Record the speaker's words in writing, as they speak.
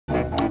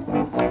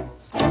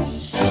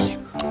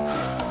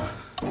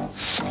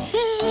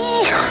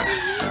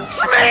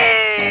It's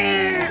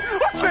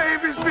me!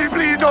 Save me,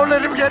 please. Don't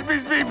let him get me,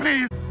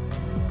 please.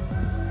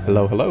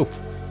 Hello, hello.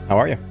 How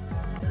are you?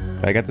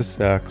 I got this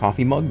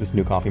coffee mug, this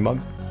new coffee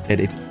mug,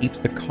 and it keeps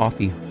the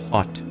coffee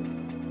hot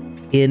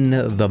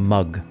in the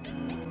mug.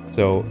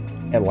 So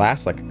it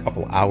lasts like a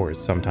couple hours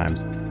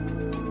sometimes.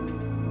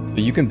 So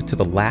you can, to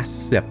the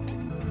last sip.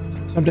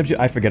 Sometimes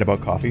I forget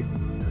about coffee.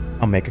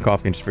 I'll make a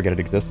coffee and just forget it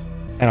exists.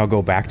 And I'll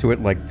go back to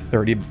it like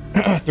 40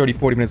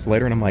 minutes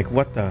later and I'm like,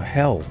 what the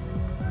hell?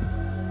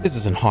 This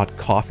isn't hot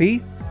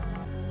coffee.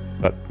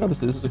 But no,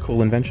 this is a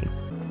cool invention.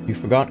 You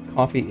forgot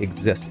coffee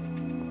exists.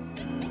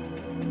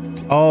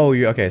 Oh,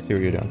 okay, I see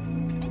what you're doing.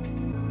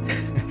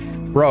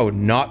 Bro,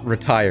 not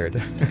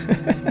retired.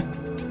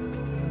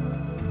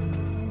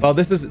 Well,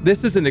 this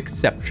is an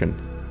exception.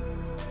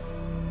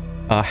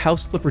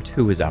 House Flipper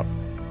 2 is out.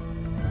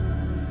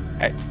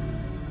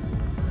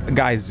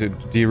 Guys, do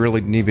you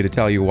really need me to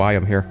tell you why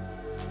I'm here?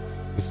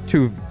 There's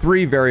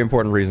three very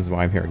important reasons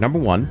why I'm here. Number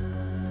one,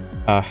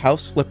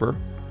 House Flipper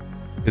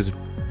is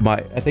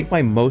I think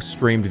my most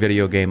streamed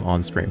video game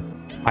on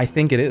stream. I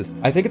think it is.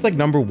 I think it's like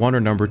number 1 or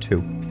number 2.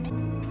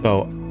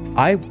 So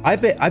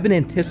I've been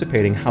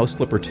anticipating House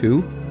Flipper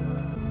 2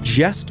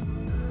 just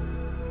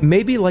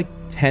maybe like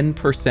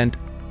 10%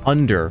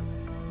 under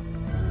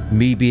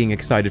me being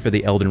excited for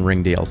the Elden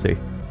Ring DLC.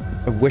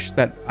 I wish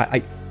that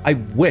I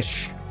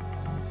wish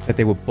that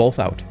they were both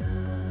out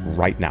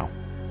right now.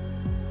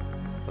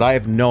 But I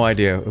have no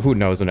idea. Who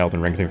knows when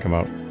Elden Ring's gonna come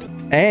out?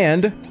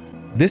 And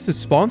this is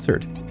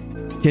sponsored.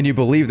 Can you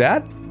believe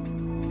that?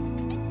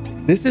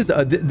 This is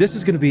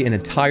going to be an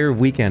entire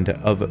weekend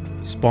of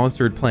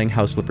sponsored playing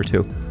House Flipper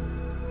 2.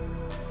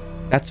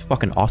 That's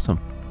fucking awesome.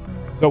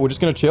 So we're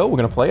just going to chill. We're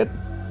going to play it.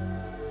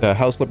 The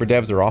House Flipper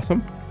devs are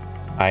awesome.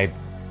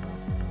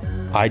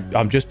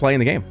 I'm just playing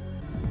the game.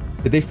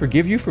 Did they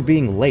forgive you for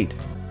being late?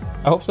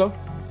 I hope so.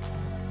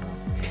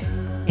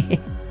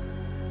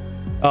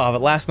 Oh,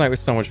 but last night was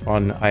so much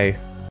fun.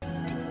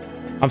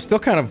 I'm still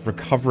kind of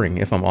recovering,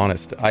 if I'm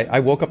honest.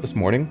 I woke up this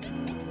morning.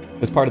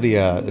 As part of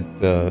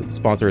the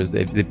sponsors,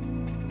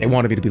 they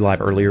wanted me to be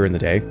live earlier in the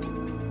day.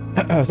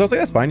 So I was like,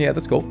 that's fine. Yeah,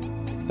 that's cool.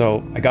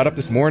 So I got up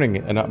this morning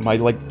and my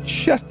like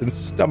chest and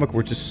stomach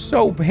were just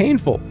so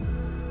painful.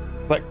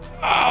 It's like,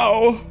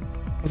 ow!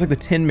 It was like the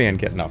Tin Man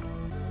getting up.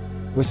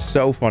 It was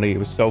so funny. It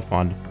was so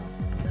fun.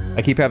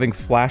 I keep having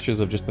flashes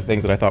of just the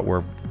things that I thought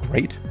were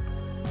great.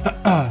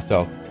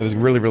 So it was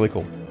really, really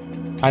cool.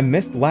 I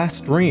missed last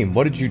stream.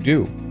 What did you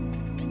do?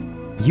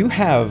 You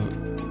have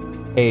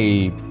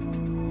a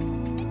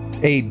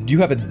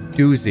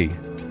doozy.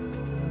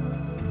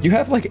 You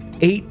have like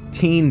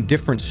 18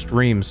 different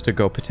streams to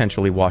go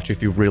potentially watch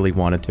if you really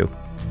wanted to.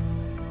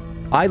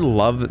 I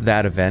love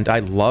that event. I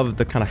love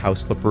the kind of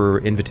House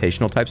Flipper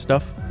invitational type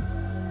stuff.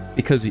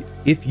 Because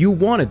if you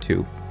wanted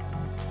to,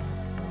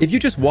 if you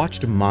just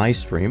watched my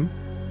stream,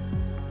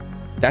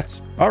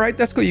 that's all right.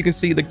 That's cool. You can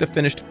see like the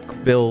finished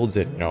builds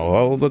and, you know,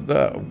 all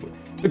the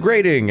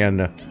grading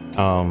and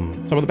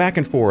some of the back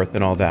and forth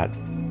and all that.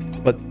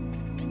 But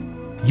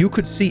you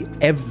could see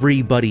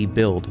everybody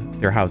build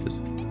their houses.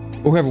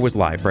 Or whoever was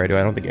live, right?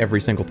 I don't think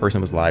every single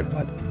person was live,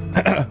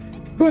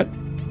 but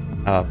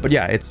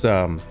yeah, it's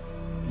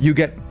you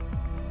get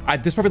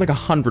there's probably like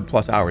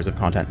 100+ hours of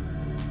content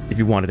if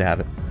you wanted to have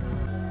it.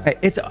 Hey,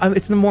 it's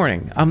in the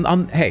morning.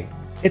 Hey,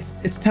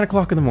 it's 10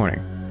 o'clock in the morning.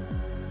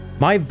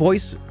 My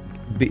voice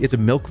is a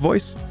milk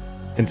voice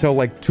until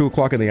like 2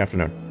 o'clock in the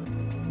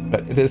afternoon.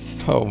 But it is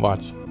so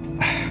much.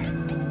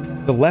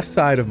 The left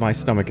side of my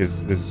stomach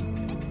is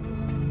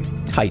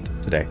tight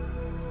today.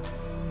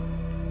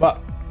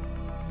 But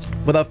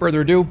without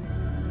further ado,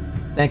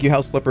 thank you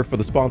House Flipper for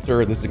the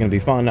sponsor. This is going to be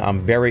fun. I'm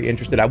very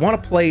interested. I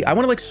want to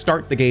like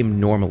start the game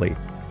normally.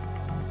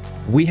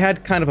 We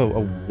had kind of a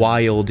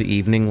wild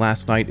evening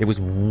last night. It was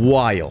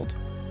wild.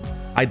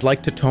 I'd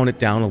like to tone it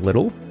down a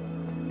little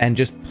and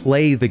just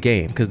play the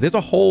game because there's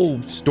a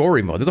whole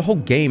story mode. There's a whole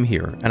game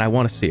here and I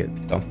want to see it.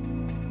 So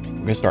we're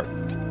going to start.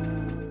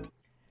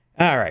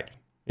 All right.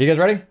 You guys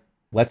ready?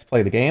 Let's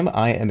play the game.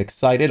 I am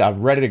excited.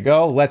 I'm ready to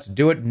go. Let's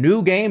do it.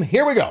 New game.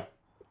 Here we go.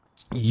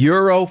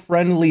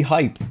 Euro-friendly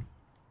hype.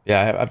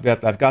 Yeah, I've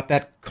got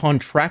that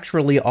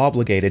contractually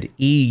obligated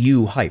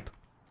EU hype.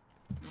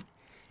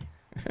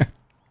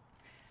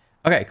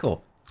 Okay,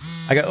 cool.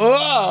 I got.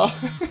 Oh!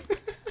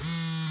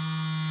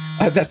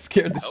 That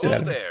scared the shit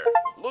out of me. Hello there.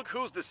 Look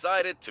who's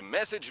decided to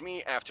message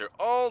me after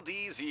all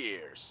these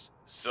years.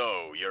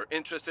 So, you're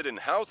interested in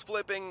house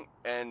flipping,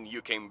 and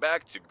you came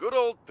back to good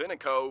old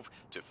Pinnacove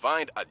to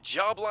find a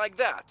job like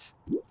that.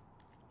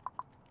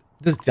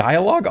 There's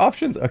dialogue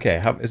options? Okay,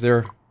 how is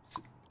there...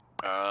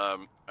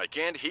 I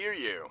can't hear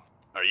you.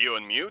 Are you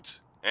on mute?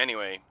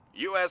 Anyway,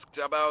 you asked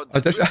about I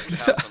the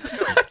just house on the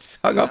coast. just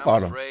hung up on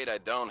I'm him. afraid I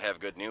don't have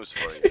good news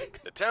for you.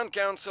 The town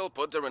council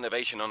put the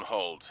renovation on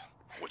hold,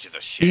 which is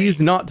a shame. He's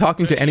not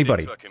talking to Turning it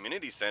anybody. into a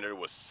community center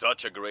was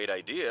such a great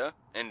idea,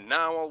 and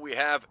now all we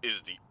have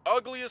is the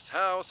ugliest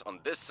house on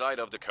this side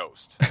of the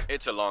coast.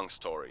 It's a long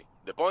story.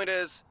 The point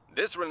is,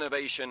 this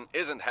renovation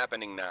isn't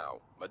happening now.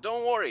 But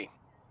don't worry,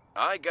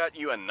 I got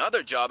you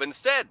another job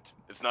instead.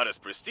 It's not as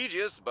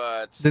prestigious,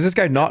 but... Does this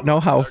guy not know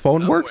how a Start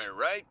phone works?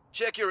 somewhere, right?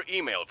 Check your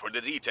email for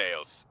the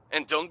details.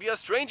 And don't be a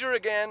stranger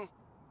again.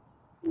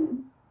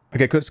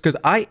 Okay, because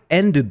I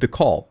ended the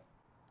call.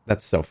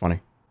 That's so funny.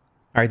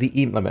 All right,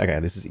 okay,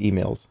 this is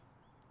emails.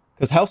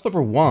 Because House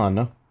Flipper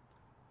 1,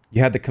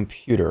 you had the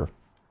computer.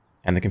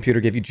 And the computer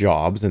gave you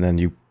jobs, and then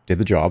you did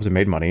the jobs and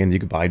made money, and you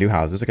could buy new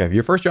houses. Okay, if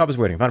your first job is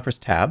waiting, if I press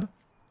tab,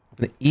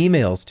 open the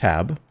emails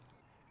tab.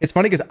 It's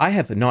funny because I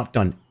have not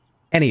done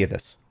any of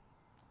this.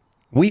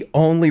 We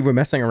only were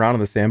messing around in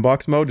the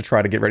sandbox mode to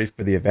try to get ready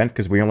for the event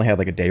because we only had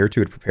like a day or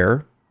two to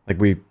prepare. Like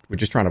we were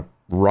just trying to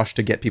rush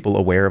to get people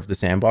aware of the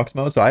sandbox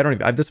mode. So I don't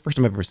even, this is the first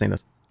time I've ever seen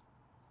this.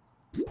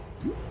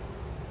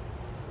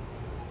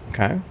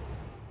 Okay.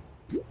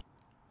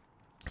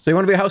 So you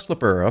want to be a house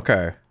flipper.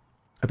 Okay.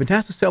 I've been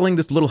tasked with selling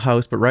this little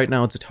house, but right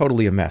now it's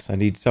totally a mess. I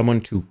need someone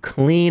to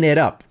clean it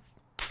up.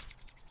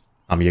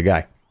 I'm your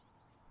guy.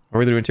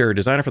 Over the interior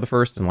designer for the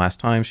first and last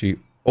time. She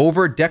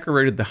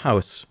over-decorated the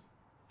house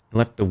and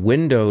left the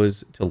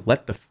windows to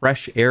let the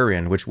fresh air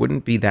in, which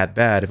wouldn't be that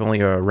bad if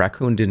only a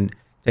raccoon didn't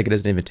take it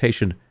as an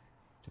invitation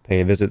to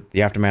pay a visit.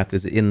 The aftermath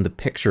is in the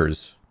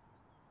pictures.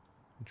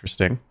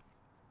 Interesting.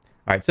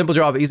 All right, simple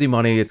job, easy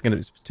money. It's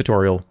going to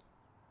tutorial.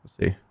 Let's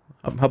see.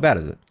 How bad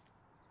is it?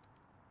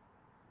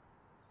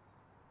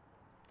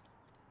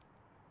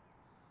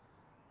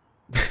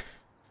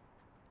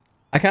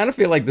 I kind of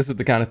feel like this is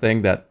the kind of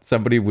thing that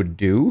somebody would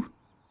do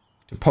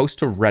to post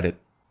to Reddit,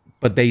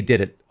 but they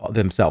did it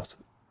themselves.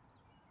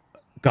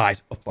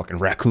 Guys, a fucking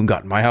raccoon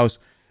got in my house.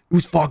 It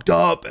was fucked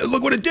up. And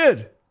look what it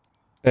did.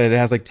 And it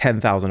has like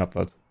 10,000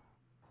 upvotes.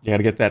 You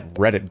gotta get that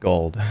Reddit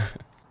gold.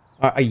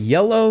 A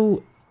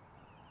yellow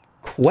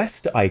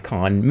quest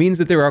icon means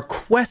that there are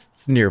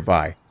quests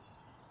nearby.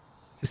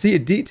 To see a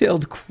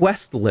detailed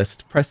quest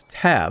list, press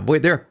tab.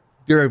 Wait, there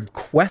are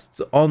quests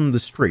on the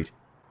street.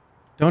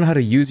 Don't know how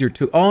to use your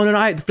tool. Oh,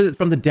 no,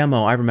 from the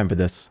demo, I remember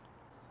this.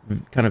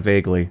 Kind of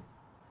vaguely.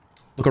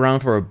 Look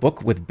around for a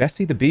book with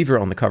Bessie the Beaver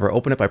on the cover.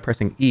 Open it by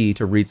pressing E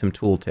to read some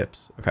tool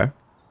tips. Okay.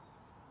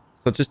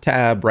 So just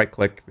tab, right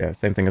click. Yeah,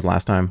 same thing as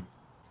last time.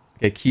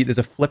 Okay, key, there's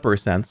a flipper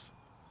sense.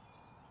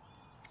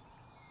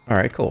 All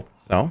right, cool.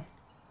 So,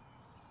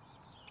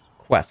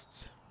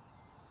 quests.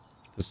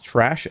 Just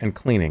trash and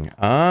cleaning.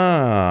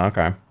 Ah,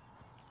 okay.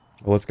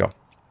 Well, let's go.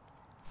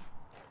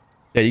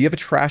 Yeah, you have a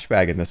trash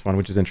bag in this one,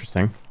 which is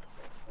interesting.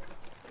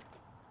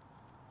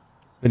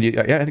 Then you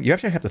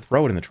actually have to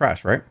throw it in the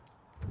trash, right?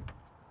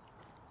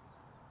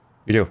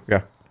 You do,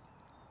 yeah.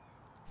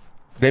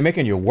 They're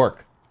making you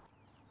work.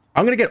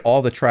 I'm gonna get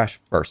all the trash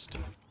first.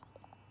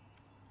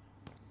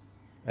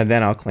 And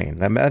then I'll clean.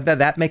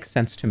 That makes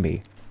sense to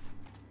me.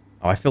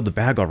 Oh, I filled the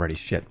bag already,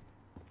 shit.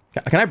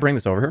 Can I bring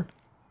this over here?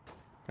 Can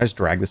I just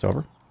drag this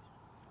over?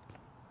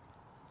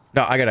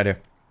 No, I got an idea.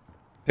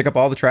 Pick up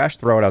all the trash,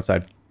 throw it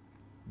outside.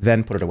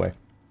 Then put it away.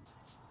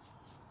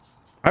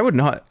 I would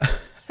not...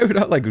 I would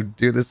not like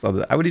do this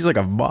on I would use like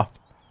a mop.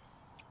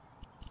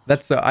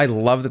 That's I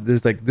love that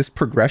there's like this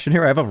progression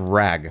here. I have a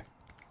rag.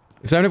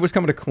 If somebody was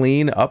coming to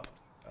clean up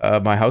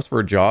my house for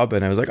a job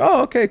and I was like,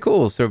 oh, okay,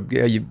 cool. So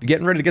yeah, you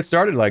getting ready to get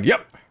started? Like,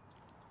 yep.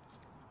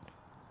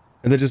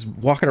 And then just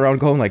walking around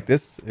going like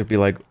this, it'd be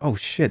like, oh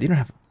shit, you don't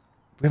have,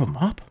 we have a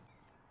mop?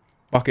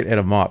 Bucket and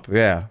a mop,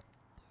 yeah.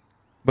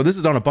 But this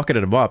is on a bucket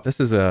and a mop. This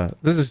is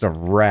just a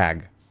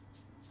rag.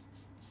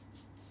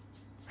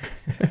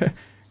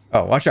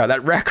 Oh, watch out.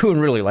 That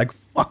raccoon really, like,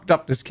 fucked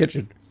up this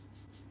kitchen.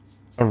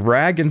 A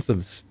rag and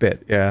some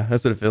spit. Yeah,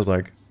 that's what it feels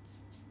like.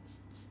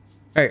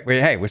 Hey,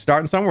 we're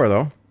starting somewhere,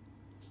 though.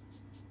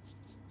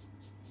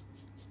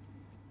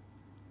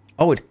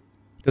 Oh, it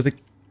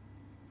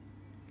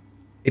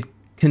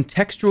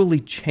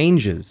contextually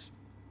changes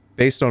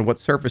based on what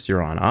surface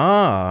you're on.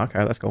 Ah,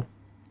 okay, that's cool.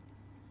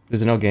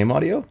 There's no game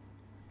audio?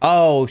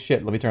 Oh,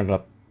 shit. Let me turn it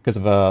up. Because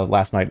of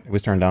last night, it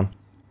was turned down.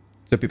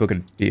 So people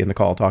could be in the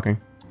call talking.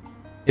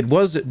 It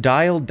was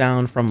dialed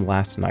down from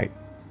last night.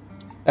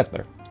 That's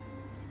better.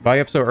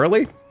 Buy up so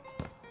early?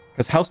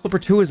 Because House Flipper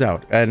 2 is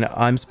out, and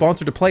I'm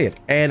sponsored to play it,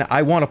 and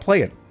I want to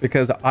play it,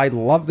 because I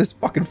love this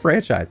fucking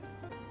franchise.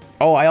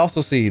 Oh, I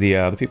also see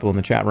the people in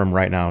the chat room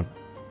right now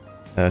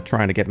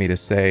trying to get me to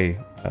say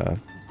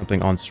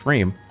something on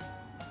stream.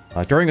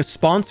 During a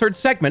sponsored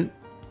segment,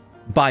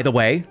 by the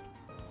way.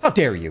 How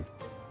dare you?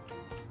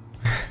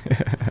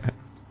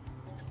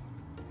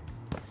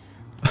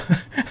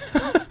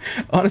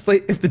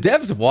 Honestly, if the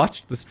devs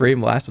watched the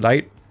stream last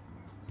night,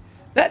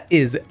 that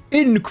is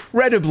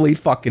incredibly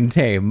fucking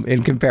tame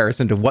in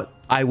comparison to what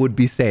I would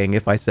be saying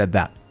if I said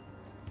that.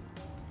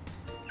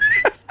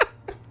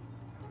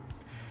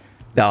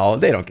 No,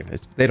 they don't give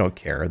it. They don't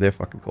care. They're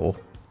fucking cool.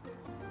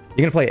 You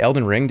gonna play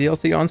Elden Ring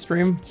DLC on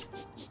stream?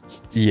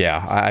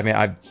 Yeah, I mean,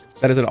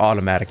 that is an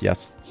automatic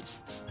yes.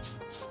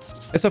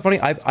 It's so funny.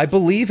 I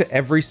believe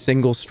every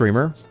single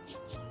streamer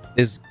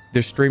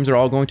their streams are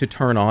all going to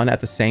turn on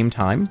at the same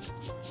time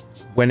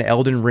when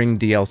Elden Ring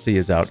DLC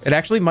is out. It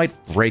actually might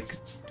break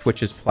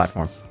Twitch's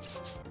platform.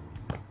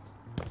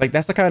 Like,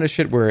 that's the kind of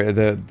shit where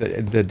the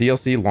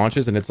DLC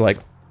launches and it's like,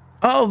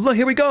 Oh, look,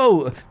 here we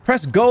go.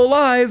 Press go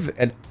live.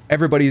 And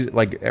everybody's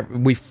like,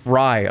 we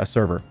fry a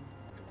server.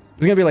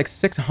 There's going to be like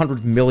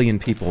 600 million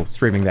people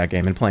streaming that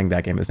game and playing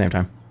that game at the same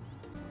time.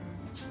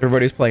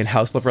 Everybody was playing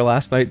House Flipper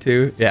last night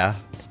too. Yeah.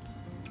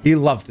 He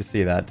loved to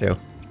see that too.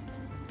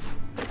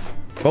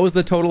 What was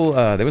the total?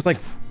 There was like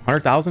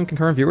 100,000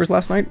 concurrent viewers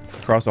last night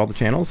across all the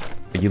channels.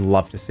 You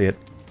love to see it.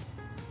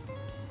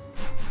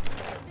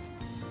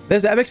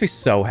 That makes me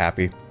so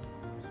happy.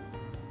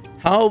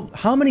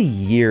 How many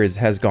years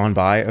has gone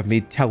by of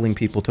me telling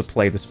people to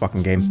play this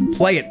fucking game?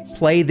 Play it.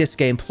 Play this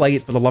game. Play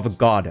it for the love of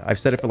God. I've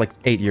said it for like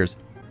 8 years.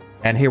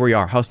 And here we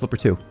are. House Flipper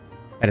 2.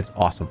 And it's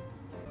awesome.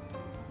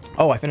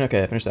 Oh, I finished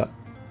that.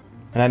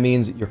 And that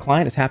means your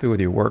client is happy with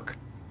your work.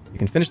 You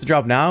can finish the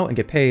job now and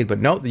get paid, but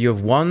note that you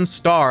have 1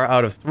 star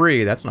out of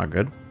 3. That's not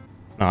good.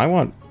 No,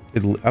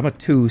 I'm a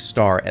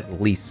 2-star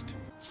at least.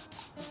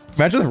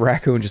 Imagine the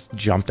raccoon just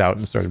jumped out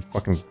and started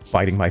fucking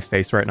biting my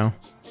face right now.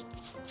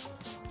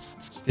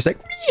 Just like...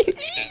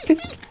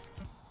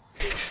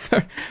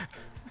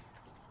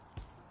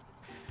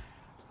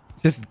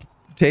 just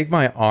take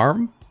my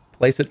arm,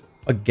 place it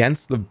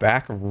against the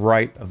back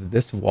right of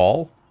this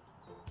wall,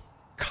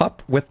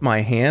 cup with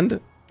my hand,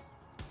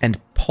 and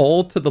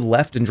pull to the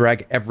left and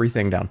drag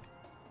everything down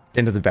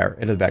into the bag.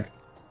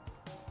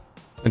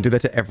 And do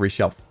that to every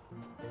shelf.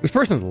 This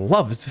person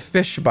loves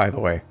fish, by the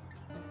way.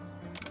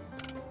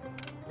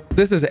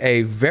 This is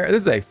a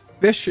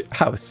fish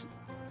house.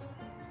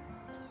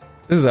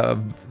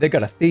 They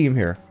got a theme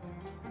here.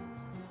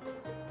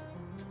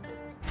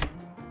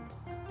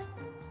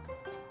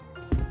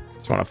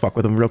 Just want to fuck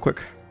with them real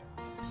quick.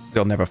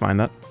 They'll never find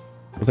that.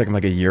 It'll take them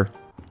like a year.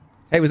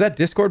 Hey, was that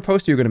Discord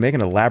post you were gonna make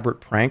an elaborate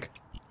prank?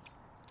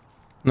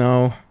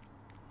 No.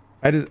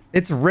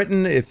 It's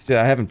written, I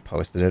haven't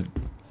posted it.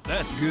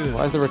 That's good.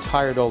 Why is the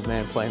retired old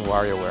man playing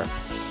WarioWare?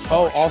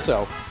 Oh,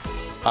 also,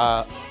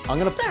 I'm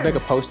gonna make a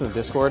post in the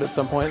Discord at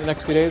some point in the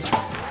next few days.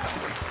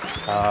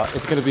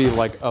 It's gonna be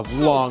like a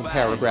long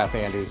paragraph,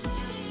 Andy,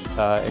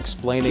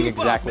 explaining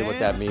exactly what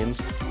that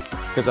means.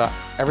 Because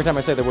every time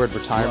I say the word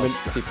retirement,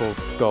 people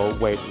go,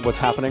 wait, what's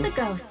happening?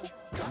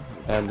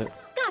 And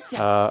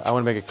I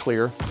want to make it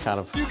clear, kind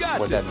of,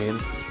 what that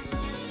means.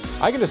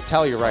 I can just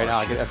tell you right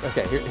now.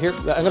 Okay, here,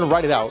 I'm going to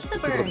write it out for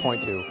people to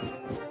point to,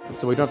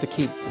 so we don't have to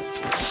keep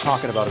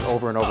talking about it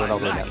over and over and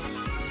over again.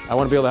 I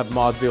want to be able to have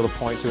mods be able to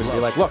point to it and be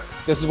like, look,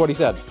 this is what he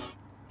said.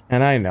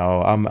 And I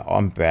know,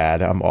 I'm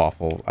bad, I'm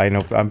awful. I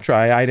know, I'm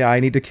trying, I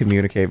need to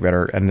communicate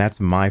better, and that's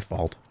my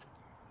fault.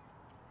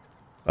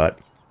 But,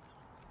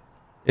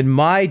 in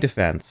my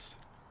defense,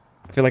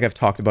 I feel like I've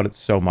talked about it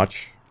so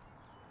much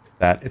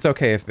that it's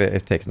okay if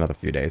it takes another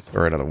few days,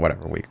 or another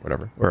whatever week,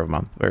 whatever, or a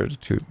month, or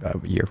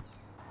a year.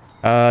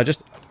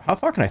 Just, how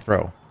far can I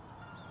throw?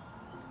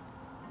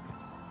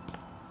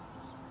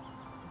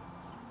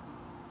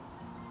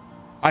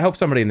 I hope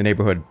somebody in the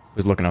neighborhood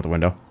was looking out the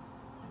window.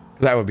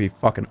 Because that would be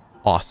fucking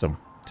awesome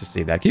to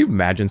see that. Can you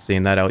imagine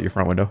seeing that out your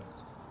front window?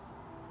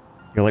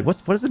 You're like,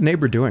 what is the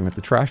neighbor doing with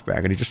the trash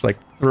bag? And he just like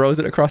throws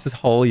it across his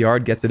whole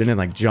yard, gets it in and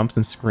like jumps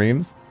and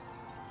screams.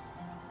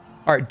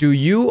 All right, do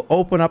you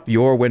open up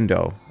your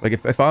window? Like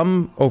if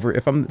I'm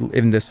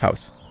in this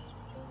house,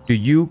 do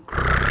you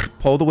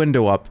pull the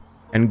window up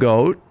and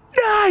go,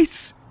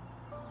 nice?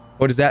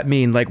 Or does that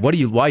mean like, why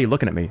are you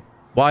looking at me?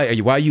 Why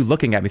are you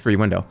looking at me through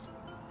your window?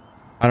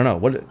 I don't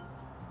know.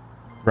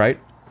 Right?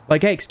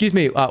 Like, hey, excuse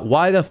me,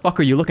 why the fuck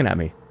are you looking at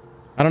me?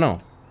 I don't know.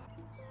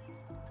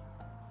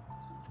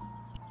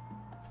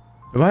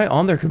 Am I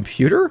on their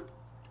computer?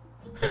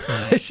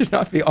 I should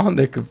not be on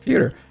their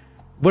computer.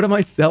 What am I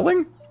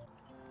selling?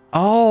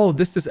 Oh,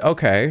 this is...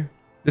 Okay.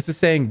 This is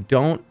saying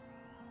don't...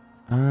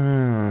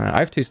 I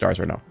have 2 stars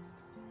right now.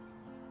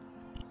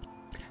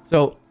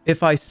 So,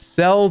 if I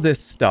sell this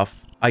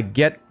stuff, I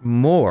get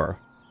more.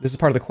 This is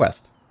part of the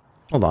quest.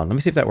 Hold on, let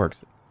me see if that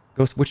works.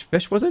 Which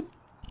fish was it?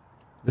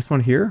 This one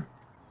here?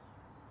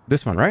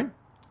 This one, right?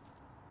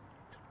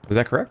 Was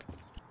that correct?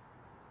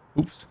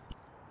 Oops.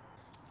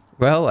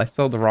 Well, I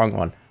sold the wrong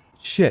one.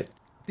 Shit.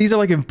 These are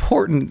like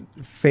important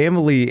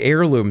family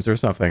heirlooms or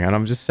something, and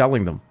I'm just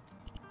selling them.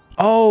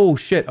 Oh,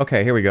 shit.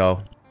 Okay, here we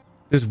go.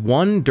 There's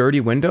 1 dirty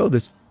window.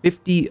 There's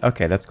 50...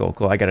 Okay, that's cool.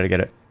 Cool. I get it.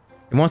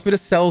 It wants me to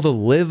sell the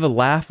live,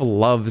 laugh,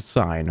 love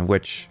sign,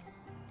 which...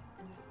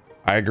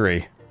 I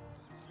agree.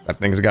 That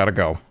thing's gotta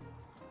go.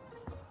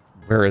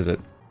 Where is it?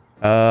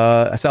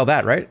 I sell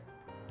that, right?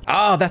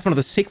 Oh, that's one of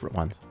the secret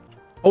ones.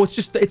 Oh,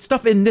 it's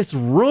stuff in this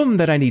room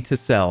that I need to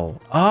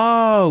sell.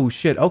 Oh,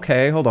 shit.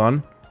 Okay, hold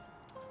on.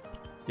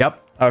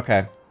 Yep.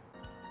 Okay.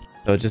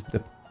 So just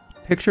the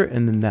picture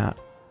and then that.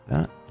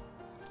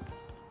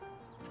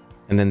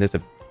 And then there's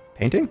a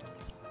painting?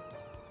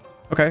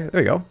 Okay,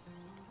 there you go.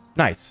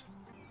 Nice.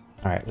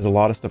 All right, there's a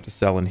lot of stuff to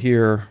sell in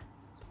here.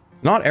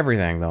 Not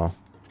everything, though.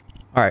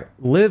 All right,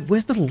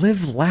 where's the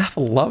live, laugh,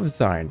 love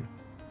sign?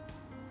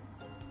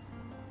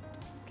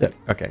 Get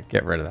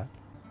rid of that.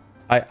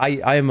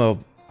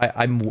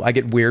 I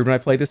get weird when I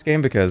play this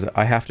game because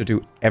I have to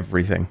do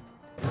everything.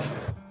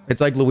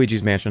 It's like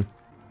Luigi's Mansion.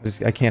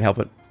 I can't help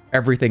it.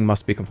 Everything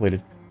must be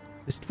completed.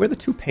 Where the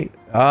two paint...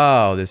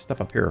 Oh, there's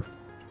stuff up here.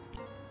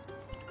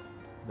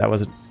 That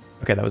was it.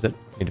 Okay, that was it.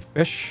 Need a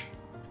fish.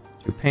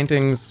 2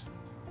 paintings.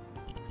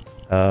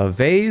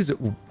 Vase.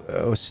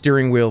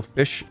 Steering wheel.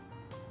 Fish.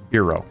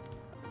 Bureau.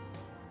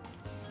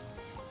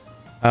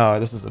 Oh,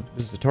 this is a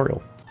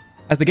tutorial.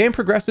 As the game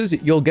progresses,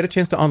 you'll get a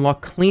chance to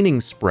unlock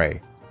cleaning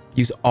spray.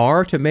 Use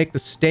R to make the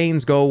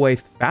stains go away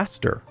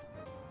faster.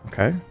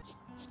 Okay. Do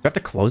I have to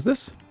close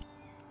this?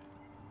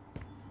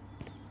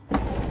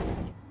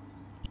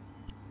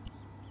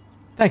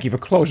 Thank you for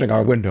closing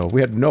our window. We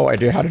had no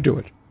idea how to do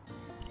it.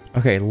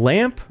 Okay,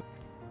 lamp,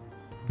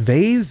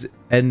 vase,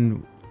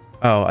 and...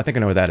 Oh, I think I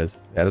know what that is.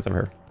 Yeah, that's over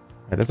here.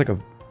 Right, that's like a...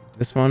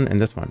 This one and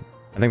this one.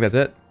 I think that's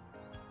it.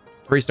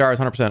 3 stars,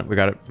 100%. We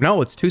got it.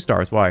 No, it's 2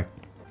 stars. Why?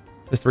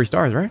 It's 3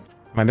 stars, right?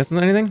 Am I missing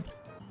anything?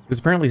 There's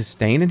apparently a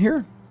stain in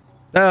here?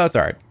 No, it's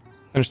alright.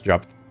 Finish the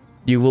job.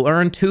 You will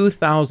earn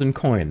 2,000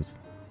 coins.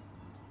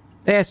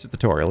 Yeah, it's just a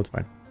tutorial. It's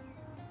fine.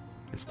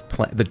 It's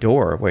the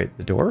door. Wait,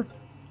 the door?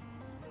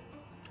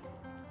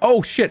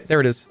 Oh, shit. There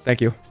it is.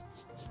 Thank you.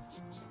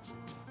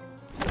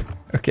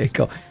 Okay,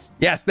 cool.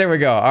 Yes, there we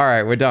go. All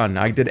right, we're done.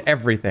 I did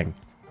everything.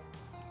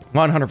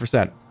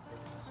 100%.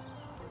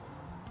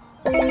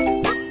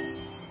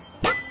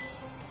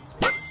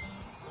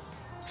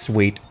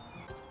 Sweet.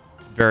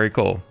 Very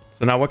cool.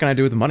 So now what can I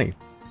do with the money?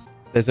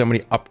 There's so many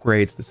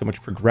upgrades. There's so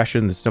much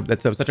progression. There's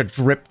such a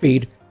drip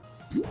feed.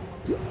 We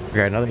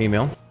got another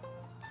email.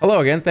 Hello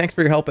again. Thanks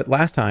for your help at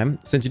last time.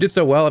 Since you did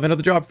so well, I have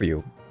another job for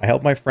you. I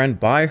helped my friend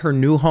buy her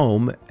new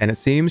home, and it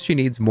seems she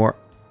needs more...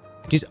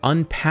 She's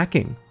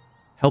unpacking.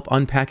 Help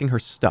unpacking her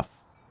stuff.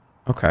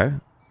 Okay.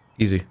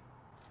 Easy.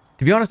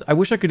 To be honest, I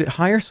wish I could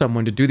hire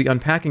someone to do the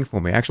unpacking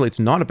for me. Actually, it's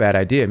not a bad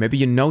idea. Maybe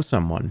you know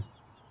someone.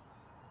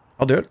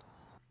 I'll do it.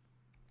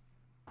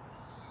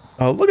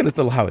 Oh, look at this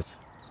little house.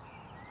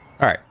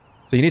 All right.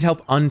 So you need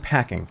help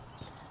unpacking.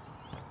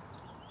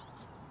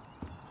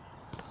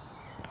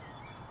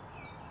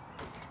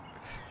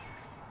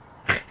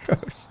 Oh,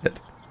 shit.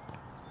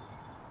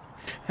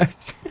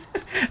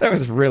 That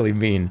was really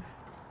mean.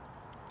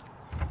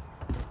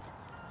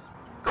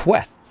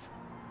 Quests.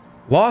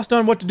 Lost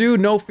on what to do?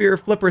 No fear.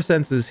 Flipper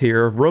senses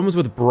here. Rooms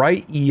with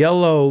bright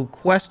yellow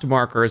quest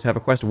markers have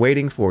a quest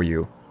waiting for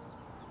you.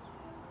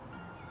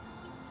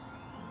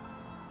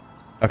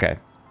 Okay.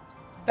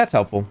 That's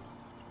helpful.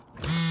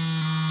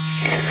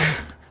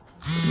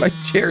 My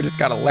chair just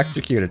got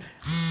electrocuted.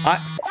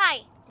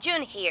 Hi,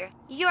 June here.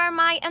 You are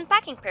my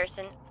unpacking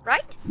person,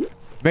 right?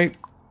 Mate.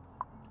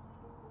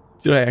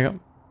 Should I hang up?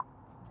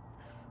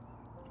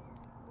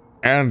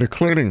 And a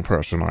cleaning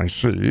person, I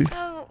see.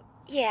 Oh,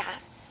 yeah,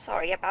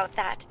 sorry about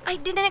that. I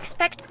didn't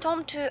expect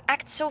Tom to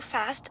act so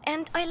fast,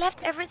 and I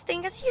left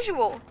everything as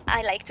usual.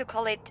 I like to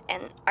call it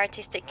an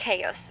artistic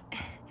chaos.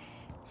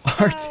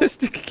 So,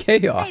 artistic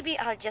chaos? Maybe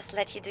I'll just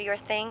let you do your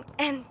thing,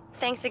 and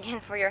thanks again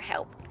for your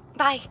help.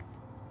 Bye.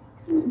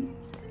 And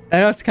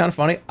that's kind of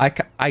funny. I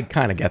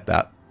kind of get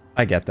that.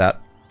 I get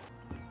that.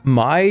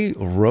 My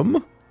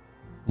room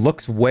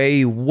looks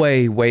way,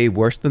 way, way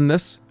worse than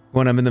this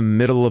when I'm in the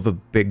middle of a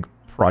big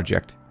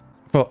project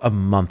for a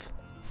month.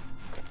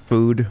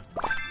 Food.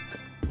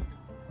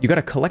 You got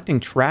a collecting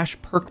trash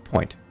perk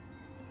point.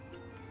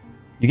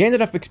 You gained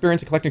enough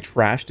experience in collecting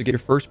trash to get your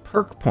first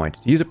perk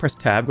point. To use it, press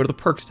tab, go to the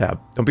perks tab.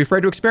 Don't be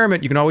afraid to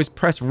experiment. You can always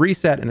press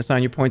reset and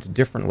assign your points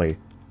differently.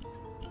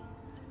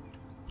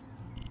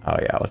 Oh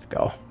yeah, let's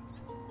go.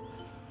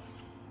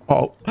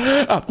 Oh,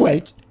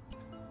 wait.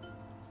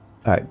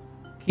 All right,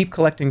 keep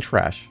collecting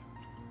trash.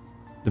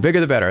 The bigger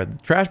the better. The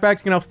trash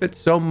bags can now fit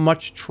so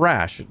much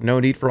trash. No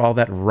need for all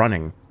that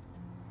running.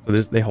 So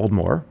they hold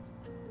more.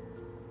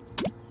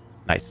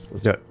 Nice,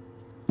 let's do it.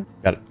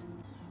 Got it.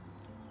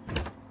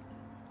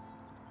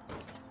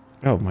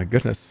 Oh my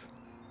goodness.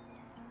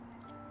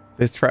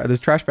 There's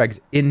trash bags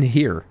in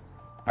here.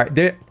 All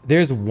right,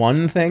 there's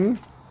one thing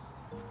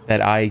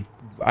that I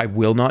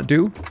will not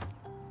do,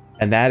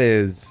 and that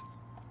is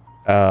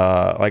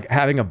like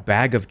having a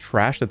bag of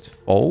trash that's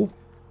full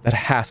that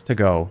has to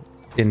go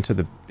into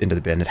the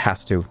bin. It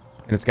has to,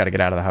 and it's got to get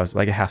out of the house.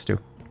 Like, it has to.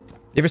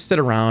 You ever sit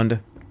around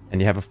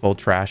and you have a full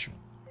trash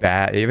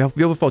bag? You have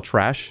a full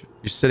trash.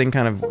 You're sitting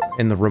kind of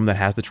in the room that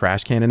has the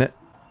trash can in it,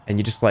 and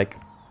you just like,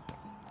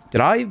 did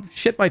I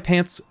shit my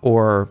pants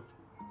or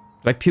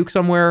did I puke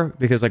somewhere?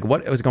 Because like,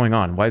 what was going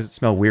on? Why does it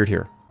smell weird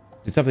here?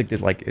 Did something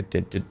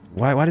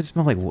why does it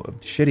smell like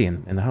shitty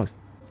in the house?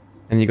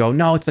 And you go,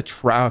 no, it's the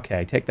trash.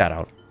 Okay, take that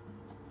out.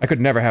 I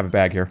could never have a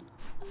bag here.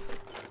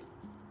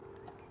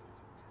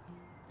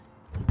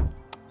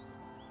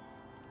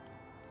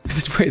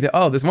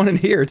 Oh, there's one in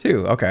here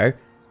too. Okay.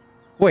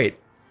 Wait.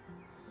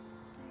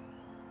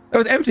 That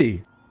was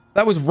empty.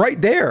 That was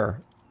right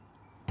there.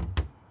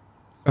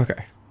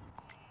 Okay.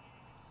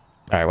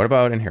 All right, what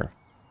about in here?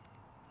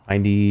 I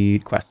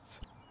need quests.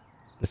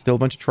 There's still a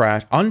bunch of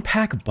trash.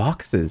 Unpack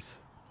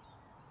boxes.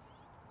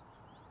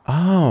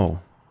 Oh.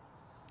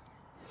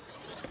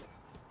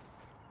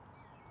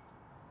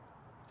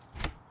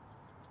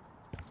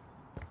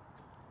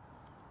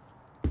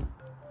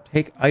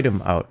 Take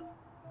item out.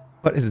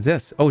 What is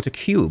this? Oh, it's a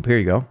cube. Here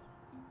you go.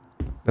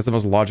 That's the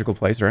most logical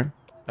place, right?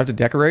 I have to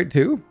decorate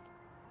too?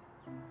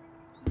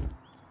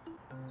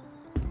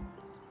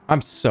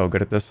 I'm so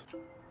good at this.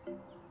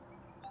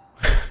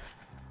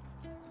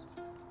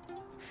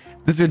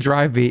 This would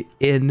drive me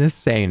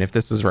insane if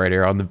this was right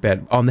here on the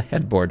bed, on the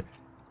headboard.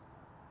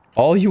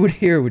 All you would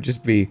hear would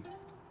just be,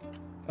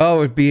 oh, it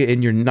would be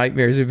in your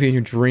nightmares, it would be in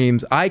your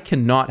dreams. I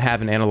cannot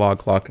have an analog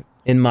clock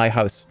in my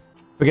house.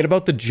 Forget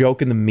about the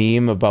joke and the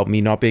meme about me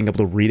not being able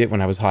to read it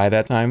when I was high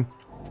that time.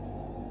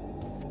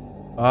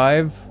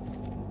 5,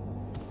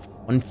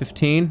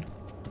 115,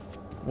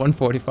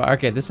 145.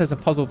 Okay, this has a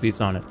puzzle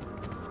piece on it.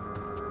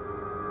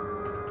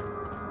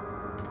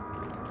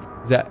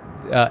 Is that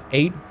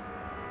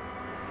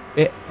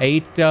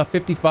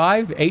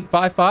 855?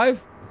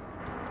 855?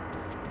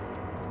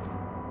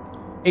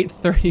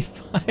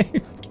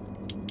 835?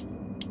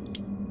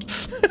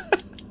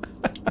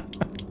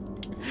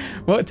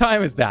 What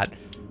time is that?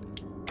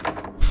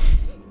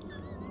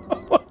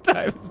 What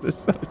time is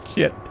this? Oh,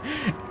 shit.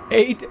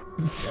 8.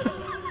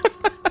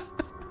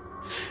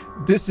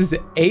 This is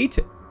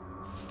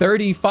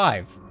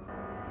 8:35.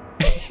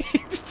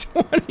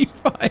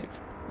 8:25.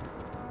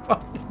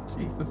 Fucking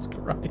Jesus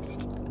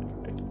Christ.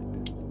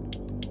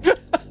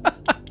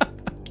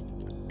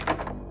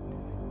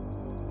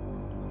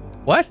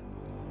 What?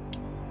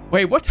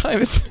 Wait, what time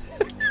is...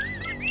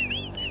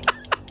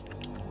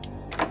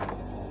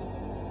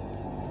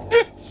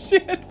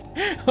 Shit.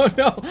 Oh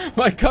no,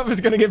 my cover's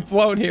gonna get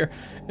blown here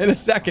in a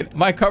second.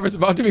 My cover's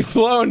about to be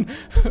blown.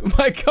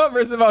 My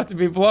cover's about to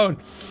be blown.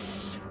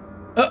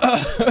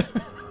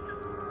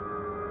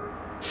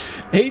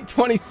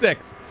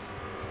 8:26.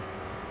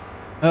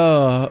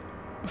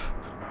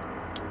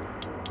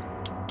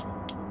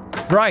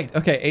 Right,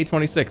 okay,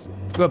 8:26.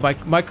 Good,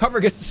 my cover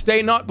gets to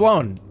stay not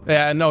blown.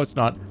 Yeah, no, it's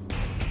not.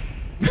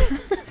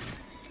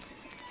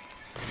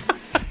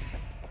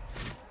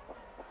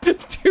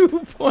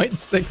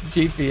 2.6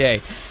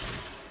 GPA.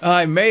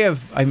 I may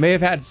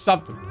have had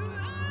something.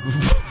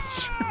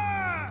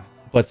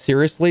 But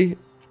seriously,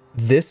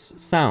 this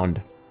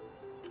sound,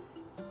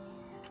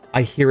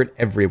 I hear it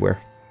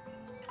everywhere.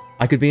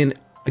 I could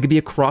be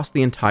across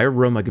the entire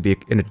room. I could be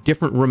in a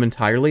different room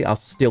entirely. I'll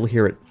still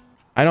hear it.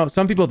 I know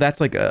some people that's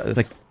like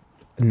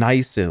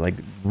nice and like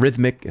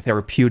rhythmic,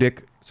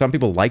 therapeutic. Some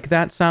people like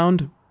that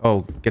sound.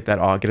 Oh, get that!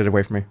 Oh, get it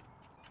away from me.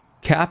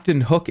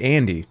 Captain Hook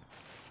Andy.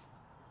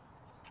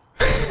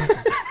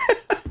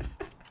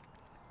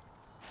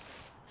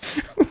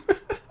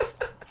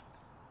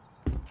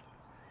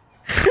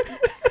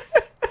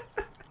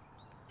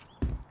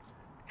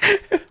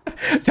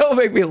 Don't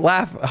make me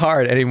laugh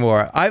hard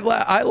anymore. I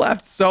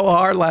laughed so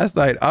hard last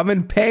night. I'm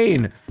in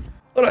pain.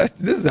 This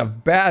is a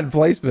bad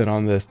placement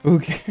on this.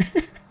 Okay.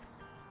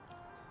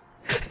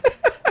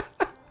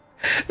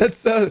 That's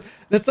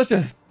such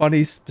a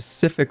funny,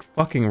 specific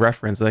fucking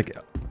reference. Like,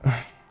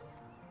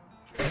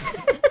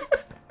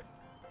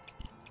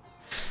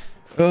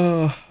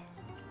 oh.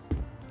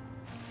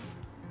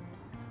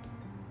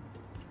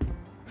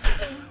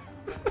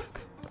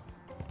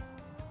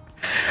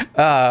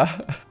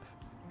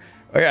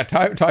 Oh yeah,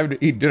 time to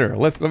eat dinner.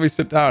 Let me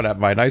sit down at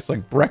my nice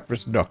like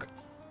breakfast nook.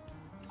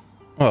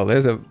 Oh,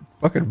 there's a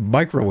fucking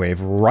microwave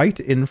right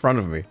in front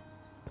of me.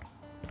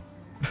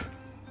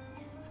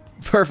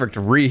 Perfect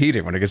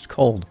reheating when it gets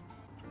cold.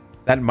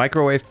 That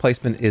microwave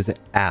placement is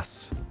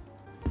ass.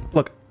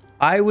 Look,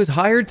 I was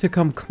hired to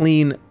come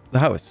clean the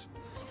house.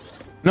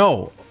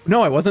 No,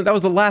 I wasn't. That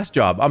was the last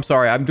job. I'm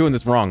sorry, I'm doing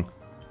this wrong.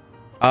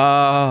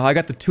 I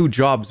got the two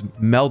jobs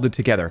melded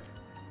together.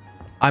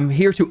 I'm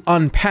here to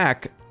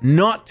unpack,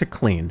 not to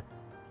clean.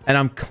 And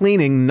I'm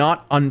cleaning,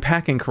 not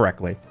unpacking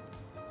correctly.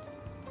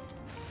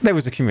 There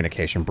was a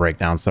communication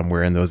breakdown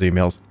somewhere in those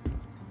emails.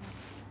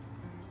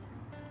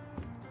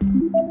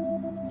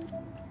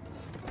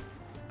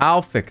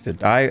 I'll fix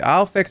it.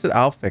 I'll fix it.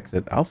 I'll fix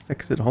it. I'll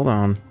fix it. Hold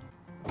on.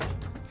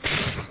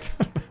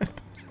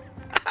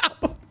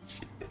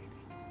 Ouch.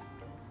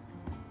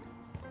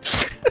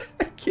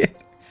 I can't.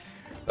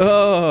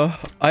 Oh,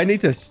 I need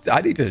to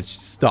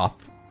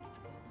stop.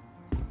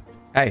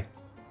 Hey.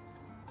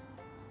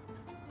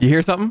 You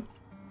hear something?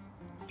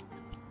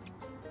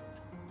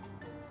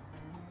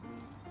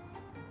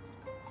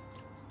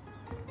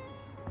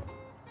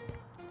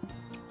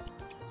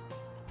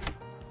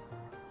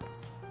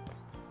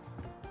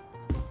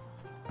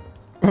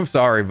 I'm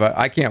sorry, but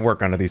I can't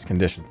work under these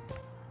conditions.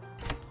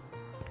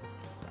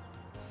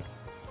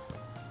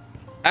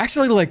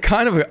 Actually, like,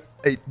 kind of,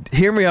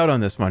 hear me out on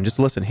this one. Just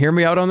listen, hear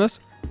me out on this.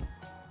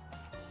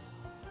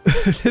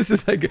 This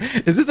is like,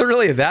 is this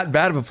really that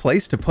bad of a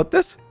place to put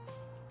this?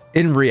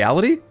 In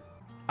reality?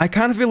 I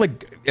kind of feel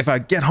like if I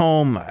get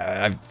home,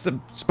 I've a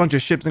bunch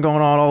of shit's been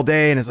going on all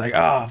day, and it's like,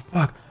 oh,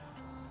 fuck.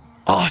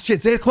 Oh, shit,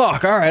 it's 8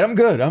 o'clock. All right, I'm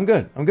good.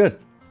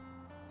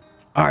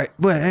 All right,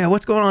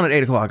 what's going on at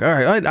 8 o'clock? All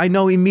right, I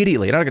know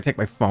immediately. I'm not gonna take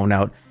my phone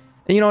out.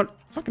 And you know what?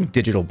 Fucking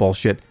digital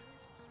bullshit.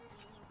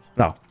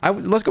 No,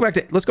 let's go back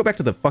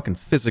to the fucking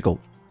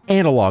physical,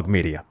 analog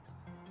media.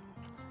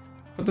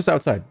 Put this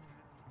outside.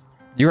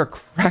 You're a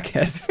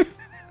crackhead.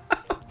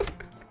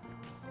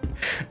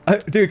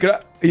 Dude,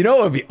 you know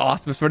what would be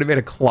awesome if somebody made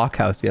a clock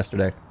house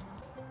yesterday?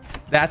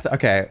 That's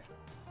okay.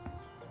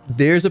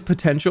 There's a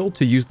potential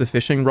to use the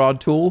fishing rod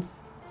tool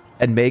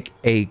and make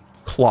a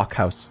clock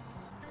house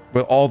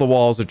where all the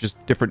walls are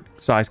just different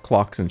size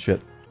clocks and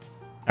shit.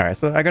 All right,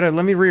 so let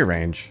me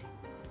rearrange.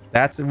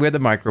 That's where the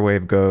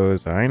microwave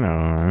goes. I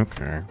know.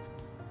 Okay.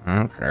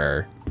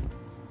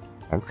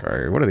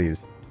 Okay, what are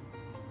these?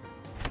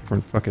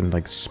 Different fucking,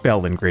 like,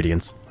 spell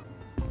ingredients.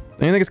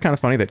 Don't you think it's kind of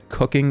funny that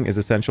cooking is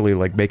essentially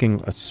like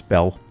making a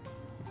spell?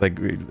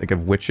 Like a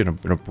witch in a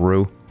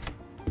brew?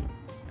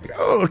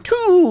 Oh,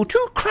 two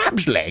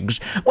crab's legs,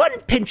 1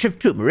 pinch of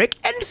turmeric,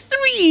 and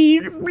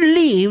 3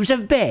 leaves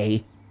of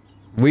bay.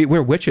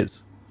 We're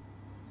witches.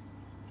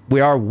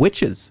 We are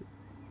witches.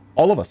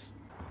 All of us.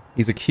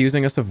 He's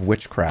accusing us of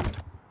witchcraft.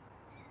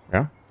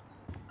 Yeah?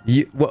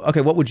 Well,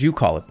 okay, what would you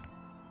call it?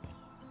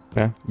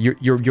 Yeah?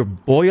 You're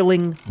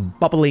boiling,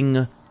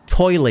 bubbling,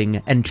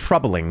 toiling, and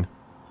troubling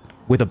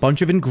with a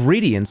bunch of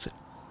ingredients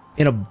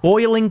in a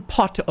boiling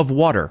pot of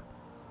water.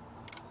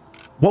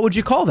 What would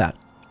you call that?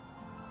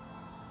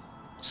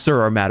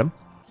 Sir or madam?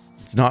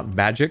 It's not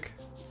magic.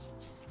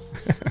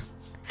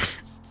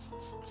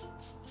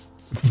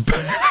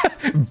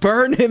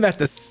 Burn him at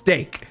the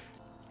stake.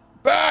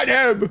 Burn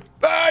him!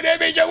 Burn him!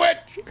 He's a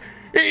witch!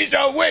 He's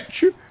a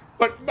witch!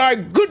 But my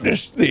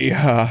goodness,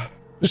 the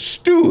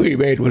stew he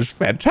made was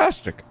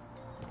fantastic.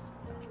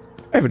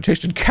 I haven't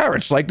tasted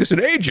carrots like this in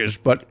ages,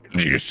 but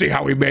do you see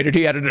how he made it?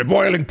 He had it in a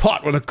boiling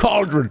pot with a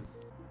cauldron.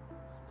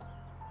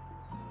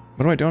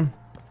 What am I doing?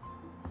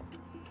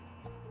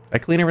 Did I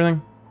clean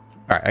everything?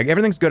 All right,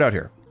 everything's good out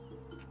here.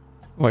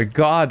 Oh my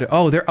god.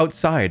 Oh, they're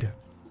outside.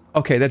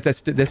 Okay, that's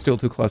still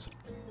too close.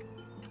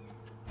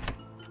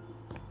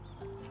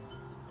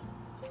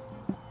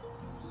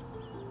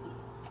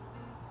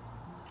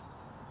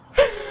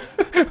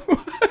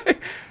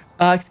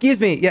 Excuse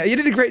me. Yeah, you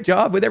did a great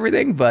job with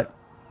everything, but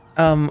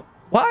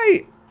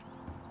why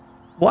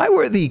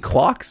were the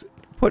clocks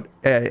put?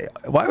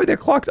 Why were there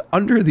clocks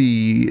under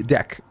the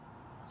deck?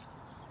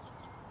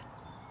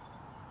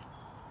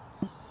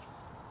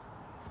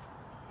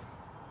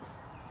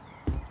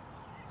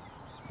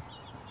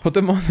 Put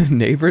them on the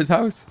neighbor's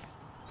house?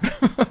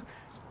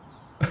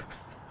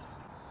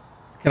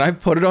 Can I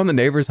put it on the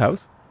neighbor's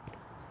house?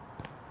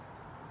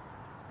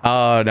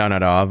 Oh, no.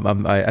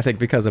 I think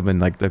because I'm in,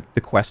 like,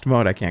 the quest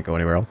mode, I can't go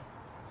anywhere else.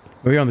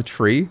 Maybe on the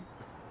tree?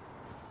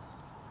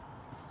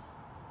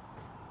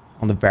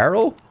 On the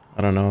barrel?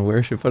 I don't know where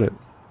I should put it.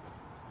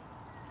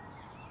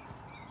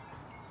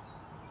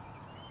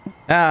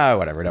 Ah,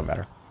 whatever, it don't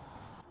matter.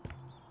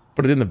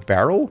 Put it in the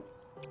barrel?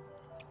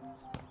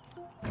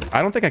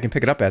 I don't think I can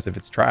pick it up as if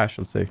it's trash.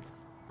 Let's see.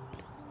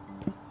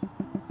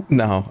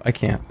 No, I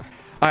can't.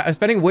 I'm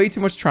spending way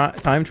too much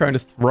time trying to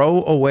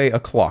throw away a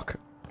clock.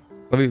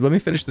 Let me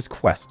finish this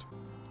quest.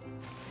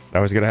 I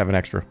was gonna have an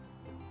extra.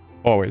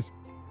 Always.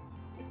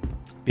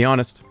 Be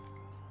honest.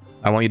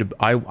 I want you to.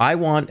 I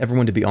want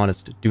everyone to be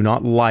honest. Do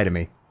not lie to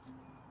me.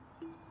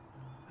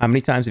 How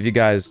many times have you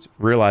guys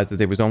realized that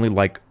there was only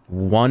like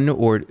one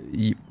or...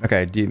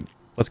 Okay,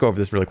 let's go over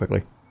this really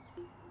quickly.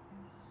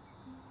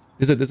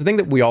 There's a thing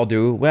that we all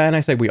do. Well, and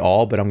I say we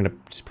all, but I'm going to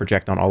just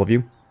project on all of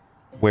you.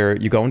 Where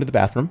you go into the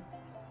bathroom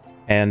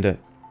and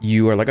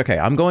you are like, okay,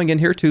 I'm going in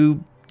here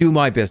to do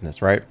my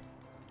business, right?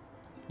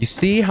 You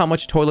see how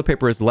much toilet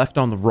paper is left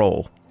on the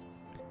roll.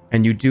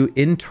 And you do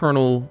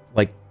internal,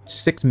 like,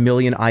 6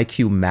 million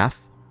IQ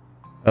math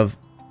of...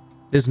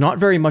 There's not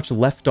very much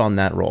left on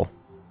that roll.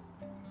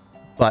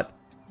 But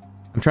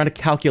I'm trying to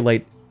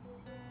calculate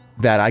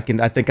that I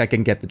think I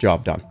can get the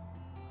job done.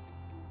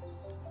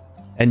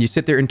 And you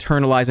sit there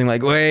internalizing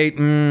like, wait,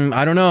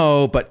 I don't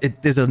know, but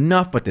there's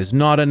enough, but there's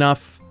not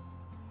enough.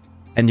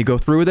 And you go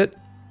through with it,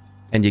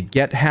 and you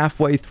get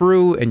halfway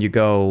through, and you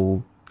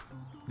go,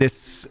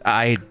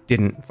 I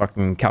didn't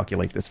fucking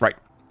calculate this right.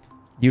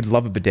 You'd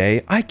love a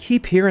bidet. I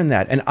keep hearing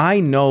that, and I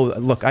know,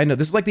 look, I know,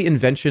 this is like the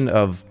invention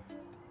of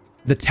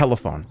the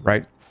telephone,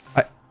 right?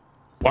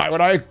 Why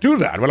would I do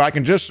that when I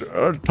can just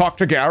talk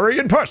to Gary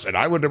in person?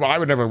 I would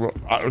never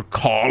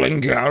calling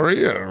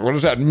Gary. What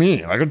does that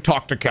mean? I can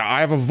talk to Gary.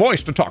 I have a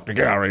voice to talk to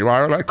Gary.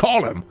 Why would I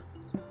call him?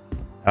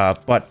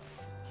 But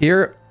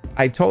here,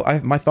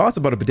 my thoughts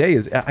about a bidet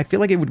is I feel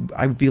like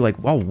I would be like,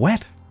 well,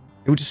 wet.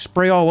 It would just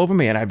spray all over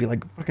me, and I'd be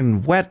like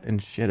fucking wet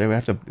and shit. It would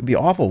have to be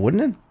awful,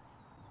 wouldn't it?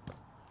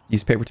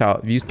 Use paper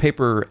towel. Use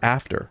paper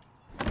after.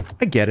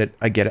 I get it.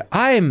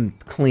 I'm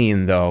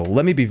clean though.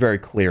 Let me be very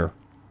clear.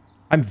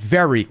 I'm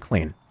very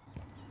clean.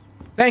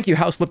 Thank you,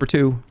 House Flipper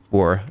 2,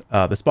 for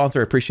the sponsor.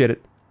 I appreciate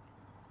it.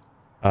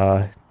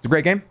 It's a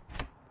great game.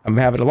 I'm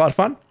having a lot of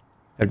fun.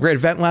 Had a great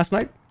event last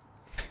night.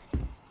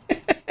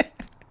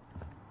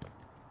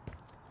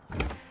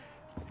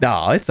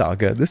 No, it's all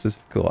good. This is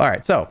cool. All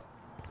right, so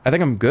I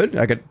think I'm good.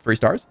 I got 3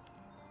 stars.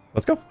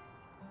 Let's go.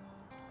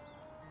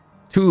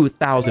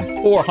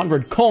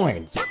 2,400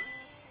 coins.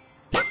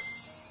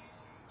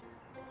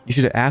 You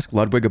should ask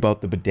Ludwig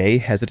about the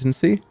bidet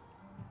hesitancy.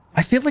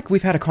 I feel like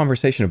we've had a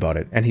conversation about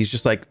it, and he's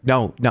just like,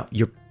 no,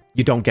 you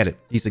don't get it.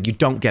 He's like, you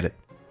don't get it.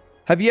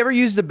 Have you ever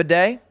used a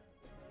bidet?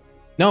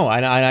 No,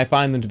 I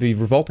find them to be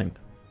revolting.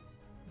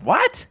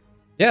 What?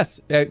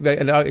 Yes.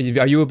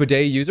 Are you a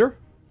bidet user?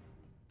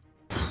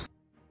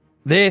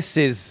 This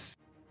is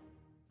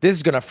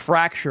gonna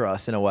fracture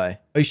us in a way.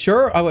 Are you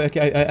sure? Oh,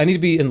 okay, I need to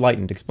be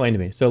enlightened. Explain to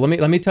me. So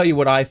let me tell you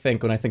what I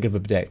think when I think of a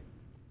bidet.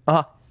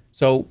 Uh-huh.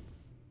 So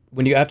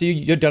when after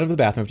you're done with the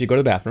bathroom, if you go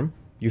to the bathroom,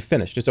 you've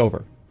finished. It's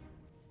over.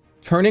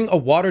 Turning a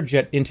water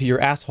jet into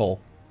your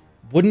asshole.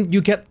 Wouldn't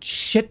you get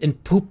shit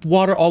and poop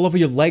water all over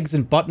your legs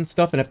and butt and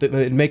stuff and have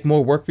to make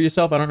more work for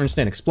yourself? I don't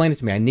understand. Explain it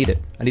to me. I need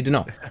it. I need to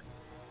know.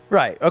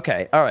 Right.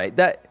 Okay. All right.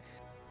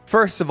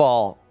 First of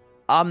all,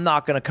 I'm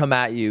not going to come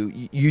at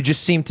you. You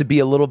just seem to be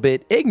a little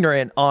bit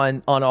ignorant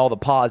on all the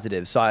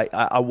positives. So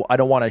I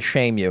don't want to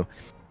shame you.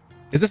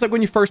 Is this like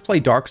when you first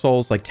played Dark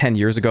Souls like 10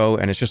 years ago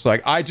and it's just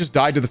like, I just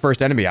died to the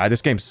first enemy.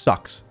 This game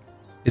sucks.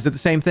 Is it the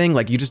same thing?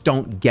 Like you just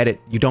don't get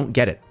it. You don't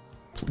get it.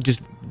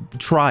 Just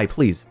try,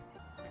 please.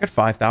 I got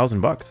 5,000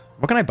 bucks.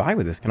 What can I buy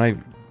with this? Can I...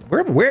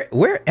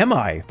 Where am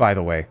I, by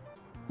the way?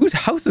 Whose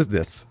house is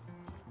this?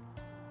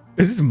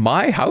 Is this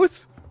my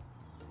house?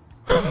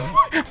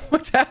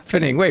 What's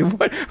happening? Wait,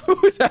 what?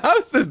 Whose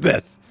house is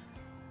this?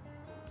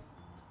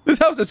 This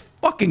house is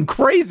fucking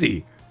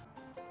crazy.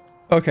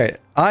 Okay,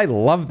 I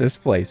love this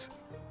place.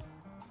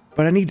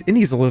 But it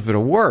needs a little bit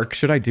of work.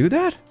 Should I do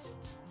that?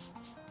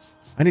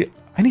 I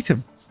need to...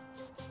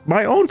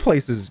 My own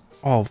place is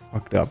all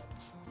fucked up.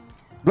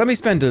 Let me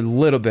spend a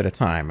little bit of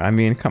time. I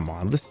mean, come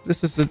on. This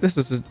is a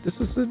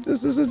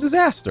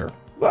disaster.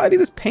 Well, I need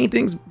this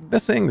painting's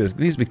missing. This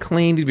needs to be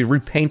cleaned. Needs to be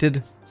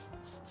repainted.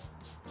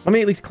 Let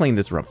me at least clean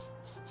this room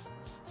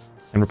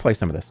and replace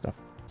some of this stuff.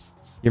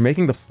 You're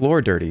making the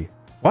floor dirty.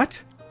 What?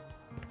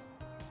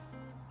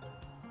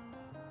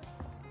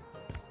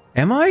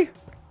 Am I?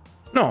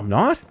 No, I'm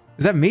not.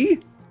 Is that me?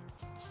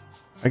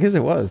 I guess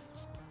it was.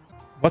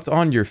 What's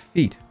on your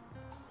feet?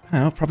 I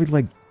don't know, probably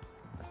like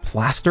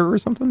plaster or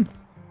something.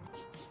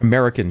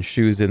 American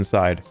shoes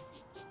inside.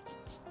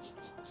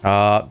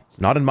 Not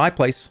in my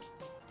place.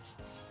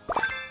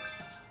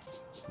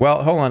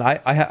 Well, hold on.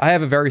 I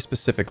have a very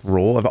specific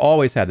rule. I've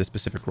always had this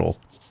specific rule.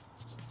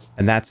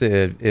 And that's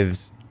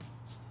if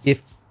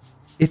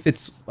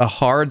it's a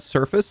hard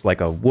surface, like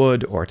a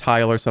wood or a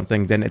tile or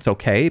something, then it's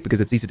okay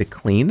because it's easy to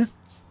clean.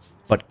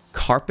 But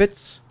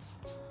carpets,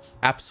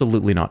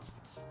 absolutely not.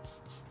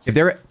 If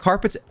there are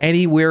carpets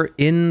anywhere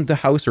in the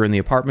house or in the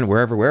apartment,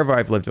 wherever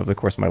I've lived over the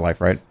course of my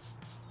life, right?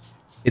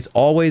 It's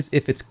always,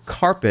 if it's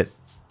carpet,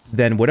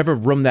 then whatever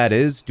room that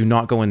is, do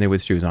not go in there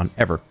with shoes on,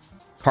 ever.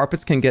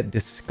 Carpets can get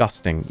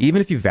disgusting. Even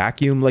if you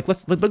vacuum, like,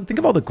 think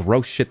of all the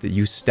gross shit that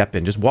you step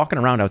in, just walking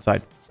around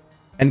outside.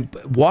 And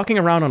walking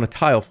around on a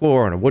tile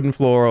floor, on a wooden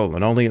floor, or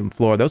linoleum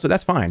floor,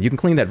 that's fine. You can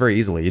clean that very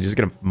easily. You just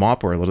get a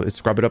mop or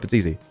scrub it up, it's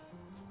easy.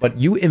 But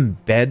you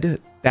embed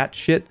that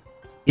shit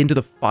into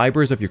the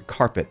fibers of your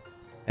carpet.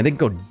 And they can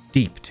go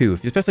deep, too.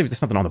 Especially if there's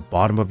something on the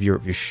bottom of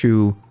your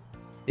shoe.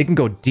 It can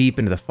go deep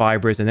into the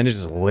fibers, and then it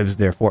just lives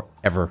there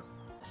forever.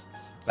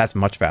 That's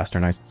much faster.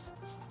 Nice.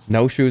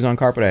 No shoes on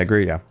carpet, I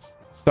agree, yeah.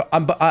 So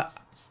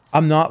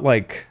I'm not,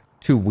 like,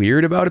 too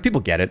weird about it.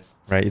 People get it,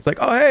 right? It's like,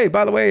 oh, hey,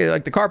 by the way,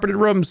 like, the carpeted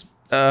rooms,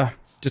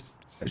 just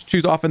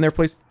shoes off in there,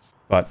 please.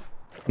 But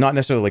not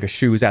necessarily, like, a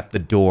shoes at the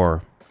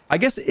door. I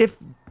guess if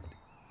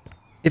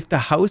the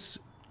house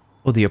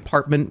or the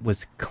apartment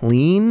was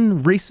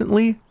clean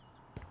recently...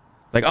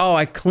 Like, oh,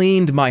 I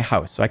cleaned my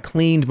house. I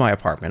cleaned my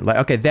apartment. Like,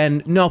 okay,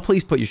 then, no,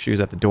 please put your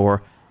shoes at the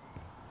door.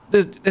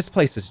 This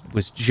place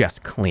was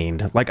just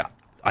cleaned. Like,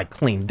 I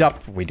cleaned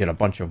up. We did a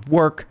bunch of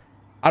work.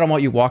 I don't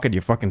want you walking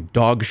your fucking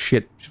dog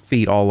shit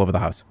feet all over the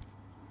house.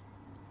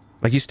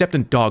 Like, you stepped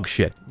in dog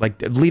shit.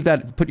 Like, leave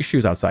that. Put your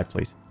shoes outside,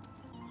 please.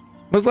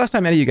 When was the last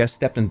time any of you guys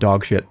stepped in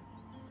dog shit?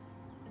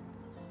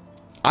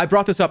 I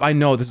brought this up. I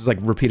know this is, like,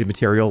 repeated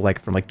material, like,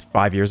 from, like,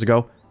 5 years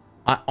ago.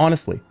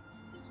 Honestly.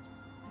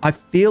 I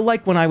feel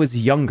like when I was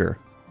younger,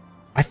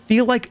 I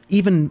feel like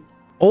even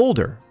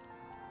older,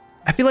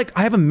 I feel like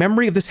I have a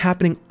memory of this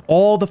happening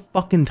all the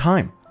fucking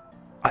time.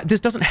 This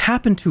doesn't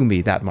happen to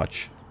me that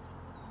much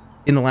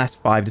in the last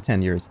 5 to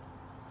 10 years.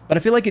 But I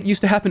feel like it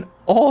used to happen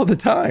all the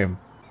time.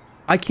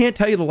 I can't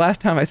tell you the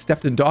last time I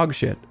stepped in dog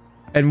shit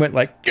and went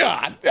like,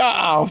 God,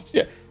 oh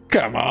shit,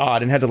 come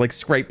on, and had to like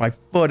scrape my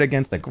foot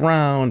against the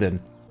ground and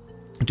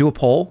do a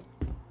poll.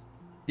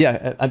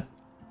 Yeah, are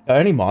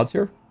any mods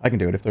here? I can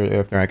do it if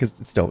they're because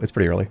it's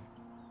pretty early.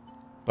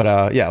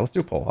 But yeah, let's do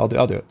a poll. I'll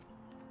do it.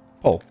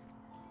 Poll.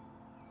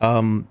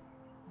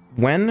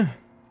 When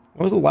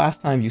was the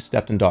last time you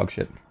stepped in dog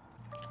shit?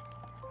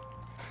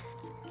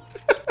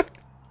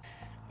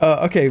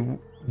 Okay,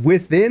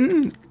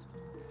 within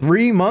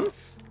 3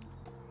 months,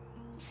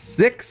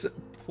 6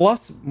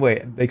 plus.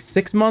 Wait, like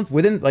 6 months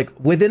within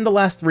the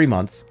last 3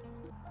 months,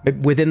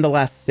 within the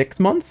last 6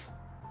 months,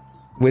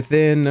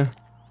 within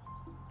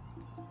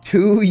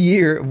 2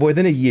 years,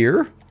 within a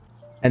year.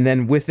 And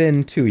then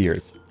within 2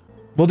 years.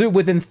 We'll do it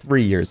within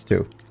 3 years,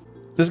 too.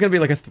 This is going to be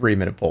like a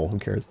 3-minute poll. Who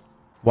cares?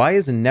 Why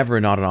is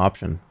never not an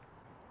option?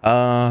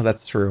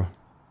 That's true.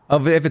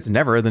 If it's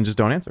never, then just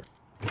don't answer.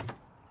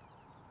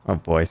 Oh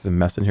boy, it's a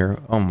mess in here.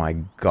 Oh my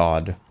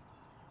god.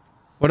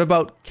 What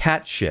about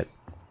cat shit?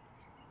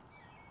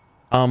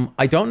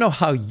 I don't know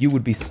how you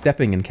would be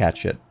stepping in cat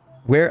shit.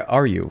 Where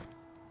are you?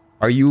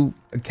 Are you...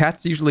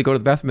 Cats usually go to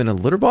the bathroom in a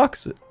litter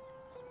box?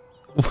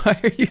 Why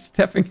are you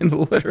stepping in the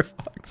litter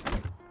box?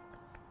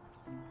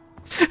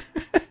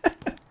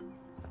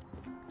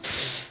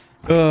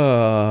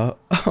 Oh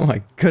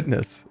my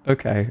goodness.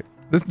 Okay.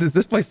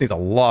 This place needs a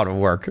lot of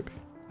work.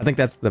 I think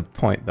that's the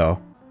point, though.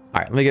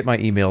 Alright, let me get my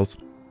emails.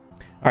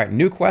 Alright,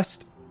 new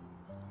quest.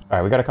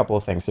 Alright, we got a couple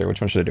of things here.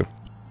 Which one should I do?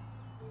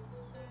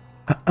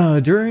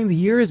 During the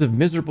years of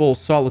miserable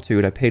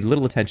solitude, I paid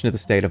little attention to the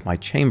state of my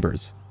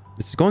chambers.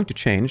 This is going to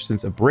change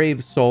since a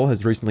brave soul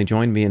has recently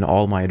joined me in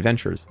all my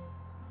adventures.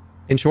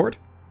 In short,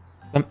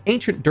 some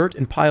ancient dirt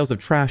and piles of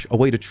trash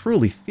await a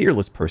truly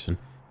fearless person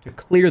to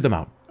clear them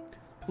out.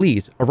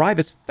 Please arrive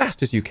as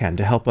fast as you can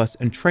to help us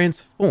and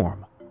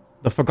transform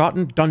the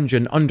forgotten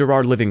dungeon under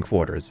our living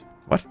quarters.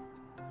 What?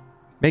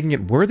 Making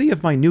it worthy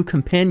of my new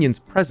companion's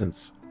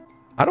presence.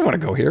 I don't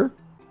want to go here.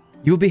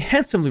 You will be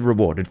handsomely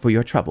rewarded for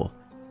your trouble.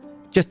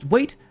 Just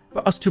wait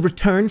for us to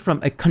return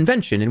from a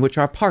convention in which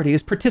our party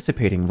is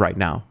participating right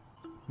now.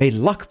 May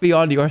luck be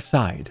on your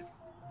side.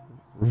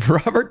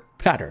 Robert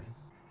Pattern.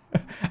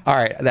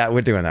 Alright,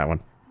 we're doing that one.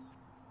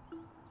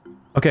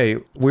 Okay,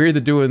 we're either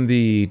doing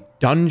the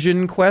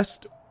dungeon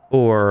quest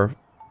or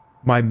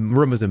my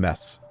room is a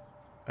mess.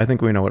 I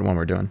think we know what one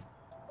we're doing.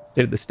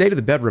 The state of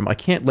the bedroom. I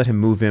can't let him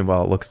move in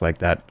while it looks like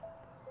that.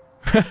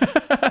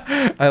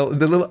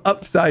 The little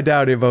upside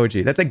down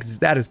emoji.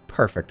 That is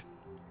perfect.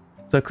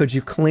 So could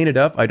you clean it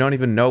up? I don't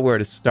even know where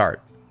to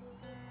start.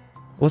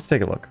 Let's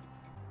take a look.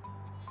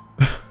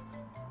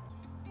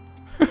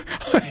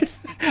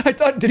 I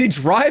thought, did he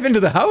drive into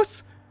the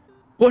house?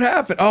 What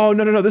happened? Oh,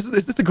 no. Is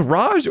this the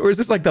garage or is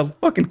this like the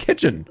fucking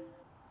kitchen?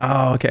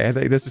 Oh, okay. I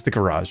think this is the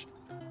garage.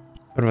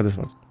 What about this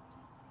one?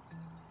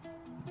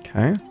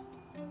 Okay.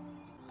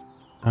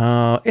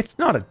 It's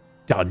not a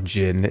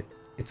dungeon.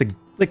 It's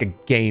like a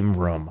game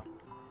room.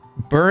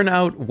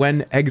 Burnout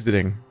when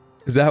exiting.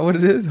 Is that what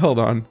it is? Hold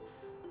on.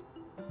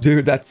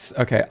 Dude, that's...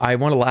 Okay, I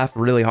want to laugh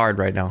really hard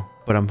right now,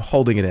 but I'm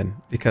holding it in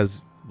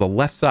because the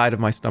left side of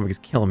my stomach is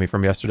killing me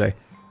from yesterday.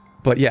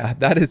 But yeah,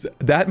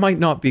 that might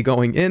not be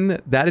going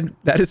in.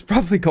 That is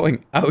probably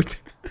going out.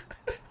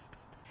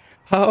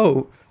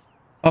 How?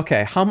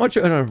 Okay, how much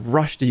in a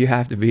rush do you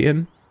have to be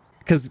in?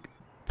 Because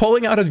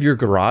pulling out of your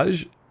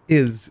garage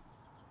is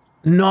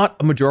not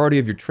a majority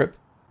of your trip.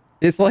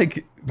 It's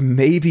like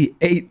maybe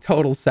 8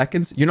 total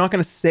seconds. You're not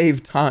going to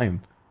save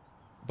time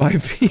by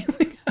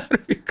peeling out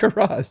of your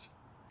garage.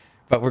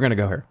 But we're going to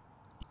go here.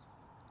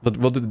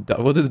 We'll do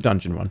the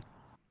dungeon one.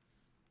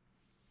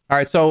 All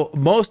right, so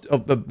most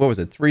of the, what was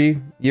it,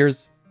 3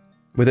 years?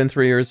 Within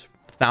 3 years?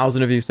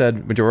 1,000 of you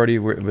said majority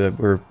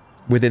were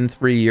within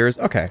 3 years.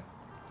 Okay.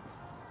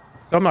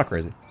 So I'm not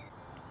crazy.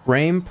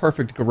 Frame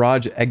perfect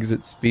garage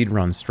exit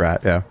speedrun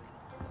strat. Yeah.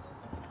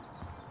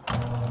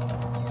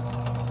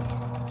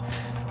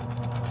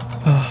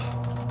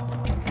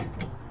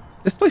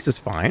 This place is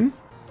fine.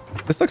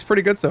 This looks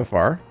pretty good so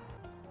far.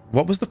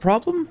 What was the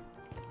problem?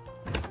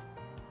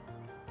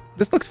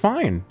 This looks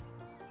fine.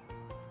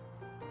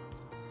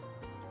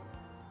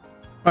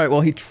 All right,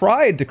 well, he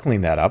tried to clean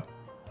that up,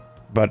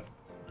 but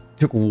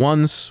took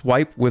one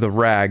swipe with a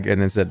rag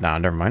and then said, nah,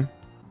 never mind.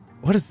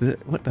 What is this?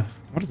 What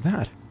is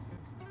that?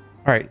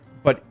 All right,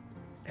 but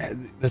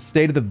the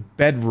state of the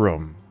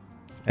bedroom.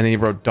 And then he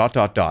wrote ...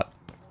 The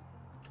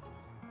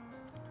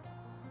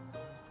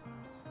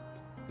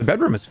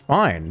bedroom is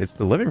fine. It's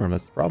the living room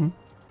that's the problem.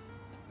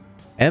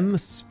 M.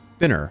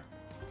 Spinner.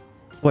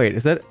 Wait,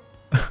 is that...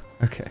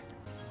 Okay.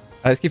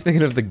 I just keep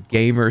thinking of the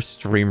gamer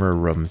streamer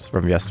rooms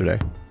from yesterday.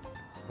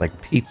 Just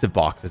like pizza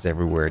boxes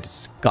everywhere.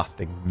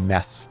 Disgusting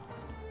mess.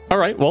 All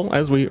right, well,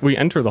 as we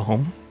enter the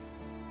home,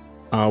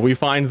 we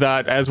find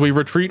that as we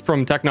retreat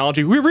from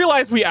technology, we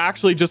realize we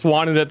actually just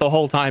wanted it the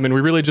whole time, and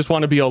we really just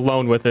want to be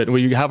alone with it.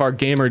 We have our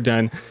gamer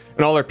den,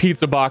 and all our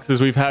pizza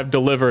boxes we've had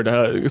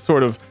delivered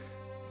sort of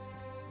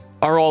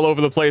are all over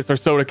the place. Our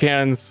soda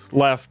cans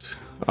left.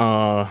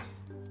 So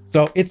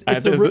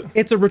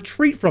it's a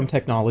retreat from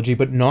technology,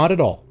 but not at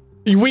all.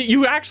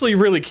 You actually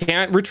really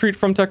can't retreat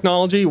from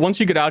technology. Once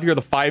you get out here,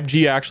 the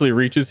 5G actually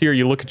reaches here.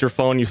 You look at your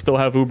phone, you still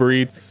have Uber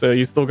Eats,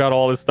 you still got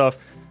all this stuff.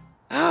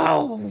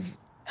 Oh,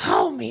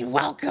 homie,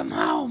 welcome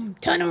home.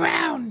 Turn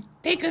around.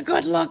 Take a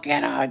good look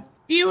at our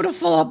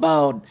beautiful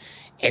abode.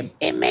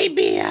 It may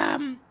be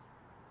a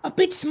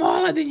bit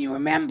smaller than you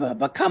remember,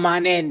 but come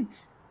on in.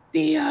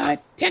 The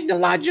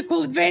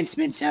technological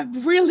advancements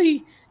have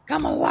really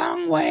come a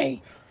long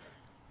way.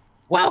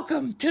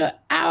 Welcome to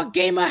our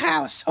gamer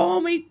house,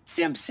 homie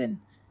Simpson.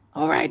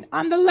 All right,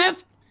 on the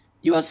left,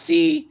 you will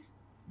see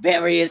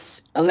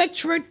various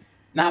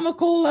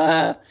electronomical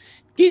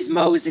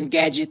gizmos and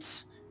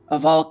gadgets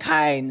of all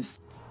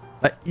kinds.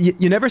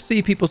 You never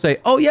see people say,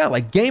 oh yeah,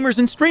 like gamers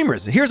and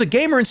streamers. Here's a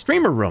gamer and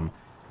streamer room.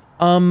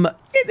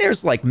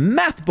 There's like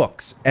math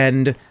books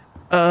and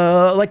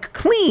like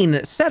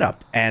clean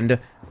setup and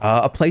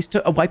A place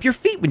to wipe your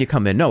feet when you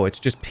come in. No, it's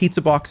just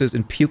pizza boxes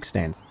and puke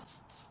stains.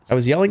 I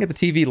was yelling at the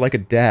TV like a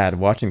dad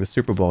watching the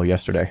Super Bowl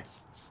yesterday.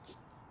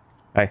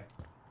 Hey.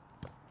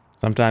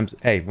 Sometimes,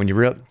 hey,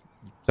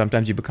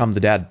 sometimes you become the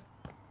dad.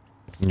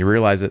 And you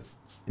realize it.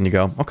 And you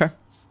go, okay.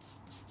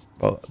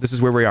 Well, this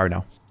is where we are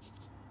now.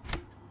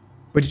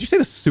 Wait, did you say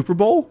the Super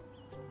Bowl?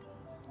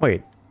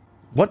 Wait.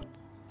 What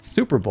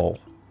Super Bowl?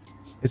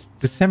 It's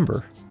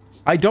December.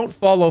 I don't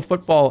follow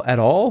football at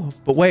all.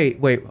 But wait,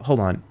 hold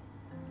on.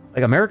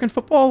 Like American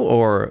football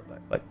or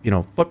like, you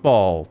know,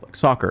 football, like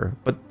soccer.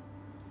 But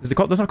is it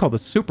called, that's not called the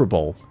Super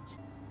Bowl.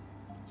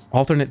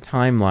 Alternate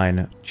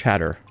timeline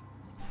chatter.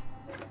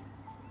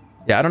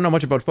 Yeah, I don't know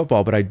much about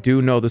football, but I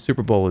do know the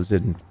Super Bowl is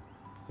in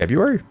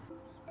February.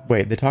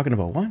 Wait, they're talking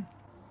about what?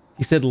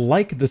 He said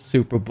like the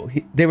Super Bowl.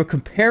 They were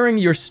comparing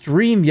your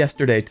stream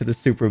yesterday to the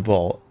Super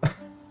Bowl.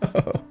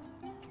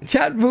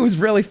 Chat moves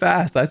really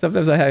fast.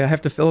 Sometimes I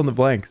have to fill in the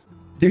blanks.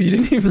 Dude, you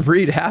didn't even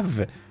read half of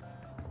it.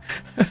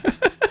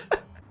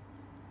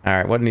 All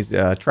right, what needs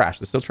trash?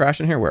 There's still trash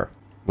in here?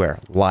 Where?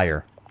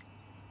 Liar.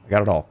 I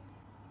got it all.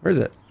 Where is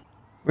it?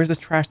 Where's this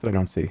trash that I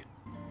don't see?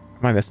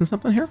 Am I missing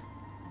something here?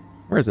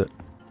 Where is it?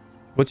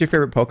 What's your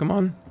favorite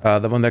Pokemon?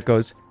 The one that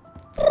goes...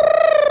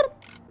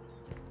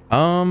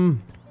 I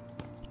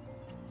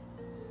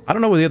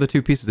don't know where the other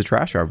two pieces of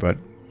trash are, but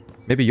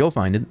maybe you'll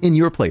find it in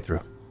your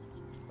playthrough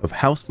of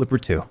House Flipper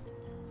 2.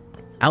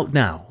 Out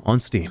now on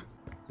Steam.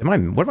 What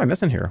am I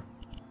missing here?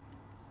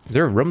 Is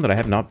there a room that I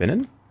have not been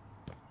in?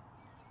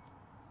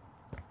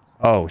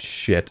 Oh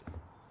shit.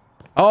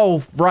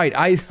 Oh right,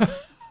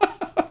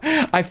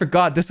 I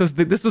forgot this was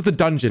the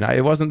dungeon.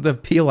 It wasn't the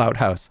peel out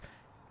house.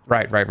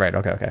 Right.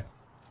 Okay.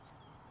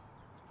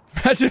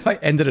 Imagine if I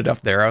ended it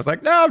up there. I was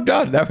like, no, I'm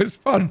done. That was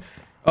fun.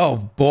 Oh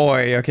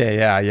boy. Okay,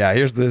 yeah.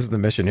 This is the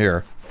mission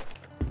here.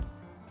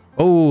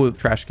 Oh,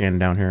 trash can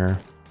down here.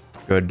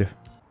 Good.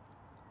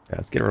 Yeah,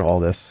 let's get rid of all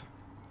this.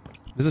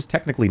 This is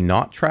technically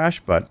not trash,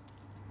 but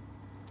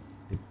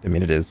I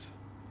mean it is.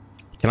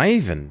 Can I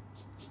even?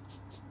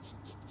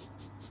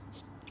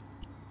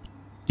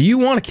 Do you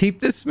want to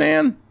keep this,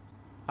 man?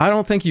 I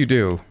don't think you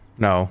do.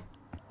 No.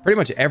 Pretty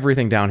much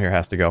everything down here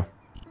has to go.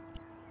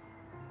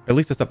 At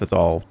least the stuff that's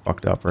all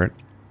fucked up, right?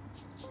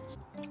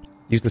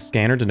 Use the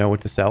scanner to know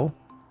what to sell.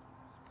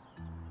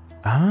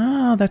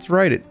 Ah, that's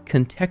right. It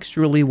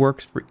contextually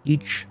works for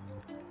each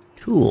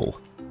tool.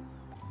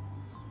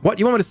 What?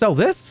 You want me to sell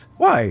this?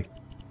 Why?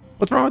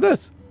 What's wrong with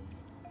this?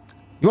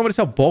 You want me to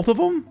sell both of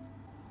them?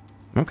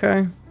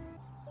 Okay.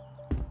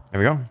 There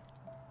we go.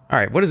 All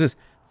right, what is this?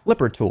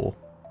 Flipper tool.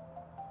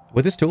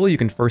 With this tool, you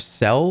can first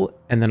sell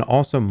and then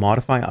also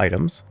modify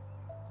items.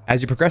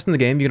 As you progress in the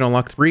game, you can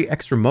unlock 3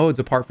 extra modes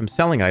apart from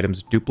selling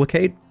items: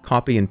 duplicate,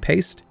 copy and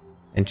paste,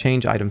 and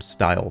change item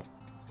style.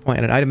 Point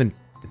at an item and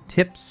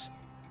tips.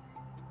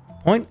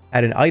 Point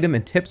at an item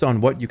and tips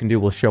on what you can do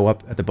will show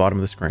up at the bottom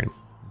of the screen.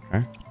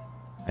 Okay,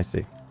 I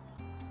see.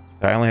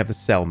 So I only have the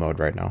sell mode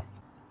right now.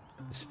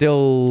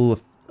 Still,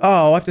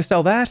 oh, I have to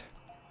sell that?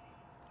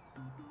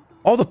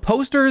 All the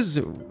posters?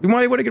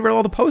 Why would I get rid of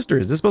all the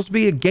posters? This is supposed to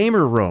be a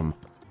gamer room.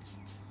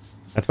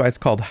 That's why it's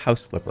called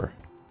House Flipper.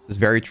 This is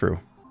very true.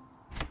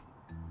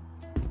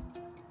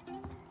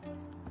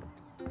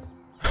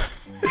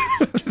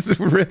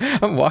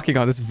 I'm walking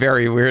on this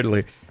very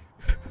weirdly.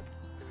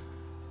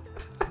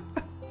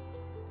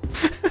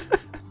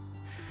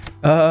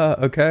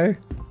 Okay.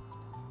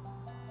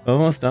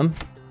 Almost done.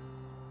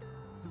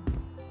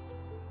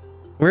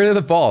 Where are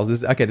the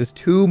balls? Okay, there's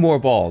 2 more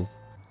balls.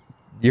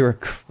 You're a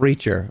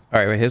creature. All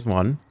right, wait, here's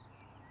one.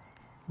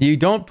 You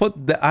don't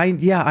put the...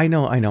 Yeah, I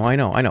know.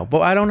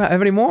 But I don't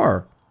have any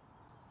more.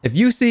 If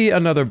you see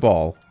another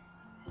ball,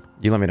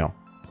 you let me know.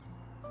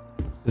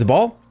 Is a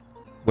ball?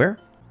 Where?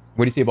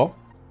 Where do you see a ball?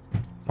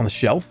 On the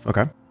shelf?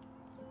 Okay.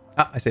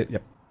 Ah, I see it.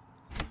 Yep.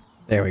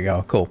 There we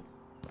go. Cool.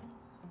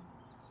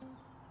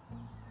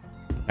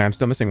 I'm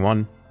still missing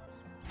one.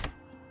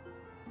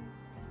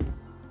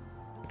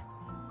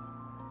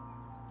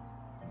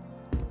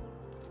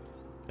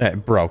 Hey,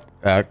 bro.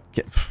 Can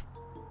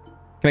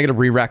I get a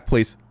re-rack,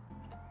 please?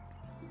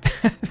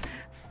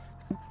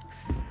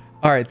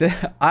 Alright,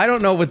 I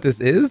don't know what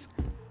this is,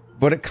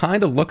 but it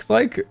kind of looks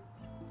like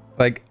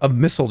a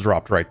missile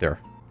dropped right there.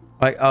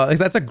 Like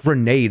that's a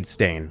grenade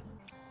stain.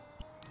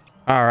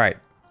 Alright.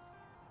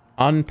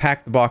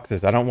 Unpack the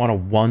boxes. I don't want a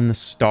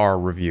 1-star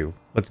review.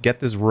 Let's get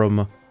this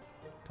room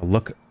to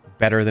look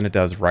better than it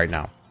does right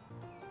now.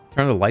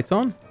 Turn the lights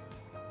on.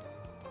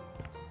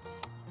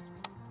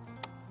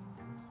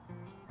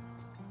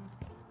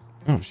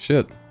 Oh,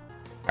 shit.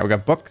 Alright, we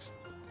got books.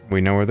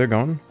 We know where they're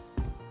going.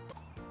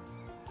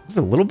 Is this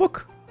a little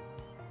book?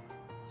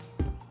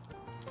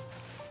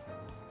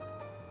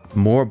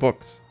 More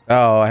books.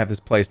 Oh, I have this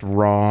placed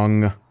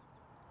wrong.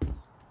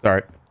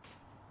 Alright.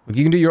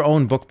 You can do your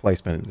own book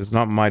placement. It's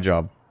not my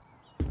job.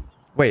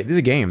 Wait, these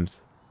are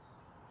games.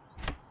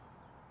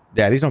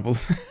 Yeah, these don't...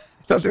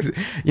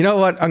 You know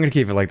what? I'm gonna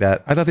keep it like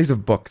that. I thought these were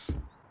books.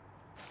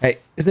 Hey,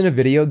 isn't a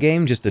video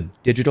game just a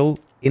digital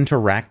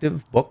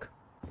interactive book?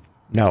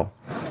 No.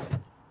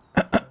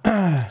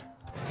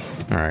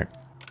 All right.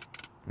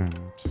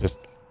 It's just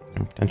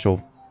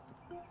potential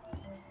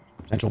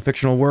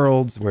fictional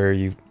worlds where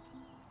you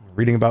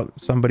reading about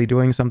somebody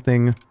doing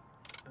something,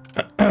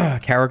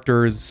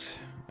 characters,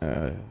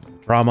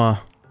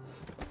 drama,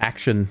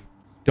 action,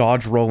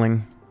 dodge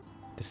rolling,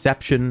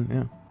 deception.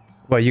 Yeah.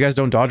 Well, you guys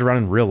don't dodge around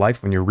in real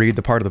life when you read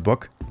the part of the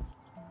book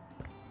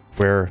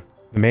where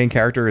the main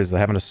character is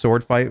having a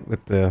sword fight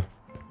with the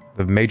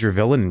major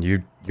villain, and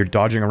you're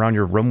dodging around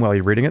your room while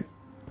you're reading it.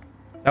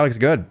 That looks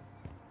good.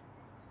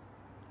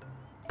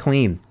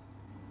 Clean.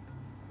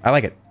 I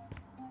like it.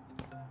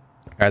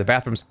 Alright, the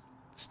bathrooms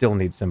still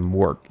need some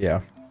work,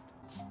 yeah.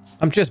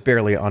 I'm just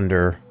barely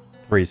under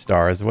 3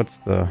 stars. What's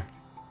the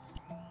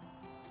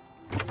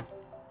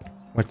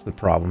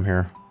problem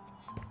here?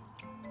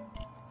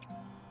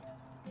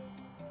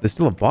 There's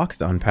still a box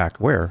to unpack.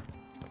 Where?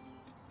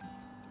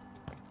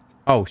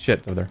 Oh, shit.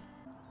 It's over there.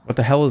 What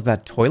the hell is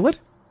that toilet?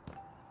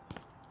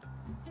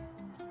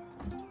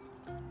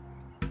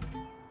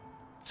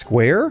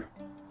 Square?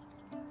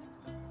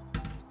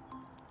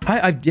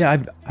 I've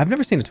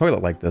never seen a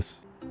toilet like this.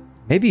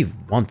 Maybe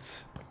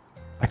once.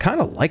 I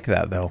kind of like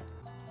that, though.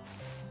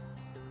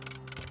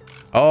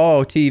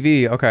 Oh,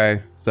 TV.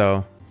 Okay,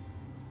 so...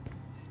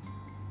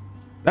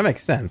 that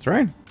makes sense,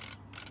 right?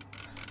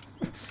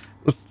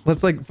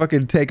 Let's like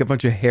fucking take a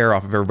bunch of hair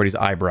off of everybody's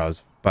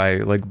eyebrows by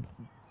like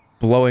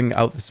blowing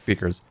out the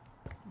speakers,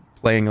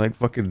 playing like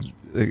fucking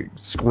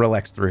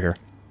Skrillex through here,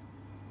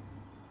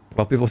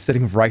 while people are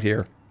sitting right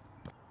here.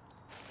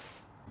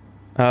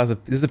 Is it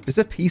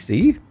a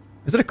PC?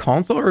 Is it a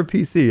console or a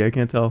PC? I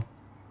can't tell.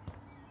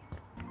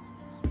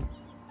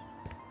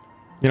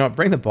 You know what?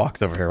 Bring the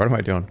box over here. What am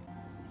I doing?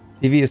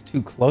 TV is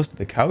too close to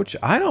the couch?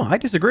 I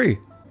disagree.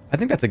 I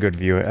think that's a good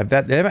view.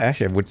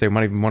 Actually, I would say I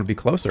might even want to be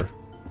closer.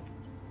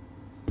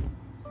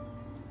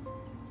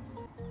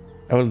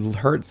 That would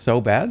hurt so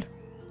bad.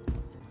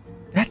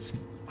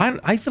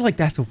 I feel like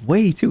that's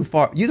way too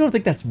far. You don't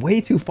think that's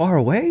way too far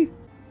away?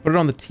 Put it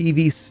on the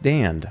TV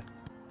stand.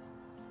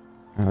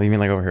 Oh, you mean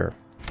like over here?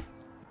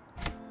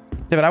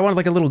 Yeah, but I wanted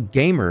like a little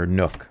gamer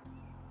nook.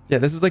 Yeah,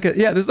 this is like a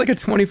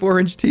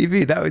 24-inch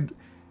TV. That would.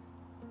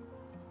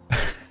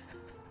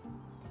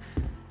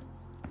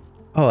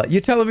 Oh,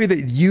 you're telling me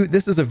that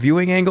this is a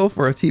viewing angle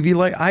for a TV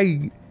light?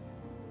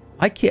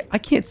 I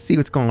can't see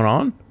what's going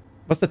on.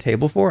 What's the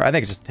table for? I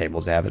think it's just a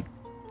table to have it.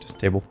 Just a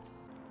table.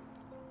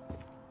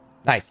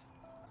 Nice.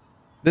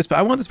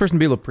 I want this person to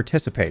be able to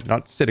participate,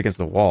 not sit against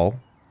the wall.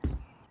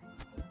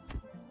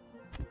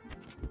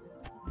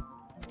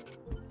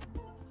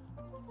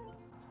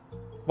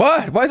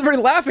 What? Why is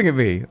everybody laughing at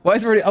me? Why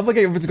is everybody... I'm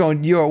looking at what's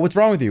going... Yo, what's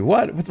wrong with you?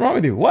 What? What's wrong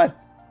with you? What?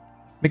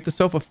 Make the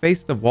sofa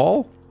face the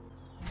wall?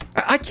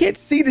 I can't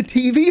see the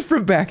TV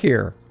from back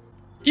here.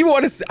 You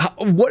want to see...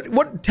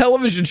 What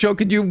television show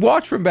could you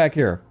watch from back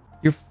here?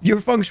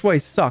 Your feng shui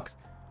sucks.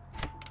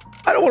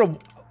 I don't want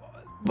to...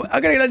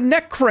 I'm gonna get a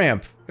neck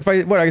cramp. If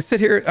I can sit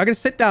here... I can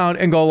sit down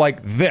and go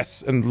like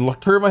this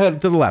and turn my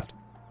head to the left.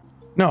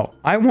 No,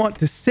 I want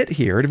to sit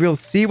here to be able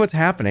to see what's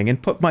happening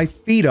and put my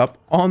feet up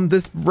on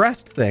this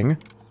rest thing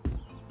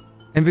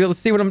and be able to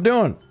see what I'm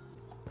doing.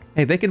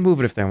 Hey, they can move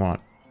it if they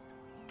want.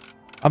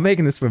 I'm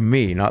making this for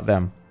me, not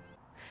them.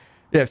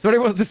 Yeah, if somebody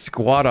wants to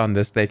squat on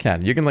this, they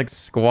can. You can, like,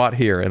 squat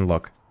here and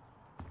look.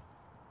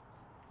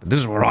 This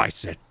is where I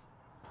sit.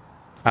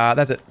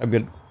 That's it. I'm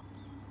good.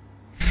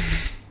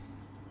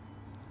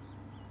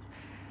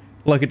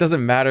 Look, it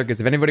doesn't matter, because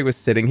if anybody was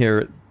sitting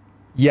here...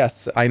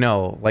 Yes, I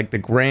know. Like, the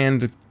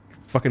grand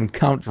fucking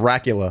Count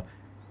Dracula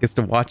gets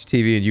to watch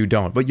TV and you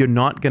don't. But you're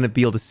not going to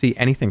be able to see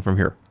anything from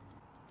here.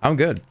 I'm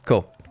good.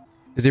 Cool.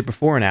 Is it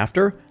before and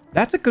after?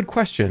 That's a good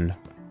question.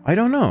 I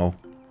don't know.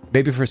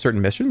 Maybe for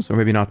certain missions, or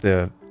maybe not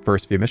the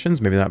first few missions.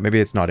 Maybe not. Maybe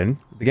it's not in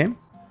the game.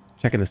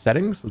 Checking the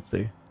settings. Let's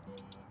see.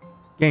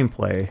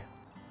 Gameplay.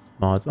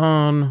 Mods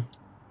on.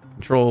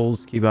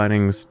 Controls. Key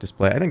bindings.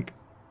 Display. I think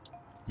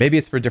maybe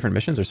it's for different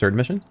missions or certain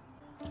missions.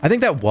 I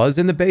think that was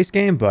in the base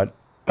game, but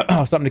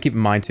something to keep in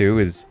mind too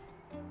is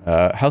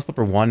House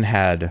Flipper 1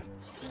 had,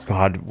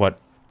 God, what,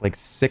 like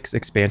 6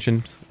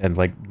 expansions and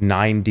like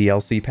 9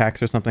 DLC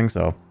packs or something,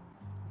 so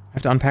I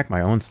have to unpack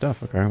my own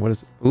stuff. Okay, what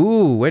is...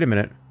 Ooh, wait a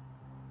minute.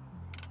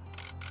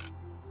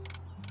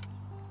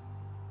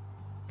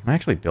 Can I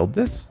actually build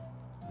this?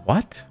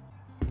 What?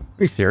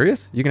 Are you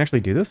serious? You can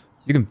actually do this?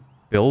 You can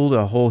build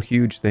a whole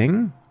huge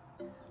thing?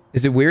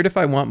 Is it weird if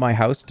I want my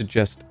house to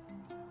just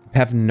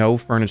have no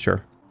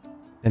furniture?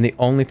 And the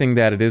only thing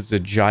that it is a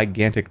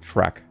gigantic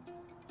truck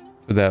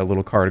for that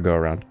little car to go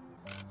around.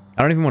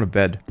 I don't even want a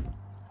bed.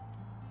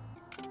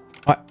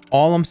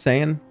 All I'm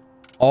saying,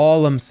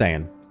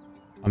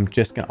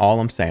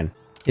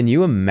 can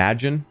you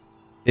imagine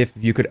if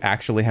you could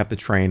actually have the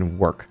train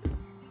work?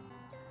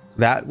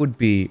 That would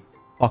be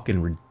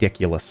fucking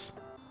ridiculous.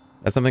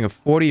 That's something a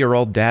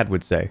 40-year-old dad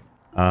would say.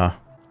 Do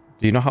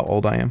you know how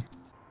old I am?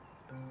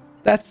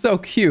 That's so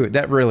cute.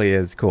 That really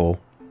is cool.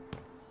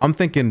 I'm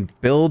thinking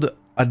build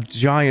a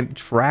giant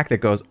track that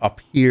goes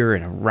up here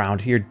and around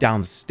here,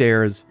 down the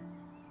stairs.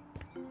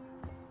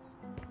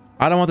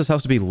 I don't want this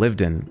house to be lived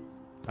in.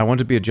 I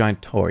want it to be a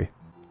giant toy.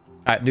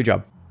 Alright, new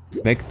job.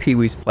 Make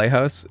Pee-wee's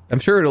Playhouse. I'm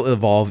sure it'll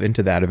evolve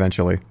into that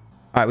eventually.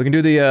 Alright, we can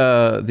do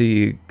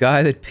the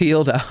guy that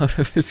peeled out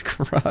of his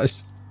garage.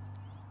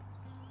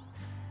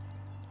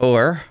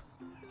 Or,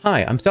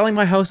 hi, I'm selling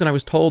my house and I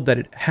was told that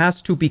it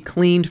has to be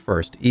cleaned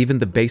first, even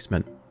the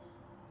basement.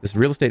 This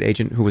real estate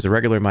agent who was a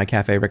regular in my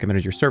cafe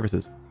recommended your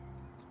services.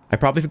 I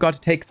probably forgot to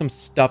take some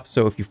stuff,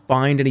 so if you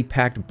find any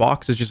packed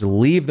boxes, just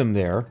leave them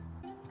there.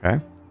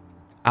 Okay?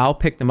 I'll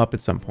pick them up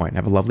at some point.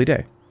 Have a lovely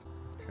day.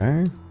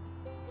 Okay.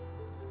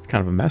 It's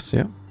kind of a mess,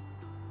 yeah.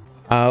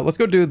 Let's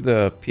go do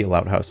the peel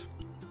out house.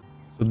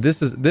 So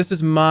this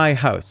is my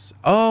house.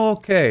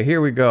 Okay,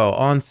 here we go.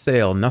 On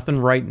sale. Nothing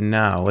right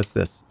now. What's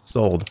this?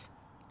 Sold.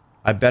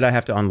 I bet I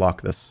have to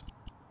unlock this.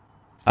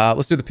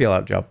 Let's do the peel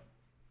out job.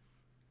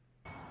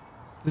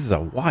 This is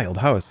a wild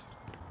house.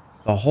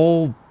 The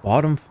whole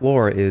bottom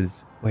floor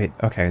is... Wait,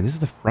 okay, this is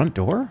the front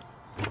door?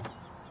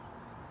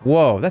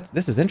 Whoa,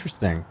 this is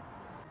interesting.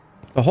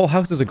 The whole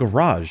house is a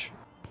garage.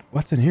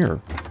 What's in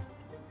here?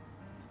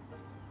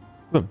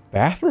 The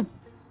bathroom?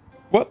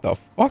 What the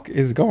fuck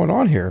is going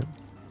on here?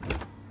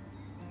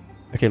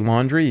 Okay,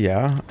 laundry,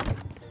 yeah.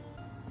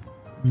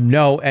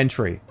 No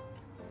entry.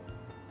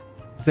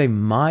 Say,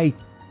 my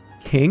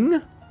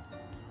king?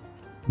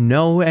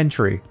 No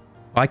entry.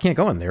 I can't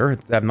go in there.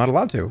 I'm not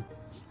allowed to.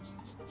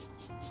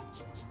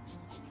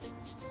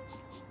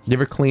 You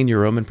ever clean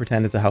your room and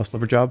pretend it's a house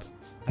flipper job?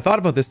 I thought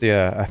about this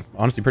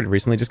honestly pretty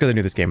recently, just because I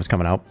knew this game was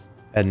coming out.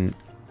 And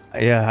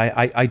yeah,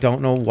 I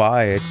don't know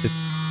why. It's just...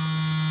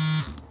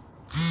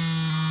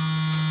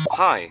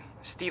 Hi,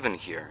 Steven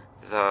here,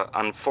 the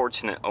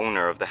unfortunate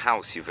owner of the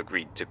house you've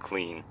agreed to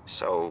clean.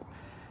 So,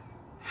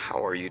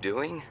 how are you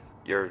doing?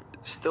 You're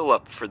still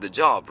up for the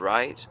job,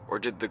 right? Or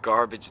did the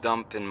garbage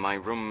dump in my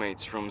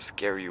roommate's room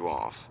scare you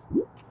off?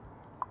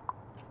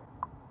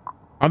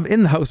 I'm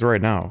in the house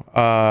right now.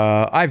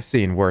 I've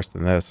seen worse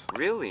than this.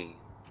 Really?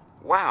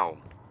 Wow.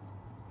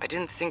 I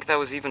didn't think that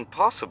was even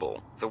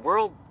possible. The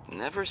world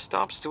never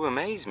stops to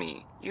amaze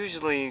me.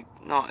 Usually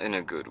not in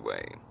a good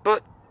way.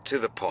 But to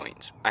the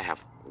point, I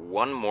have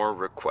one more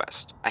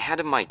request. I had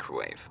a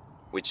microwave,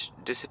 which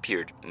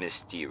disappeared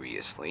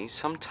mysteriously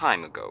some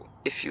time ago.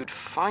 If you'd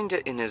find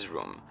it in his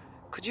room,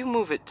 could you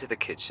move it to the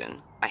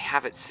kitchen? I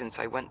have it since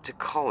I went to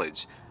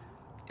college.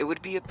 It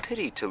would be a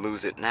pity to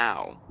lose it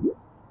now.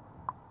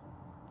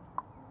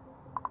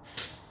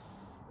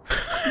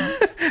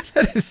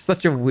 That is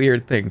such a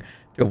weird thing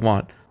to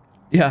want.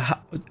 Yeah,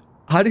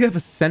 how do you have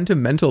a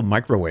sentimental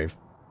microwave?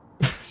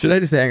 Should I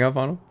just hang up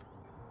on him?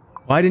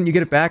 Why didn't you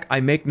get it back? I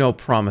make no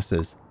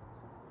promises.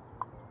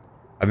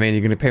 I mean,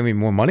 you're gonna pay me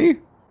more money?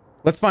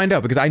 Let's find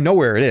out, because I know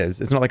where it is.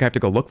 It's not like I have to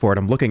go look for it.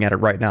 I'm looking at it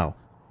right now.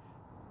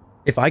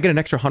 If I get an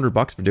extra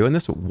 $100 for doing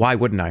this, why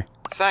wouldn't I?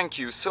 Thank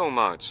you so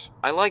much.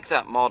 I like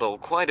that model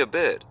quite a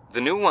bit.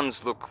 The new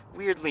ones look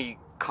weirdly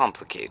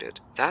complicated.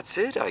 That's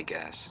it, I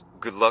guess.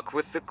 Good luck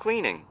with the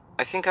cleaning.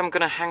 I think I'm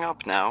gonna hang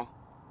up now.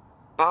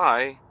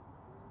 Bye.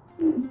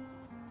 You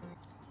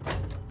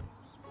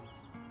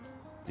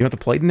want the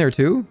plate in there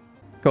too?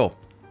 Cool.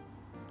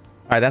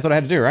 Alright, that's what I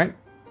had to do, right?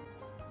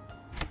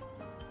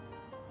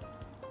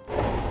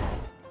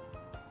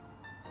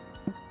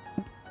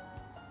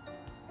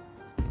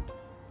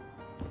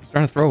 Just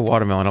trying to throw a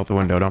watermelon out the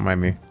window, don't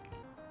mind me.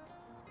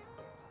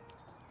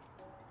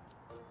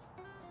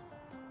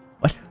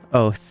 What?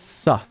 Oh,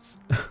 sus.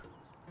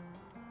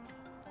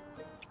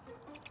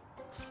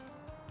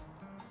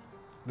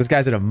 This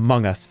guy's an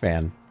Among Us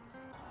fan.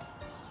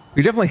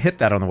 We definitely hit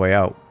that on the way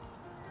out.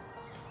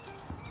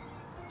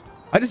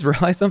 I just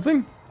realized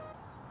something.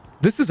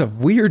 This is a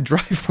weird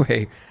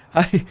driveway.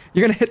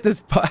 You're gonna hit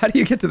this... How do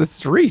you get to the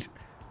street?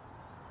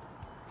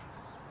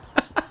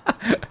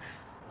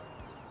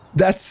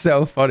 That's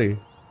so funny.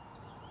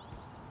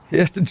 He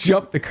has to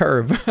jump the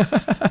curb.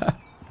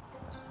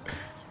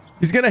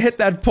 He's gonna hit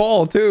that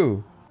pole,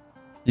 too.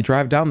 You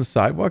drive down the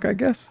sidewalk, I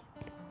guess?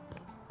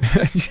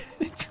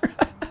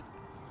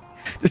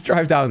 Just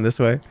drive down this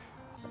way.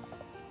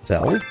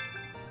 Sell.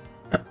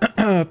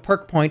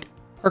 Perk point.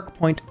 Perk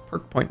point.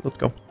 Perk point. Let's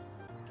go.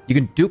 You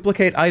can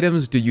duplicate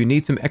items. Do you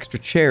need some extra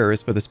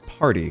chairs for this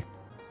party?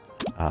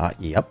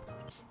 Yep.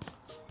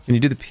 Can you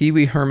do the Pee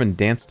Wee Herman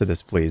dance to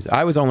this, please?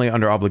 I was only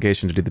under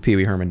obligation to do the Pee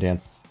Wee Herman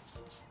dance.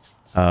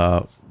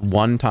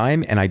 One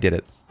time, and I did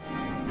it.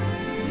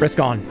 Risk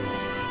on.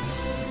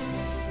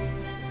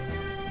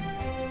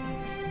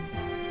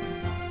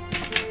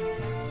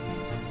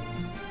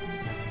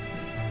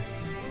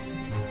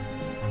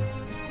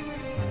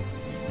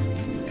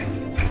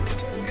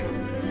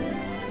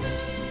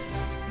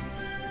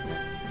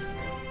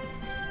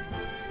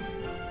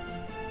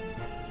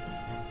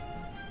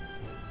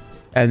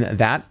 And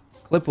that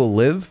clip will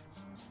live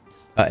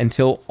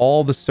until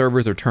all the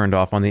servers are turned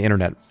off on the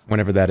internet,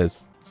 whenever that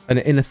is. And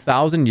in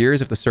 1,000 years,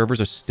 if the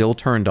servers are still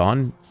turned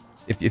on,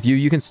 if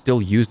you can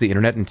still use the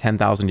internet in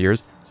 10,000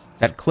 years,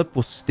 that clip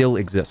will still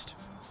exist.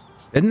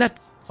 Isn't that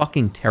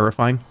fucking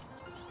terrifying?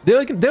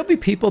 There'll be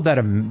people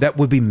that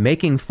would be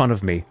making fun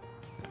of me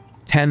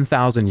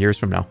 10,000 years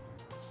from now.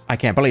 I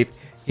can't believe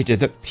he did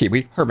the Pee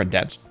Wee Herman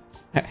dance.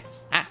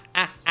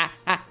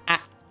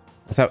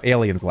 That's how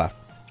aliens left.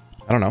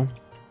 I don't know.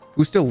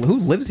 Who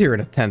lives here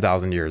in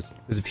 10,000 years?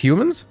 Is it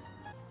humans?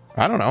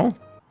 I don't know.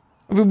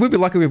 We'd be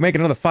lucky if we make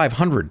another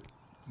 500,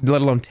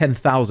 let alone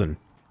 10,000.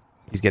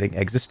 He's getting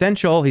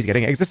existential. He's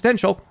getting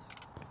existential.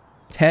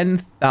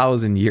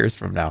 10,000 years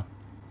from now.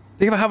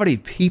 Think about how many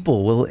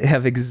people will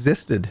have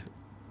existed.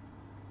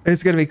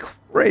 It's going to be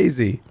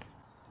crazy.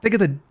 Think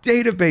of the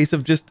database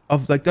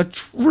of like the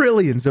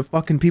trillions of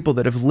fucking people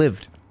that have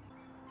lived.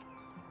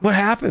 What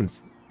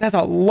happens? That's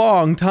a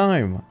long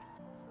time.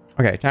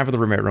 Okay, time for the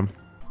roommate room.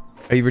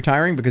 Are you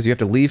retiring because you have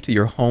to leave to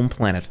your home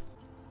planet?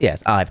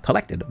 Yes, I've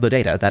collected the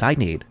data that I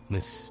need.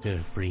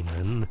 Mr.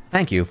 Freeman.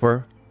 Thank you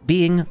for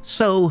being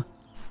so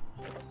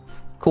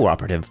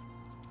cooperative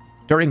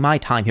during my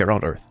time here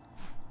on Earth.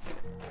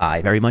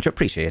 I very much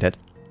appreciate it.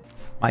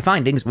 My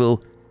findings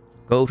will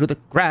go to the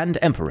Grand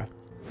Emperor.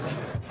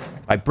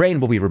 My brain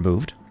will be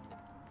removed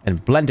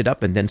and blended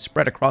up and then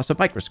spread across a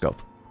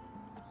microscope.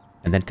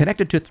 And then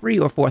connected to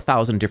 3,000 or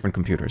 4,000 different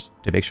computers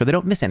to make sure they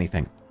don't miss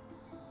anything.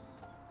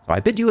 So I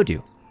bid you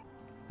adieu.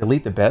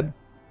 Delete the bed?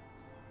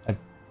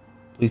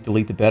 Please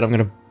delete the bed. I'm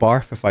going to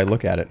barf if I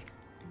look at it.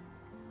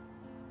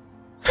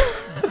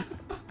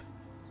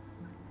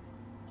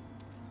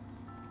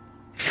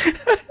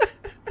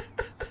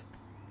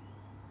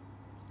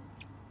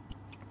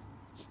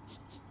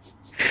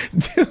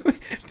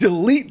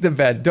 Delete the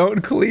bed.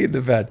 Don't clean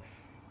the bed.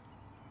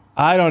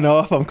 I don't know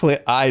if I'm clean.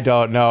 I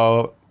don't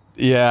know.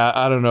 Yeah,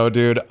 I don't know,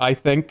 dude. I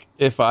think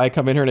if I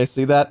come in here and I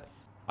see that,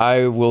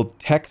 I will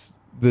text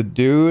the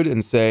dude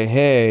and say,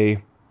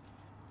 hey,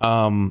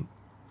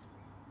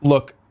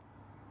 look,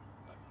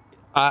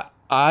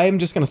 I'm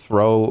just going to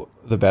throw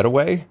the bed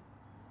away.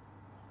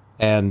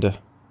 And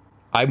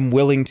I'm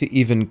willing to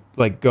even,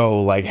 like,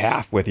 go, like,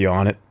 half with you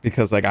on it.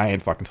 Because, like, I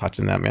ain't fucking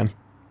touching that, man.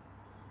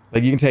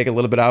 Like, you can take a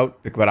little bit out,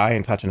 but I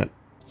ain't touching it.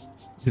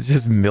 It's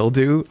just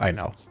mildew? I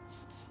know.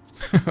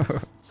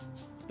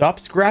 Stop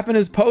scrapping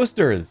his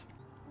posters.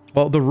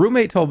 Well, the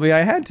roommate told me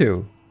I had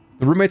to.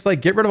 The roommate's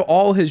like, get rid of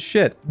all his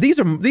shit. These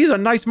are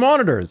nice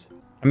monitors.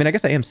 I mean, I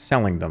guess I am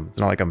selling them. It's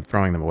not like I'm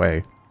throwing them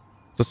away.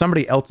 So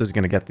somebody else is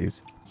going to get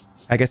these.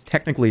 I guess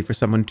technically for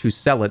someone to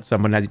sell it,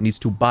 someone needs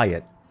to buy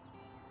it.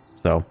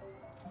 So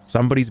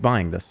somebody's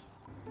buying this.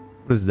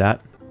 What is that?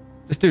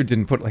 This dude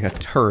didn't put like a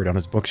turd on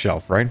his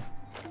bookshelf, right?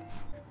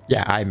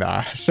 Yeah, I'm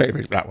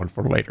saving that one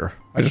for later.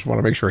 I just want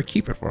to make sure I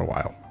keep it for a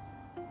while.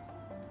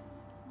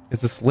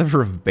 Is a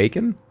sliver of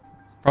bacon?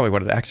 That's probably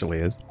what it actually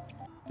is.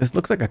 This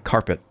looks like a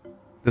carpet.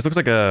 This looks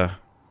like a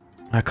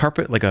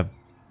carpet, like a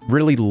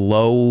really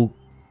low,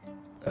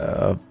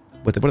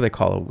 what do they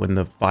call it when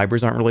the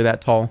fibers aren't really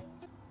that tall?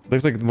 It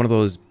looks like one of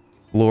those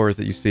floors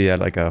that you see at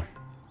like a,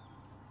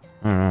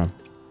 I don't know,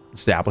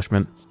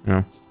 establishment, you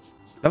know?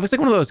 That looks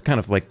like one of those kind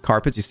of like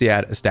carpets you see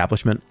at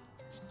establishment,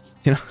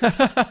 you know?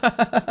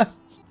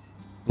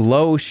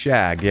 Low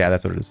shag. Yeah,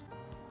 that's what it is.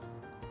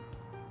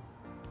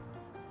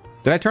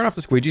 Did I turn off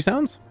the squeegee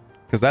sounds?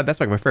 Because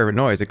that's like my favorite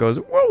noise. It goes,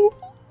 whoa.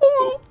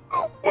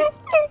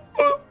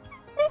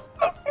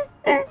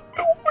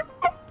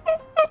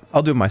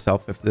 I'll do it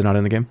myself if they're not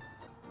in the game.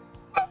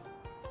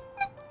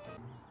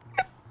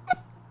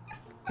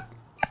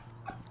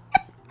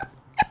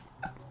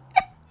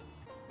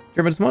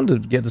 Jerma, I just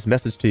wanted to get this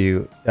message to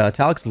you.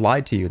 Talix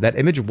lied to you. That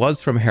image was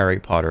from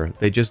Harry Potter.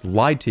 They just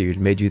lied to you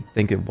and made you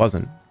think it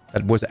wasn't.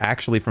 That was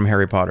actually from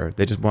Harry Potter.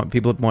 They just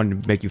people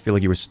wanted to make you feel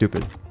like you were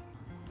stupid.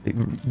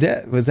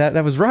 That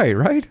was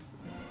right?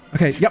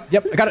 Okay, yep,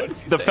 I got it.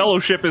 The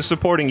Fellowship is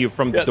supporting you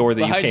from the door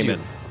that you came in.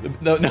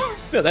 No,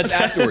 that's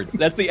afterward.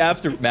 That's the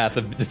aftermath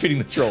of defeating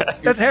the troll.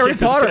 That's Harry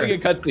Potter. Skipping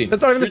a cutscene.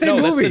 That's not even the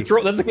same movie.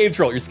 That's the cave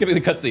troll. You're skipping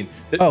the cutscene.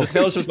 The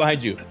Fellowship's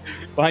behind you.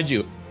 Behind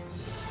you.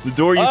 The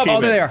door you came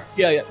in. There.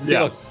 Yeah. See,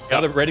 look,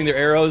 now they're readying their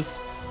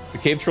arrows. The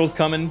cave troll's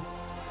coming.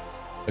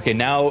 Okay,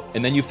 now,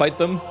 and then you fight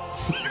them.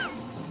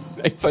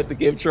 You fight the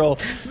cave troll.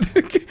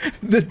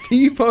 The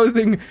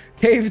T-posing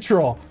cave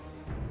troll.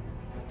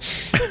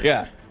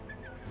 Yeah.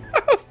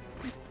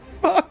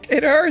 Fuck,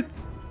 it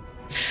hurts.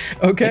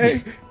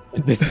 Okay.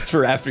 This is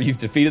for after you've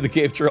defeated the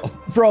cave troll.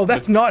 Bro,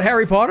 that's not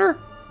Harry Potter?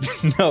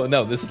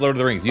 No, this is Lord of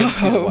the Rings. You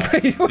haven't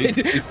seen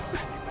it.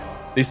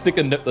 They stick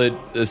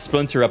a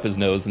splinter up his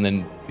nose and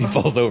then he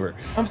falls over.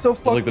 I'm so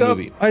fucked like the up.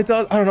 movie. I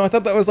thought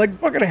that was like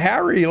fucking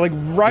Harry, like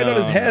right on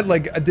his head,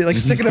 like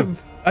sticking a.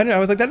 I don't know. I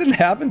was like, that didn't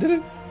happen, did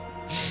it?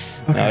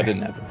 Okay. No, it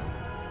didn't happen.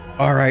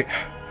 All right.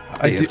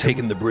 They have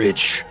taken the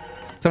bridge.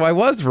 So I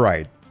was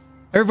right.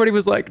 Everybody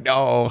was like,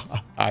 no,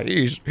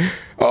 he's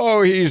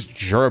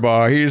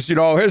Jerma. He's,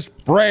 his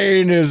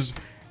brain is,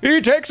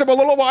 he takes him a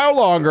little while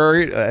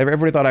longer.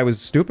 Everybody thought I was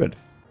stupid.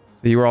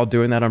 So you were all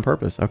doing that on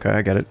purpose. Okay,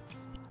 I get it.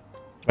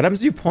 What happens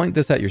if you point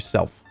this at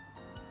yourself?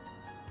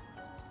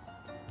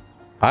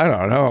 I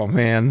don't know,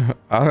 man.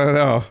 I don't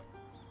know.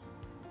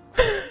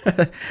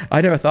 I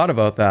never thought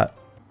about that.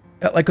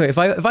 Like, if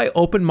I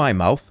open my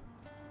mouth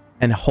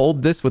and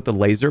hold this with the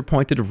laser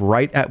pointed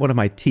right at one of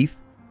my teeth,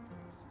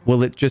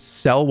 will it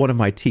just sell one of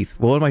my teeth?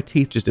 Will one of my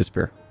teeth just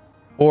disappear?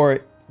 Or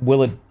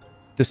will it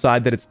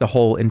decide that it's the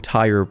whole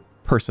entire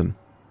person?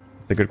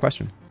 It's a good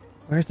question.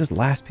 Where's this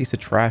last piece of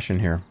trash in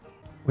here?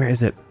 Where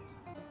is it?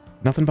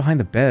 Nothing behind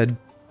the bed.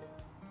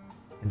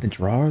 In the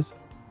drawers?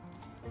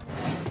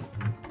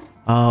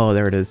 Oh,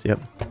 there it is. Yep.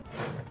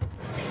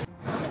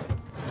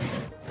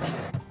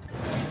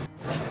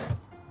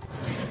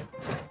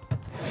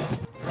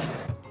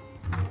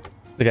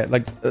 Okay,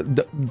 like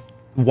the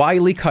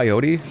Wile E.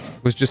 Coyote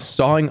was just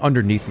sawing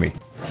underneath me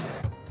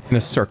in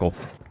a circle.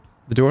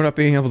 The door not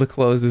being able to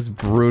close is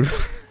brutal.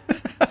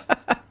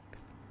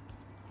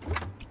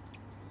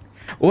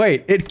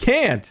 Wait, it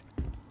can't.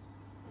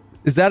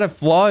 Is that a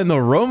flaw in the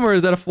room or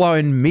is that a flaw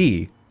in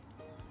me?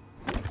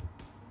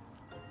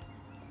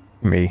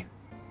 Me.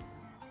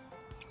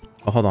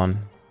 Oh, hold on.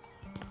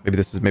 Maybe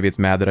it's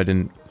mad that I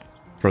didn't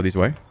throw these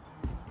away.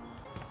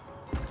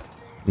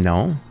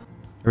 No.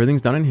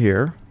 Everything's done in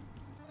here.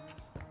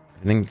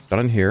 Everything's done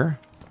in here.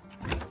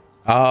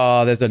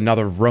 Oh, there's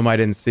another room I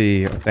didn't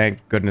see.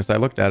 Thank goodness I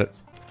looked at it.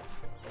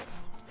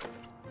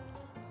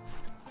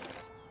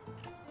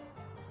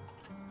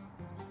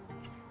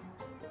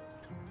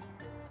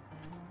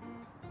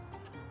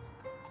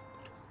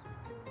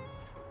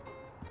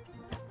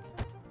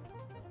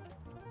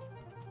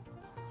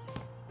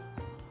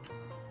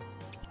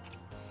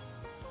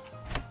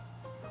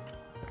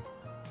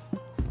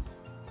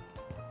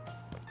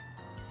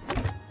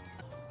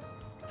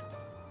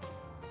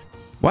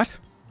 What?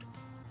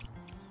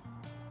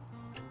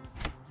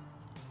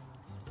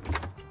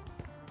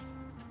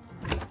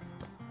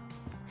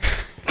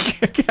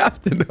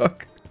 Captain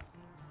Hook.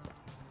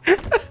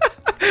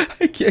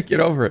 I can't get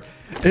over it.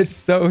 It's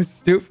so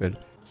stupid.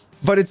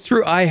 But it's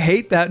true. I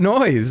hate that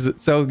noise.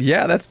 So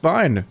yeah, that's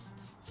fine.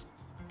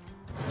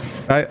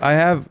 I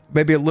have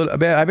maybe a little,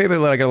 maybe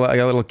like a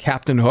little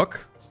Captain Hook.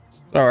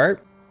 All right.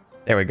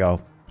 There we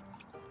go.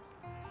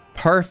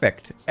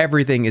 Perfect.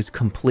 Everything is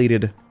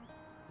completed.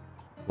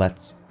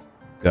 Let's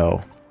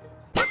go.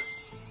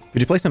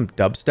 Could you play some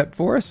dubstep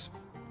for us?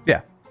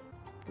 Yeah.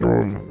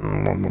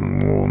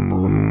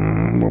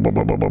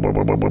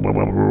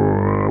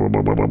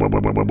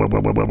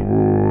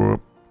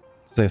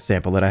 It's a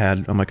sample that I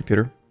had on my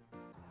computer.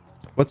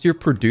 What's your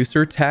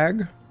producer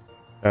tag?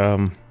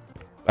 I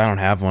don't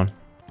have one.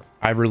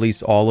 I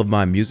release all of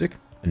my music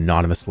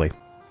anonymously.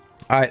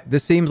 All right,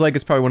 this seems like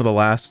it's probably one of the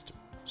last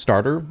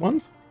starter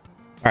ones.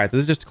 All right, so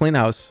this is just to clean the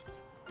house.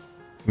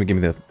 Let me give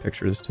me the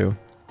pictures too.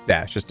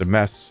 Yeah, it's just a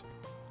mess,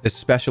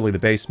 especially the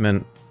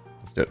basement.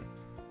 Let's do it.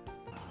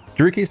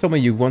 Drew Keys told me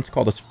you once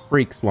called us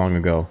freaks long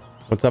ago.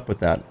 What's up with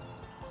that?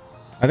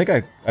 I think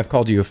I've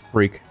called you a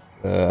freak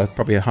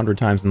probably 100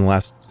 times in the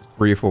last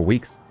 3 or 4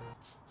 weeks.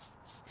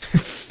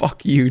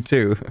 Fuck you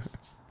too.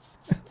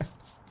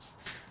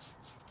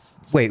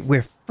 Wait,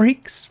 we're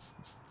freaks?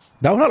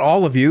 No, not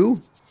all of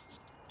you.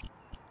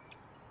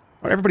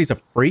 Not everybody's a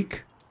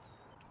freak.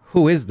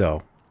 Who is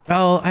though?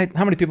 Well,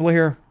 how many people are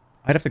here?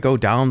 I'd have to go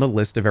down the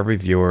list of every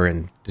viewer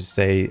and to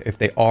say if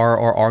they are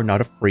or are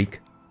not a freak.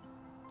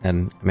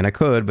 And I mean, I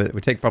could, but it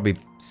would take probably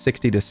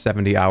 60 to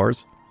 70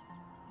 hours.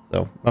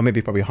 So, well,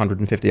 maybe probably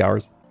 150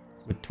 hours.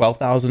 With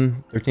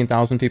 12,000,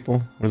 13,000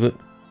 people, what is it?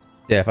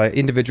 Yeah,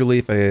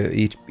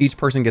 if each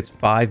person gets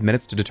 5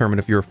 minutes to determine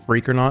if you're a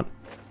freak or not.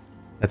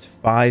 That's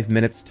 5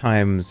 minutes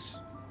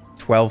times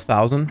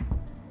 12,000,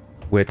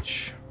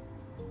 which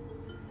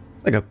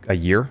like a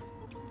year.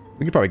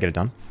 We could probably get it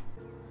done.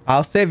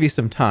 I'll save you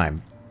some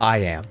time. I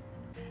am.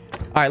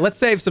 All right, let's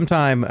save some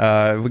time.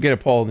 We get a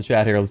poll in the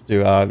chat here. Let's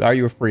do, are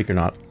you a freak or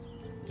not?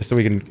 Just so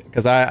we can,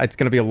 because it's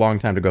going to be a long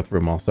time to go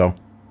through them all. So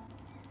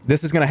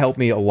this is going to help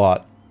me a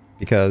lot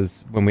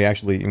because when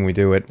we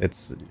do it,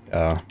 it's,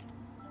 I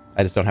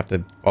just don't have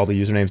to, all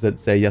the usernames that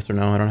say yes or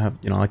no, I don't have,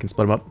 I can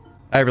split them up.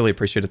 I really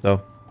appreciate it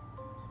though.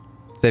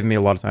 Saving me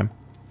a lot of time.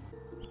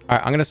 All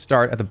right, I'm going to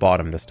start at the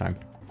bottom this time.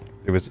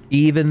 It was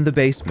even the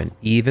basement.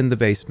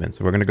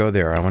 So we're going to go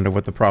there. I wonder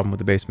what the problem with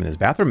the basement is.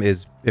 Bathroom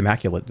is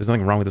immaculate. There's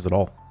nothing wrong with this at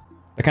all.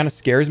 It kind of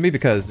scares me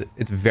because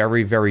it's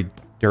very, very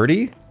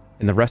dirty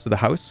in the rest of the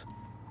house.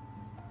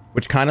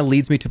 Which kind of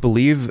leads me to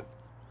believe...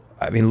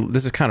 I mean,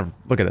 this is kind of...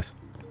 Look at this.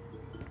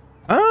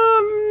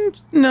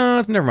 No,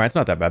 it's never mind. It's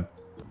not that bad.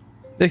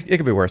 It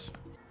could be worse.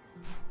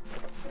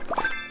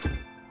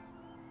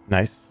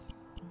 Nice.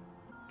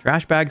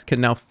 Trash bags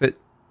can now fit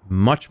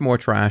much more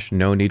trash.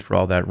 No need for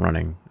all that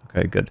running.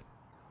 Okay, good.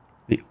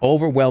 The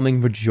overwhelming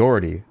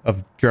majority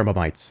of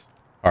Jermamites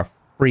are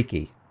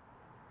freaky.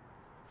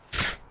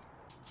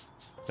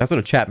 That's what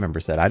a chat member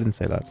said. I didn't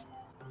say that.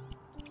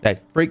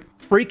 Hey,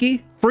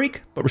 freaky,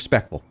 but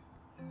respectful.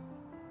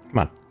 Come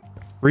on.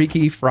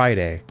 Freaky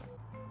Friday.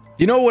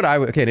 You know what I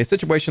would... Okay, in a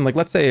situation like,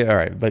 let's say, all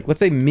right, like, let's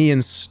say me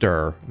and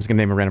Stir, I'm just gonna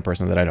name a random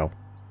person that I know.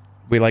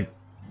 We, like,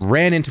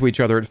 ran into each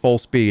other at full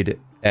speed,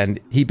 and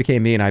he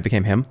became me and I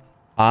became him.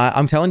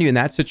 I'm telling you, in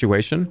that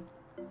situation,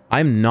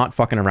 I'm not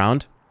fucking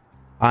around.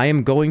 I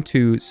am going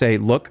to say,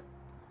 look,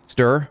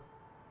 Stir,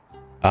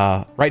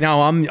 right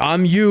now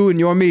I'm you and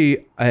you're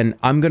me, and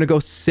I'm gonna go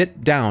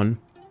sit down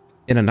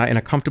in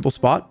a comfortable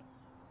spot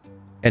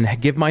and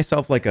give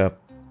myself like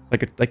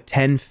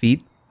 10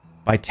 feet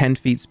by 10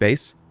 feet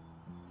space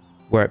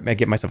where I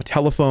get myself a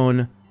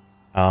telephone,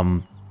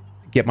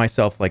 get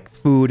myself like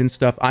food and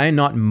stuff. I am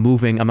not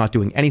moving. I'm not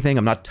doing anything.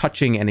 I'm not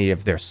touching any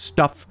of their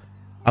stuff.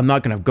 I'm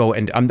not gonna go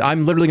and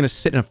I'm literally gonna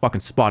sit in a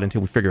fucking spot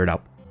until we figure it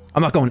out.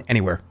 I'm not going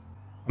anywhere.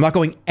 I'm not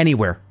going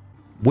anywhere.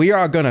 We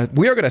are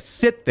gonna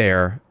sit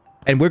there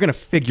and we're gonna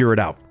figure it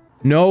out.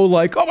 No,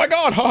 like, oh my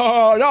god,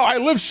 no, I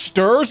live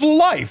Stir's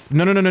life.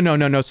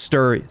 No,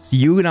 Stir.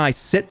 You and I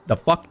sit the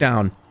fuck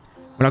down.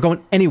 We're not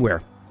going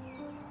anywhere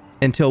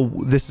until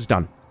this is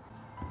done.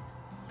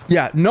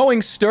 Yeah,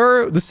 knowing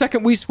Stir, the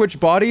second we switch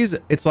bodies,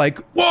 it's like,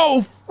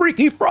 whoa,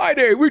 Freaky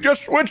Friday, we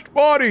just switched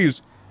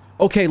bodies.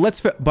 Okay,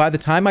 by the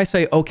time I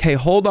say, okay,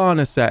 hold on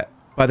a sec,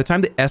 by the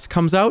time the S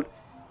comes out,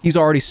 he's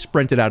already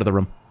sprinted out of the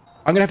room.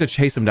 I'm gonna have to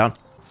chase him down.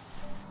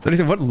 So he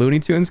said, what Looney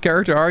Tunes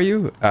character are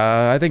you?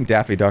 I think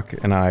Daffy Duck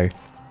and I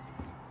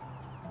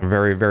are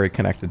very, very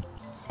connected.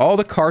 All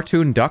the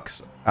cartoon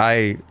ducks,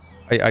 I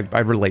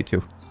relate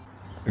to.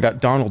 I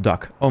got Donald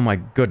Duck. Oh my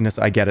goodness,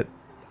 I get it.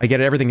 I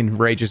get it. Everything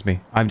enrages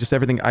me. I'm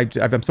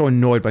so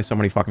annoyed by so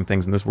many fucking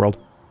things in this world.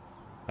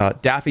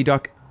 Daffy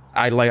Duck,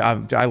 I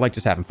like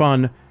just having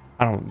fun.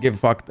 I don't give a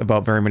fuck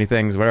about very many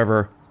things,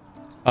 whatever.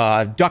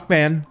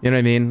 Duckman, you know what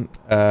I mean?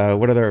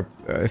 What other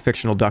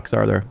fictional ducks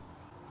are there?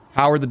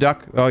 Howard the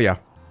Duck, oh yeah.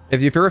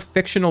 If you're a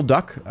fictional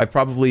duck, I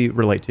probably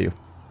relate to you.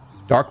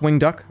 Darkwing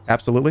Duck,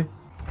 absolutely.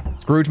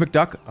 Scrooge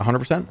McDuck,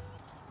 100%.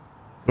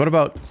 What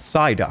about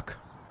Psyduck?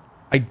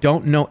 I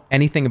don't know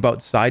anything about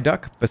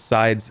Psyduck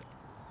besides.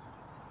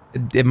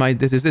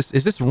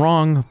 Is this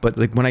wrong? But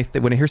like when I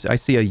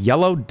see a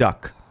yellow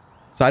duck.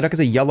 Psyduck is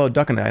a yellow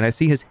duck, and I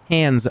see his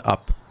hands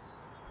up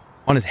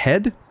on his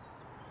head.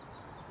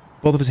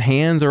 Both of his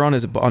hands are on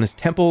his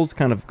temples,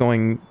 kind of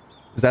going.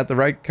 Is that the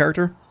right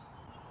character?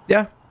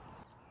 Yeah.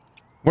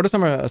 What are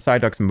some of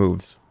Psyduck's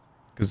moves?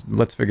 Because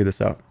let's figure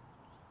this out.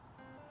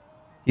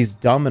 He's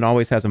dumb and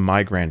always has a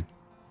migraine.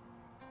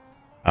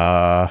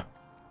 I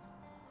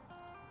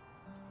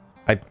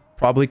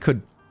probably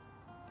could.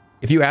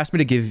 If you asked me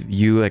to give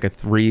you like a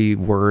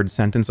 3-word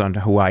sentence on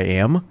who I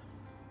am,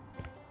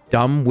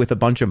 dumb with a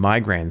bunch of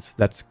migraines.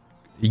 That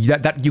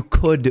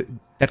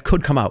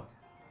could come out.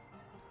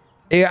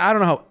 I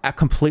don't know how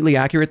completely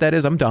accurate that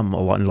is. I'm dumb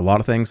in a lot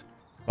of things,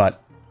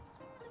 but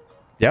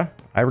yeah,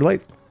 I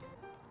relate.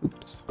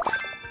 Oops.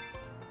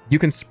 You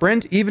can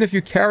sprint even if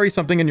you carry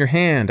something in your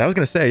hand. I was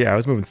gonna say, yeah, I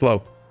was moving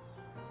slow.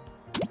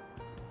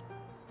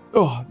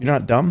 Oh, you're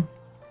not dumb?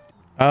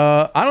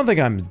 I don't think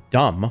I'm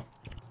dumb,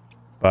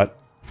 but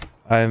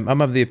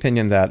I'm of the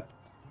opinion that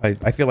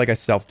I feel like I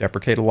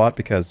self-deprecate a lot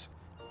because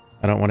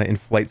I don't want to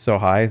inflate so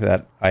high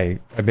that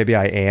maybe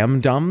I am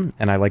dumb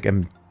and I like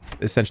am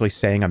essentially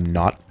saying I'm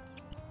not.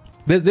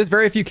 There's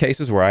very few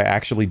cases where I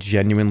actually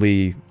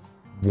genuinely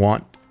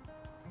want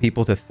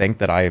people to think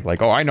that I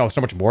like, oh, I know so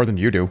much more than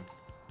you do.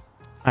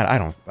 I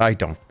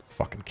don't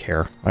fucking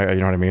care. You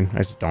know what I mean? I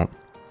just don't.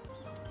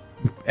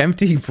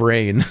 Empty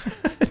brain.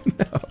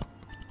 No.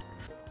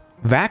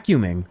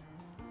 Vacuuming.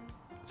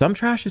 Some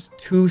trash is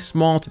too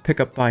small to pick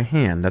up by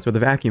hand. That's where the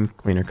vacuum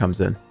cleaner comes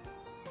in.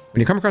 When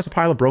you come across a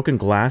pile of broken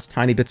glass,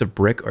 tiny bits of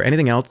brick, or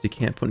anything else you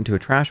can't put into a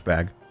trash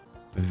bag,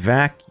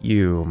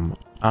 vacuum.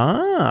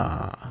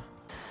 Ah.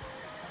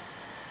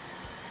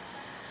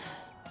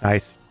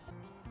 Nice.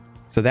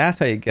 So that's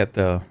how you get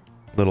the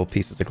little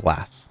pieces of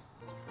glass.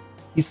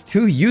 He's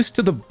too used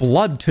to the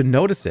blood to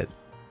notice it.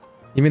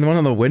 You mean the one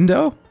on the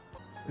window?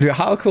 Dude,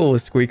 how cool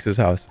is Squeaks'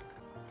 house?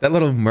 That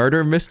little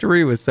murder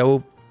mystery was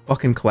so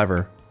fucking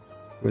clever.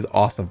 It was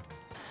awesome.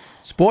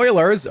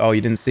 Spoilers! Oh,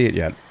 you didn't see it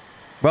yet.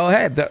 Well,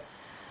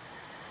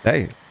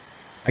 hey,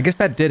 I guess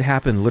that did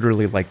happen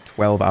literally like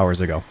 12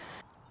 hours ago.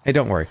 Hey,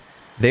 don't worry.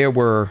 There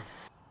were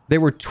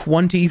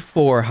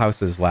 24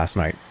 houses last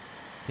night.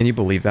 Can you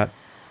believe that?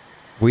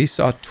 We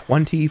saw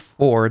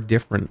 24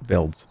 different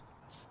builds.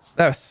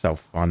 That was so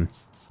fun.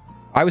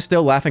 I was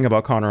still laughing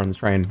about Connor on the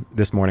train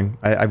this morning.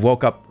 I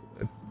woke up.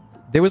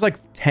 There was like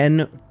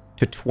 10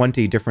 to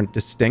 20 different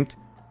distinct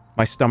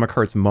my stomach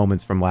hurts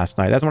moments from last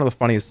night. That's one of the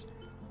funniest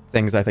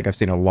things I think I've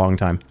seen in a long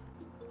time.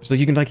 It's like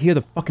you can like hear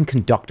the fucking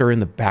conductor in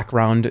the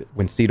background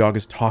when Sea-Dog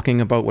is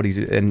talking about what he's...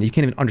 And you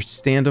can't even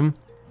understand him.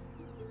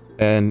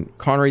 And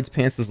Connor Eats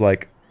Pants is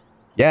like,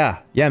 yeah,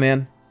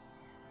 man.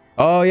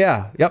 Oh,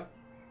 yeah, yep.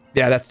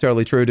 Yeah, that's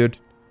totally true, dude.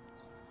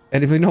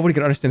 And if nobody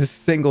could understand a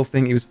single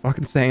thing he was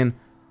fucking saying.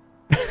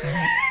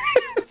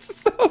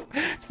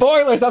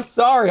 Spoilers, I'm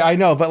sorry, I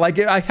know, but like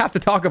I have to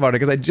talk about it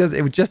because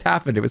it just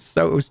happened. It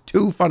was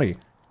too funny.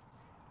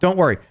 Don't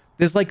worry.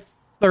 There's like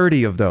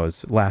 30 of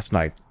those last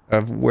night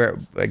of where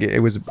like it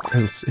was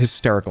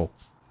hysterical.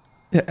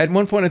 At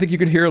one point I think you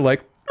could hear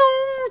like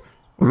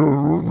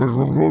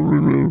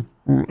and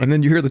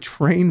then you hear the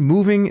train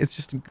moving. It's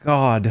just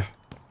God.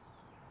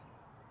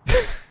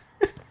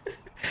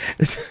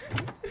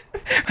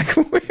 Like,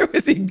 where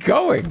was he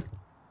going?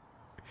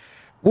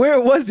 Where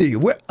was he?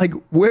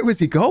 Where was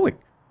he going?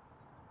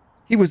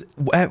 He was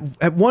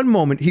at one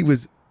moment he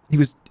was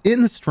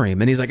in the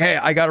stream and he's like, hey,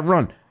 I gotta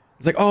run.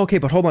 He's like, oh, okay,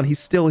 but hold on, he's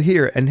still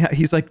here and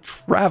he's like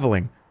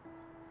traveling.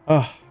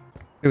 Oh,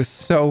 it was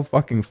so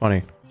fucking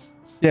funny.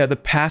 Yeah, the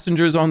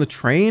passengers on the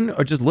train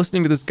are just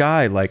listening to this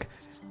guy like,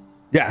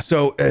 Yeah,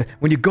 so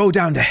when you go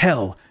down to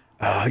hell,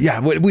 yeah,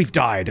 we've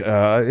died.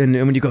 And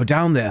when you go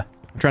down there,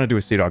 I'm trying to do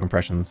a Sea Dog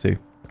impression. Let's see.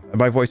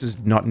 My voice is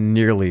not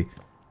nearly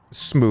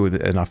smooth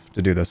enough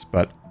to do this,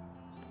 but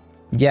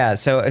yeah.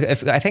 So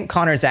if I think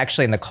Connor's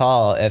actually in the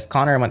call. If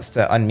Connor wants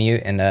to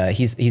unmute, and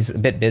he's a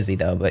bit busy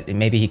though, but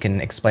maybe he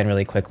can explain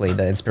really quickly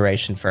the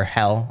inspiration for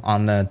hell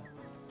on the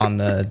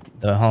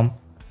home.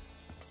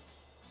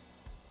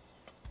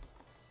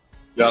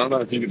 Yeah, I don't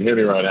know if you can hear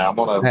me right now. I'm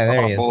on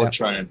a bullet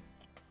train.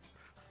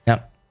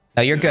 Yep.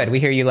 No, you're good. We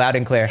hear you loud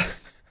and clear.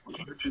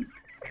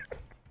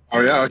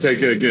 Oh yeah. Okay.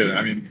 Good.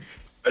 I mean,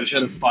 I just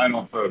had a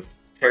final for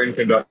train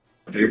conductor.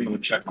 I'm going to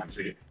check my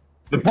ticket.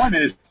 The point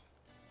is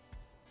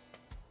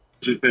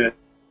that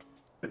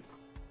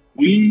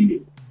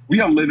we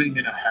are living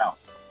in a hell.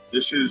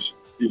 This is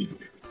the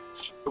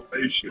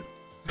situation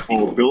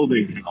for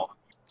building hell.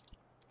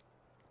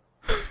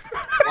 Well,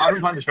 I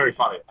don't find this very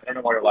funny. I don't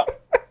know why you're laughing.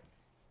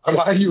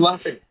 Why are you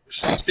laughing?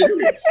 This is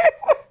serious.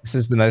 This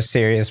is the most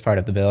serious part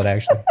of the build,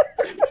 actually.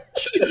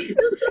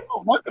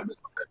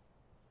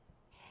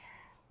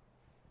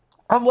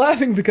 I'm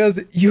laughing because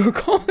you're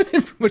calling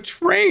in from a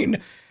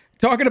train,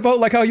 talking about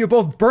like how you're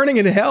both burning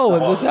in hell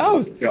in this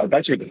house. Yeah,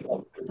 that's your.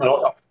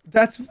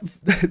 That's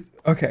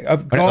okay.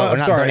 We're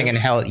not burning in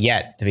hell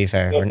yet, to be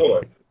fair.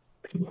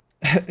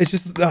 It's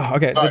just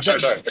okay.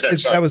 Sorry.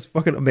 That was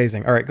fucking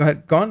amazing. All right, go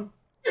ahead. Go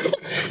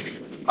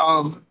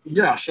on.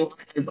 Yeah. So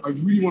I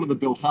really wanted to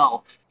build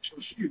hell. So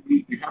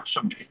we have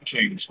some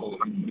paintings.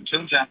 It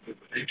turns out that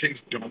the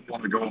paintings don't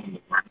want to go on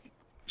the ground.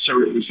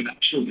 So it was an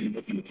absolute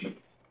nothing to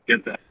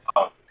get that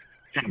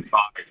kind of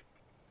vibe.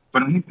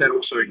 But I think that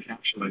also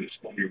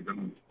encapsulates what you're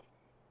doing.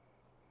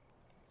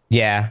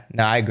 Yeah,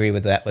 no, I agree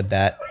with that. You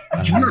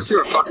guys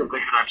hear a fucking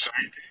thing that I'm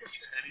saying?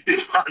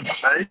 Anything I'm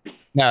saying?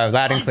 No,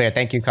 loud and clear.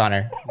 Thank you,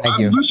 Connor. Thank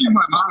you. I'm losing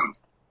my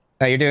mind.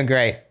 No, you're doing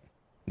great.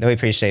 No, we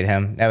appreciate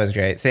him. That was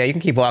great. So yeah, you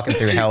can keep walking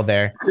through hell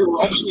there.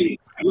 Obviously,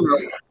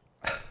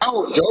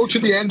 go to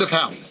the end of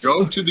hell.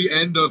 Go to the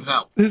end of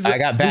hell. I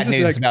got bad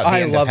news about the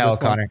end of hell,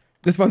 Connor.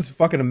 This one's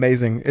fucking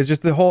amazing. It's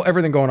just the whole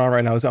everything going on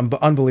right now is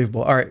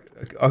unbelievable. All right,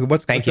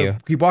 Thank you.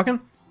 Keep walking.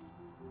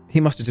 He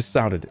must have just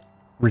sounded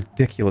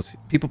ridiculous.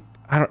 People,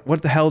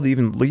 what the hell do you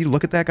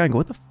look at that guy and go,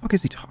 what the fuck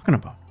is he talking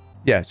about?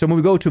 Yeah. So when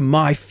we go to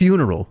my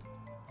funeral,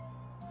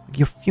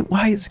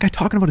 why is this guy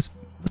talking about his?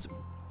 What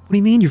do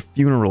you mean your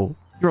funeral?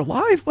 You're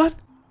alive? What?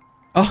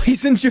 Oh,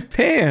 he's in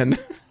Japan.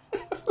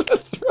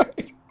 That's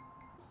right.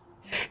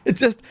 It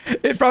just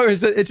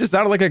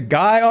sounded like a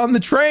guy on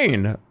the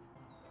train.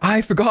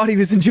 I forgot he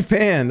was in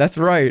Japan. That's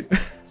right.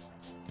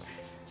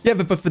 Yeah,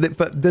 but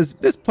there's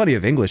plenty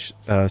of English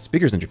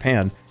speakers in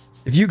Japan.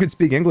 If you could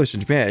speak English in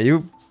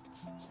Japan,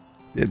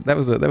 that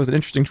was an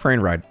interesting train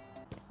ride.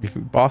 If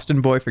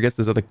Boston boy forgets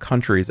there's other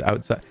countries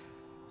outside.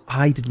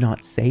 I did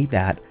not say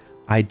that.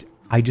 I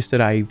just said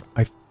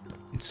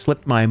it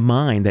slipped my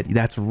mind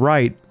that's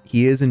right.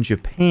 He is in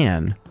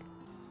Japan.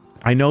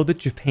 I know that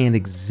Japan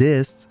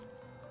exists,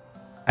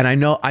 and I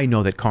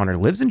know that Connor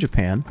lives in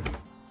Japan.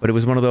 But it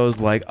was one of those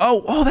like,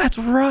 oh, that's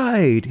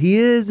right. He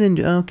is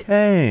in,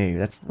 okay,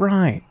 that's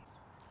right. Do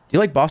you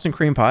like Boston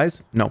cream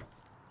pies? No.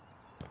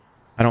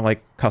 I don't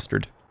like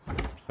custard.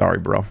 Sorry,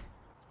 bro.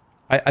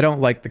 I don't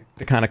like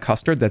the kind of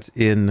custard that's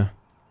in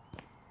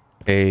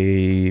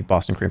a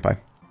Boston cream pie.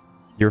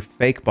 You're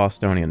fake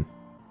Bostonian.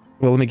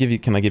 Well,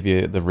 can I give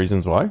you the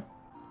reasons why?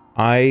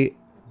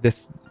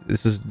 This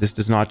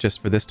is not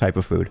just for this type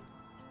of food.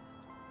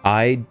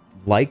 I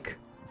like,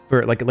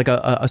 for like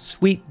a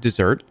sweet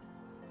dessert,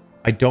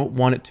 I don't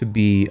want it to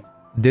be,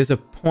 there's a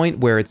point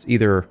where it's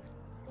either,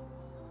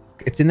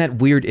 it's in that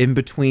weird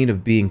in-between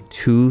of being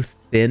too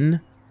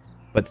thin,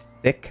 but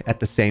thick at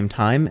the same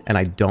time, and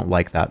I don't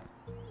like that.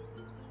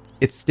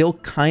 It's still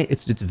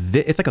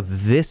it's like a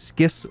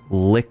viscous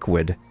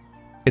liquid.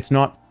 It's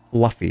not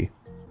fluffy.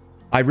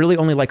 I really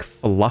only like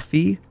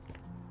fluffy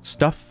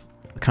stuff,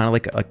 kind of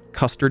like a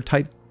custard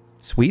type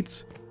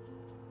sweets.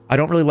 I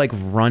don't really like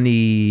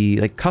runny,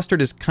 like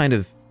custard is kind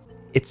of,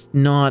 it's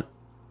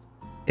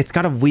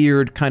got a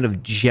weird kind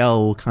of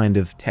gel kind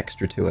of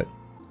texture to it.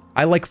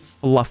 I like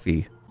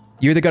fluffy.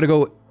 You either got to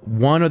go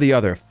one or the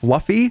other.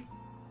 Fluffy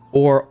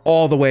or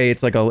all the way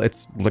it's like a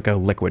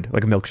liquid,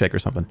 like a milkshake or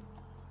something.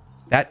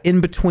 That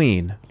in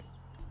between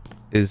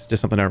is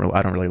just something I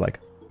don't really like.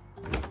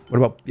 What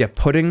about, yeah,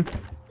 pudding?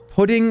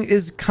 Pudding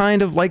is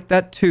kind of like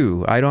that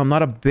too. I'm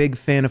not a big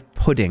fan of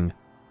pudding.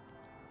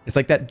 It's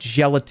like that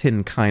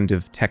gelatin kind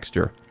of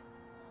texture.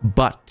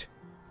 But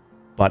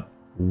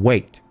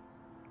wait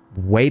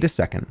a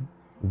second.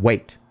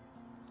 Wait.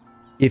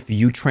 If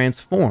you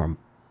transform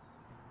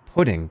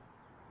pudding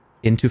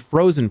into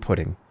frozen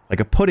pudding, like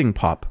a pudding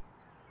pop,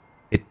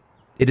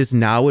 it is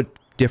now a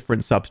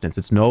different substance.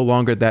 It's no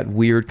longer that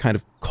weird kind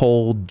of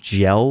cold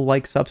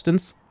gel-like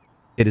substance.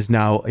 It is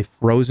now a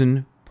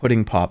frozen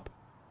pudding pop.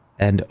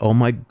 And oh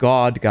my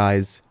god,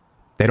 guys,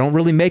 they don't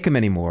really make them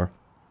anymore.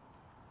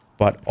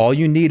 But all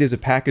you need is a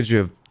package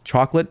of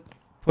chocolate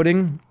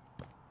pudding,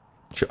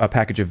 a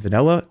package of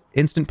vanilla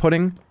instant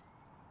pudding.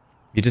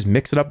 You just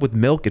mix it up with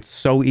milk. It's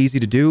so easy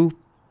to do.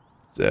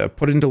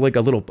 put it into like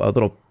a little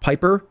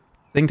piper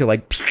thing to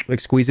like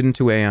squeeze it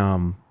into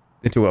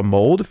a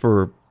mold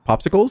for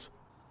popsicles.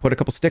 Put a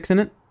couple sticks in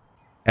it,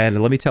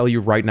 and let me tell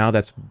you right now,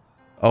 that's,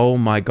 oh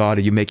my god,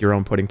 you make your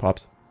own pudding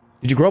pops.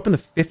 Did you grow up in the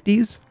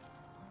 50s?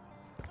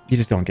 You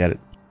just don't get it,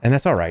 and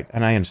that's all right,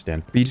 and I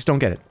understand, but you just don't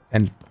get it.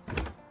 And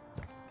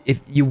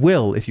if you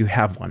will, if you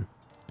have one,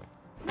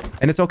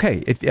 and it's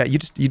okay if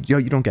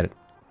you don't get it.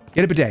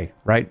 Get a bidet,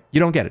 right?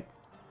 You don't get it.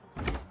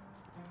 All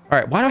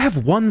right, why do I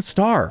have 1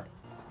 star?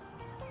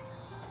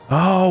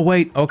 Oh,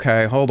 wait.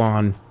 Okay, hold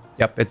on.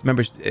 Yep,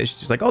 remember,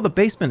 she's like, oh, the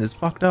basement is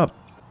fucked up.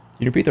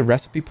 Can you repeat the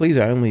recipe, please?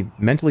 I only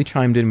mentally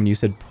chimed in when you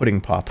said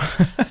pudding pop.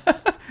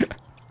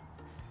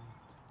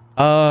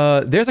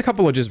 There's a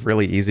couple of just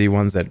really easy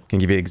ones that can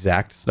give you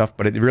exact stuff,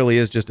 but it really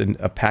is just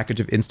a package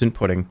of instant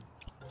pudding.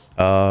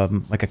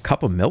 Like a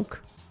cup of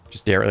milk.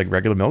 Just like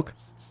regular milk.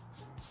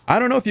 I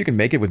don't know if you can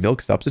make it with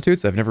milk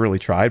substitutes. I've never really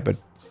tried, but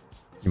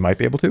you might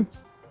be able to.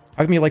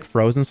 How come you like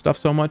frozen stuff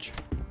so much?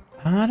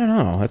 I don't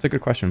know. That's a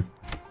good question.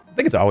 I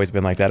think it's always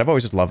been like that. I've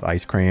always just loved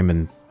ice cream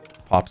and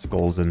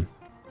popsicles and...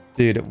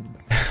 Dude.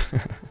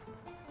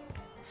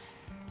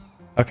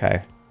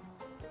 Okay.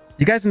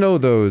 You guys know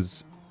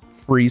those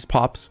freeze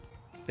pops?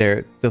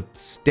 They're the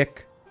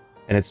stick,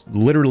 and it's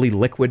literally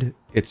liquid.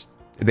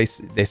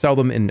 They sell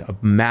them in a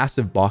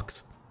massive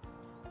box.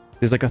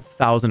 There's like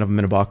 1,000 of them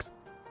in a box.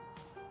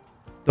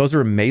 Those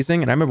are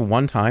amazing, and I remember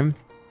one time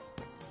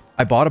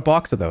I bought a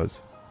box of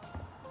those,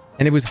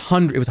 and it was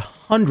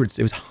hundreds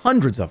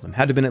of them.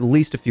 Had to have been at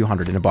least a few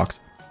hundred in a box.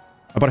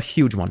 I bought a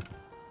huge one,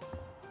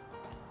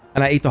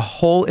 and I ate the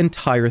whole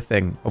entire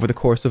thing over the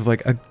course of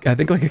like I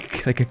think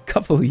like a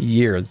couple of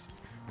years.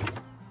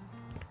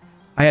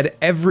 I had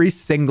every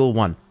single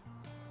one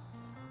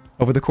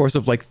over the course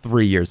of like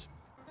 3 years.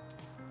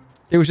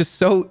 It was just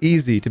so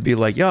easy to be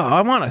like, yo,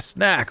 I want a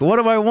snack.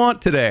 What do I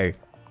want today?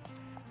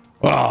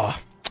 Oh,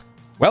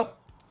 well,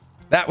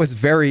 that was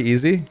very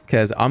easy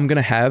because I'm going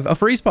to have a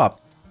freeze pop.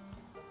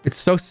 It's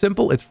so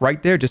simple. It's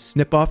right there. Just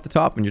snip off the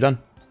top and you're done.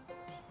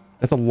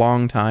 That's a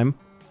long time.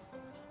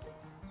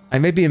 I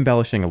may be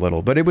embellishing a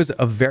little, but it was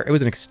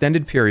an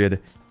extended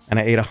period and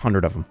I ate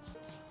 100 of them.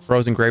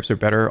 Frozen grapes are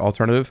better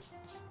alternative.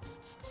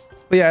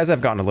 But yeah, as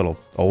I've gotten a little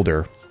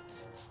older,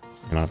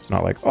 you know, it's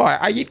not like, oh,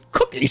 I eat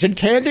cookies and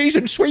candies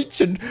and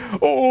sweets and,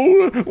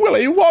 oh,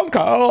 Willy Wonka.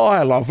 Oh,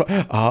 I love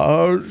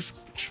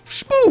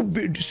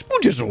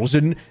spoojizzles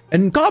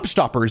and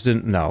gobstoppers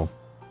and, no.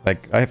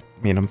 Like,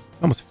 I'm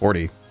almost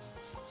 40.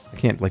 I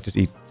can't, like, just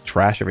eat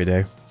trash every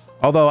day.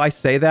 Although I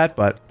say that,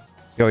 but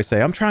you always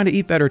say, I'm trying to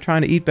eat better,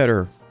 trying to eat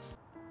better.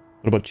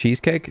 What about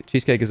cheesecake?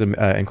 Cheesecake is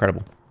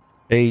incredible.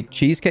 A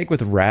cheesecake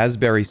with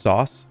raspberry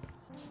sauce.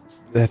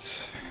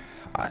 It's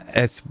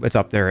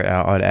up there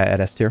at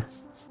S tier.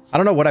 I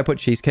don't know what I put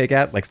cheesecake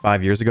at like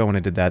 5 years ago when I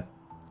did that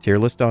tier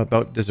list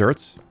about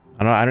desserts.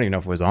 I don't even know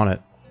if it was on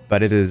it,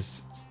 but it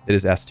is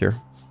S tier.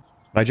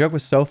 My joke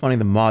was so funny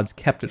the mods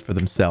kept it for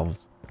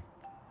themselves.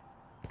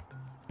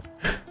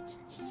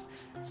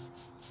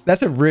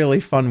 That's a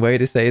really fun way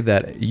to say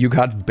that you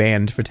got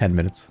banned for 10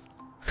 minutes.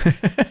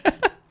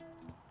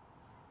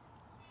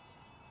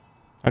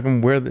 How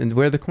come where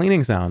are the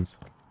cleaning sounds?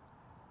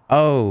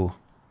 Oh,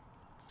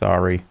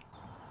 sorry.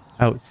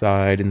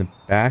 Outside in the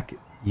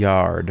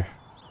backyard.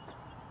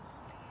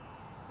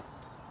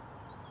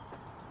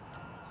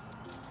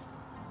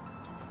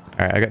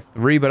 Alright, I got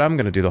 3, but I'm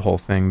gonna do the whole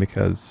thing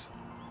because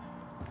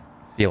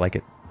I feel like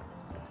it.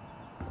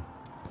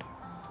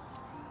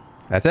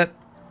 That's it.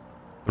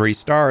 3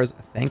 stars.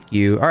 Thank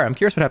you. Alright, I'm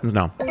curious what happens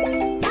now.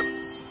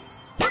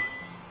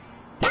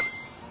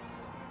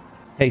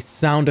 Hey,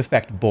 sound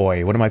effect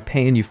boy, what am I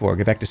paying you for?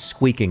 Get back to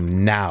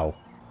squeaking now.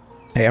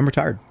 Hey, I'm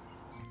retired.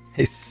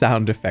 Hey,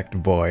 sound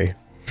effect boy.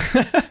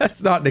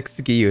 That's not an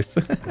excuse.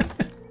 No,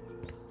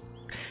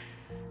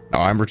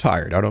 I'm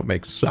retired. I don't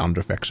make sound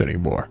effects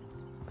anymore.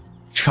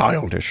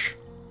 Childish.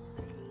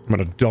 I'm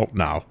an adult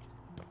now.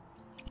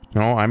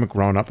 No, I'm a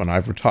grown-up and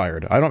I've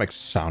retired. I don't make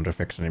sound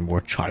effects anymore.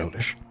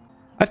 Childish.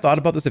 I've thought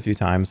about this a few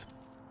times.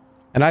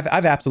 And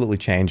I've absolutely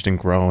changed and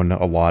grown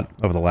a lot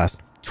over the last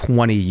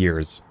 20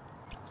 years.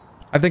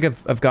 I think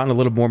I've gotten a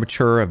little more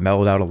mature. I've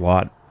mellowed out a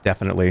lot.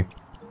 Definitely.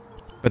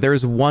 But there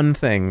is one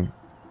thing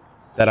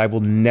that I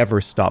will never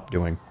stop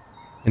doing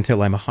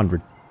until I'm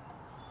 100.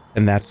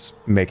 And that's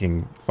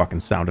making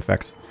fucking sound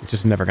effects. It's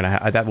just never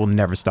gonna that will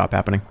never stop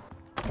happening.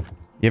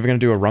 You ever gonna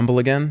do a rumble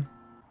again?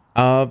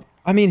 I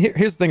mean,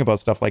 here's the thing about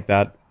stuff like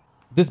that.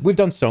 We've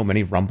done so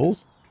many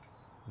rumbles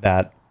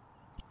that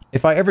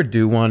if I ever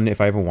do one,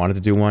 if I ever wanted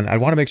to do one, I'd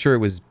want to make sure it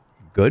was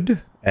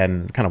good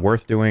and kind of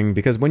worth doing,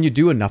 because when you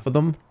do enough of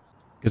them,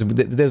 because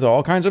there's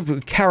all kinds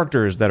of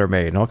characters that are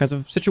made and all kinds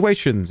of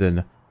situations,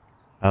 and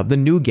the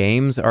new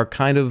games are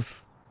kind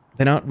of,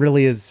 they're not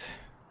really as,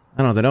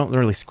 I don't know, they don't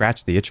really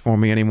scratch the itch for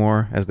me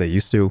anymore as they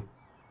used to.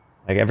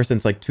 Like ever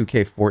since like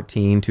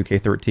 2K14,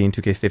 2K13,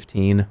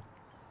 2K15,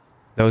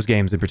 those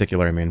games in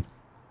particular, I mean,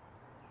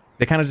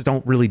 they kind of just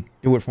don't really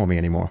do it for me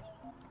anymore.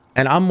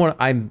 And I'm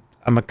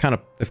a kind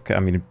of, I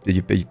mean, those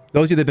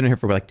of you that have been here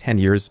for like 10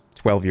 years,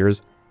 12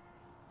 years,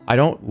 I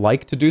don't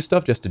like to do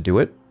stuff just to do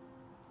it.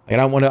 Like, I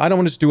don't want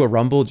to just do a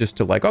rumble just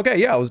to like, okay,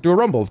 yeah, let's do a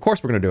rumble. Of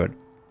course we're going to do it.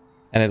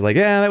 And it's like,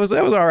 yeah, that was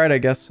all right, I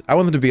guess. I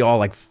want them to be all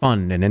like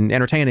fun and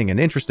entertaining and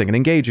interesting and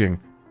engaging.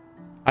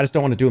 I just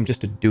don't want to do them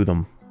just to do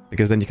them,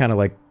 because then you kind of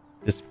like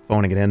just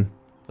phoning it in.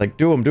 It's like,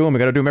 do them. We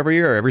got to do them every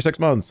year, every 6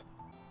 months.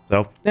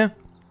 So, yeah.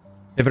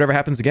 If it ever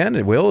happens again,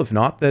 it will. If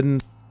not, then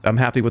I'm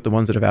happy with the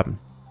ones that have happened.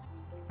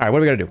 All right, what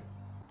do we got to do?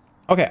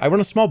 Okay, I run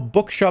a small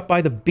bookshop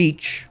by the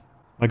beach.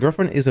 My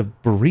girlfriend is a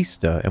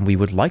barista, and we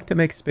would like to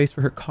make space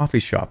for her coffee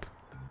shop.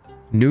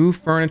 New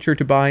furniture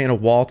to buy and a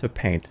wall to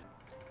paint.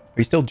 Are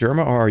you still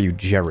Jerma or are you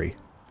Jerry?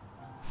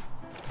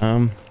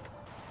 I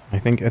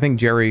think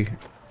Jerry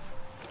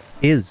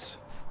is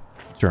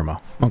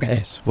Jerma.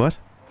 Okay, what?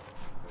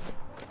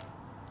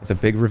 It's a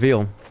big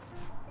reveal.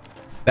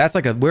 That's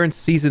like we're in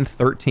season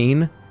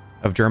 13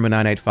 of Jerma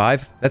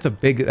 985. That's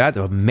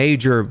a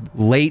major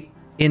late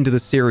into the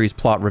series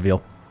plot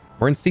reveal.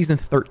 We're in season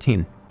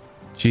 13.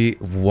 Gee,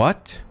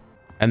 what?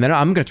 And then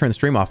I'm gonna turn the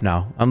stream off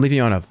now. I'm leaving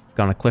you on a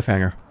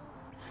cliffhanger.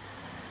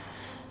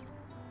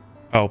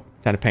 Oh,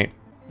 time to paint.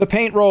 The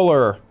paint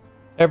roller!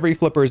 Every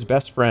flipper's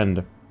best friend.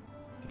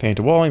 To paint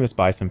a wall, you must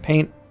buy some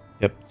paint.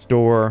 Yep,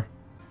 store.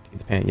 To get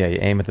the paint, yeah, you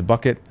aim at the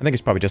bucket. I think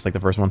it's probably just like the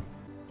first one.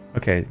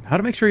 Okay, how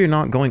to make sure you're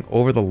not going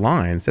over the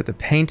line. Set the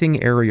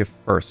painting area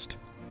first.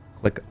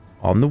 Click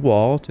on the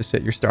wall to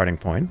set your starting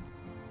point.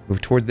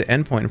 Move toward the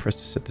end point and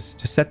press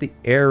to set the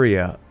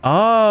area.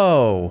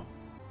 Oh!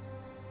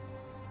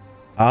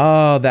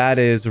 Oh, that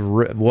is...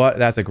 what?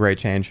 That's a great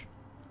change.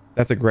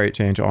 That's a great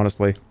change,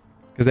 honestly.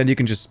 Because then you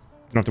can just...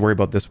 you don't have to worry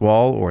about this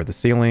wall or the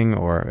ceiling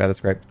or... yeah, that's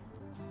great.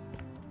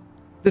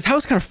 This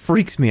house kind of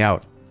freaks me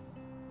out.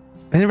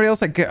 Anybody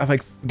else like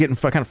getting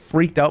kind of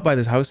freaked out by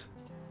this house?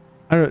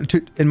 I don't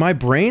know. In my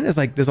brain, it's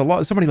like there's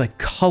so many like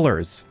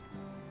colors.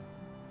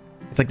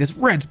 It's like this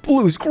reds,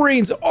 blues,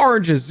 greens,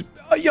 oranges,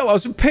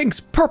 yellows, pinks,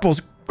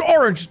 purples,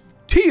 orange,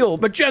 teal,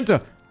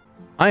 magenta.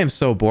 I am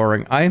so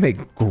boring. I am a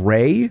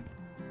gray,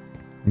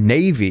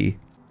 navy,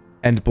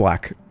 and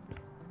black.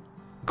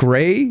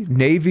 Gray,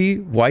 navy,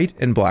 white,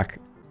 and black.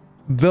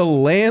 The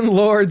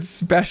landlord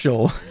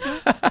special.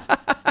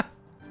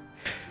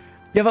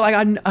 Yeah, but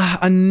like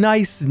a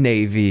nice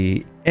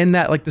navy in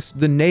that like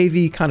the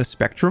navy kind of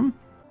spectrum.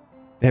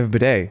 They have a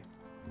bidet.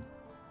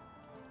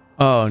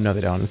 Oh no,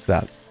 they don't. It's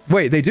that.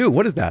 Wait, they do.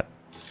 What is that?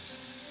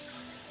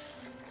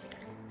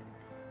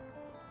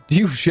 Do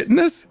you shit in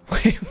this?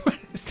 Wait, what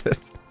is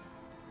this?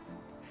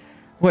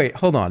 Wait,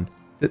 hold on.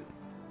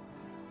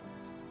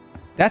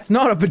 That's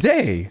not a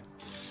bidet.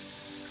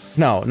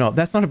 No,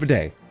 that's not a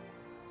bidet.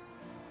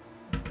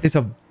 It's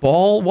a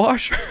ball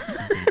washer.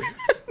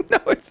 No,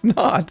 it's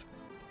not.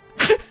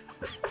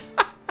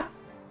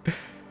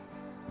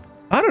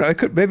 I don't know. It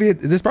could maybe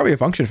there's probably a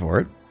function for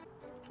it.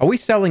 Are we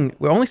selling?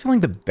 We're only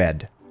selling the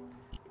bed.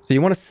 So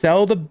you want to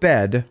sell the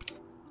bed,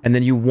 and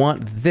then you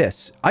want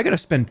this. I gotta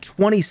spend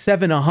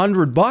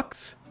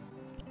 $2,700.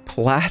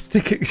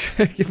 Plastic.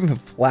 Give him a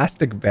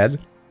plastic bed.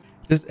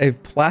 Just a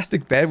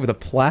plastic bed with a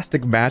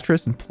plastic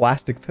mattress and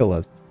plastic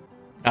pillows.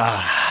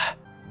 Ah,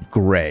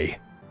 gray.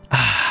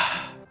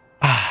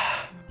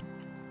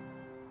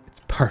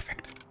 It's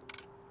perfect.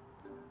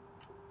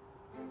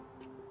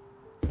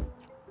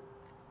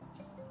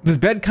 This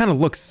bed kind of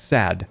looks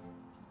sad.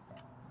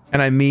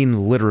 And I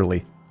mean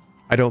literally.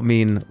 I don't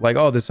mean like,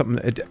 oh, there's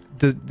something...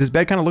 this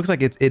bed kind of looks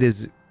like it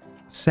is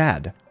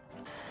sad.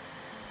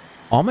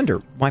 Almond or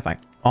Wi-Fi?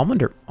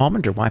 Almond or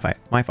Wi-Fi?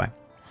 Wi-Fi.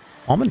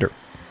 Almond or...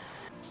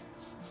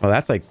 oh,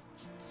 that's like...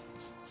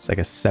 it's like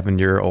a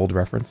 7-year-old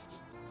reference.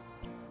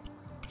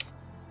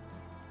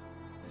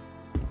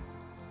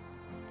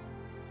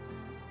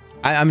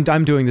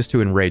 I'm doing this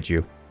to enrage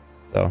you.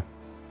 So,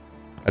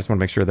 I just want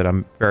to make sure that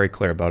I'm very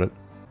clear about it.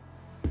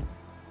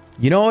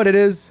 You know what it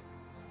is?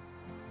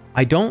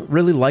 I don't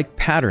really like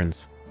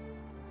patterns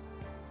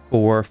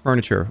for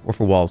furniture or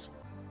for walls.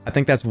 I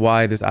think that's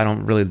why I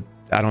don't really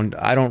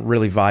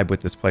vibe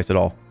with this place at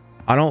all.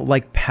 I don't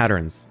like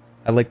patterns.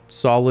 I like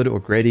solid or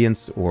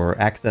gradients or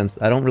accents.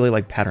 I don't really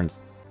like patterns.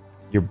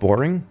 You're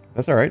boring?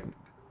 That's all right.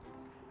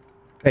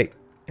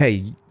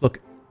 Hey, look,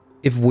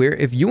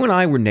 if you and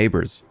I were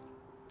neighbors,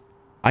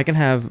 I can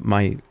have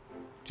my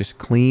just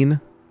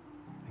clean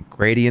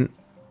gradient,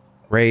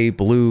 gray,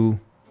 blue,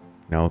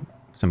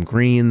 some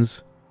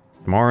greens,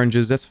 some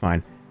oranges, that's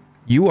fine.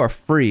 You are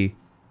free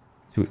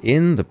to,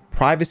 in the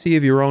privacy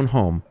of your own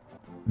home,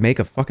 make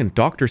a fucking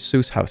Dr.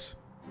 Seuss house.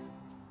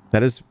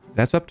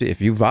 That's up to,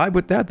 if you vibe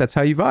with that, that's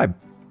how you vibe.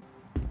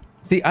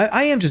 See,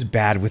 I am just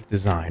bad with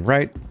design,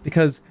 right?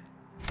 Because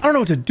I don't know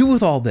what to do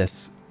with all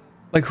this.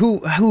 Like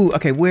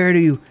okay, where do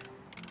you,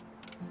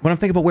 when I'm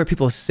thinking about where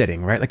people are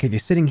sitting, right? Like if you're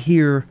sitting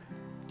here,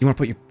 you want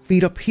to put your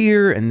feet up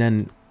here and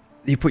then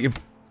you put your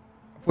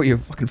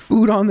fucking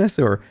food on this,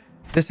 or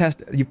this has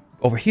to, you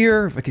over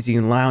here because you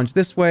can lounge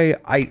this way.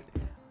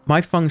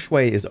 My feng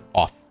shui is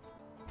off.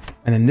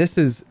 And then this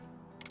is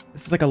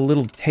like a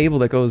little table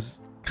that goes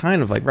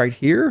kind of like right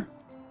here.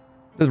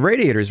 The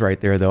radiator's right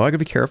there though. I gotta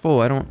be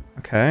careful.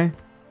 Okay.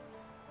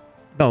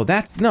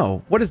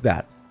 No, what is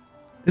that?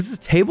 Is this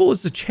a table or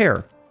is this a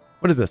chair?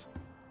 What is this?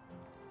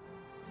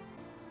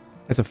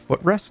 It's a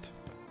footrest?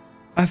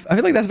 I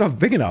feel like that's not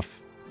big enough.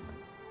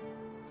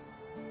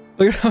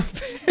 Look at how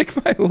big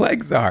my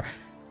legs are.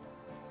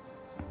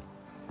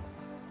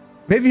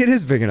 Maybe it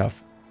is big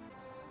enough.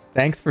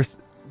 Thanks for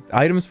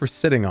items for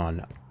sitting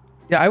on.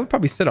 Yeah, I would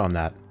probably sit on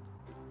that.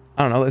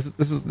 I don't know. This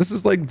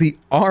is like the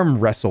arm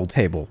wrestle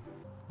table.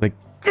 Like,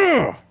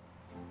 ugh!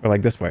 Or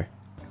like this way.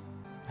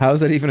 How is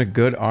that even a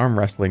good arm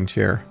wrestling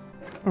chair?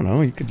 I don't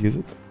know. You could use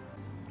it.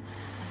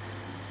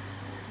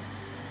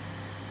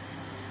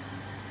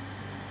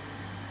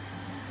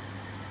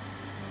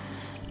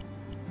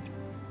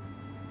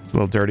 It's a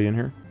little dirty in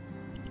here.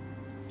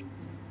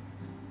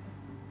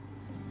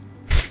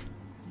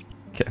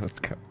 Okay, let's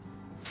go.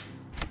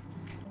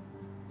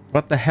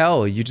 What the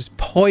hell? You just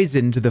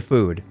poisoned the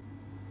food.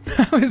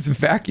 How is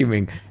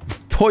vacuuming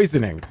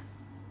poisoning?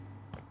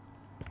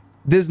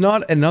 There's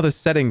not another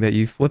setting that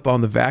you flip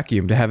on the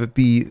vacuum to have it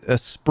be a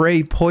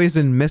spray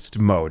poison mist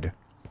mode.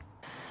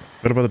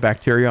 What about the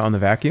bacteria on the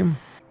vacuum?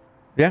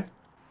 Yeah.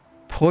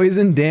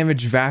 Poison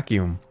damage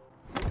vacuum.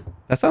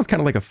 That sounds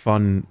kind of like a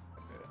fun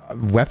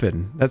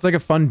weapon. That's like a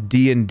fun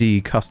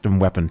D&D custom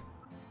weapon.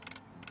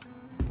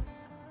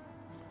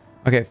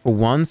 Okay, for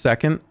 1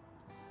 second,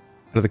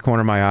 out of the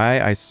corner of my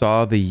eye, I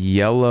saw the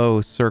yellow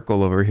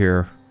circle over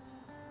here.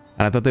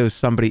 And I thought there was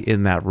somebody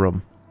in that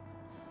room.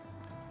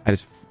 I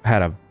just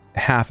had a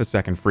half a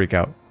second freak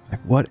out.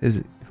 Like, what is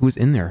it? Who's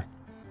in there?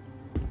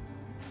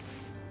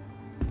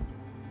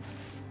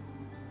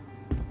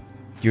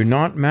 You're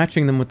not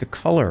matching them with the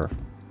color.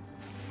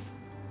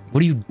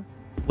 What are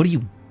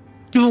you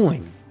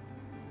doing?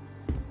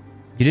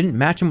 You didn't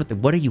match them with the,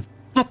 what are you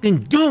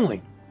fucking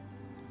doing?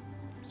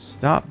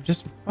 Stop,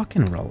 just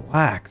fucking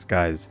relax,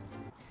 guys.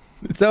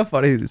 It's so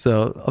funny.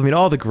 So, I mean,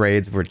 all the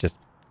grades were just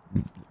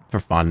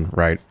for fun,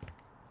 right?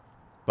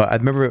 But I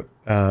remember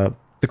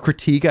the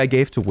critique I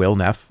gave to Will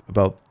Neff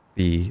about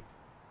the,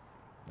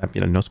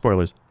 no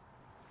spoilers,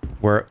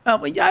 where, I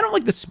don't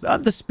like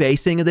the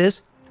spacing of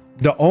this.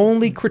 The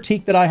only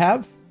critique that I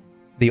have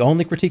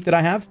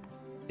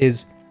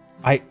is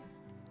I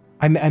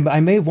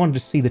may have wanted to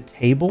see the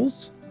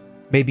tables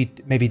maybe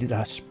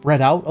spread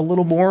out a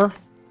little more.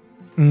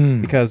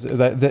 Because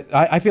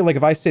I feel like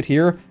if I sit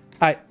here,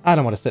 I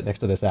don't want to sit next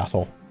to this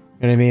asshole.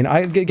 You know what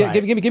I mean?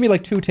 Give me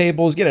like 2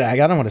 tables. Get it? I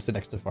don't want to sit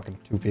next to fucking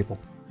 2 people.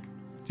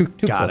 Too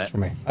close for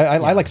me.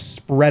 I like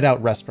spread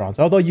out restaurants.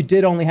 Although you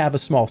did only have a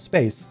small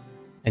space,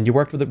 and you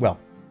worked with it well.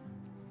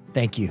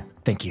 Thank you.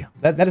 Thank you.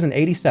 That is an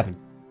 87.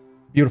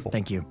 Beautiful.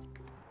 Thank you.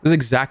 This is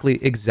exactly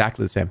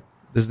the same.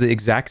 This is the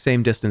exact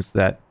same distance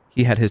that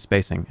he had his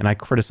spacing, and I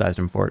criticized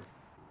him for it.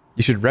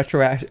 You should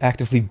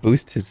retroactively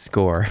boost his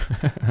score.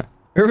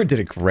 Irvin did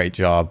a great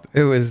job.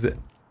 It was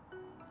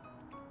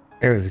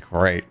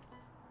great.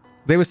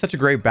 There was such a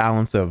great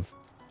balance of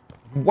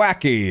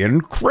wacky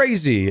and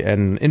crazy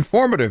and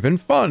informative and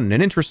fun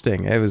and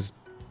interesting. I was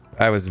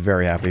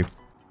very happy.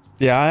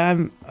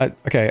 Yeah,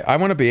 okay. I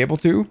want to be able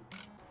to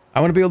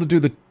do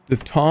the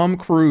Tom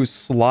Cruise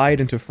slide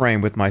into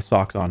frame with my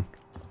socks on.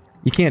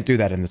 You can't do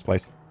that in this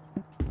place.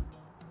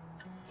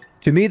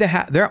 To me,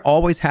 there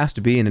always has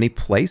to be in any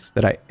place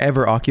that I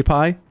ever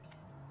occupy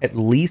at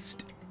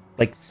least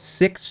like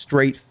 6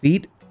 straight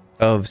feet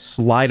of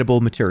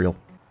slidable material.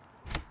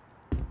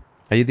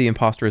 Are you the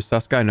imposter as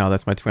sus guy? No,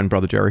 that's my twin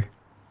brother, Jerry.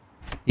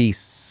 He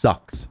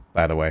sucks,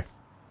 by the way.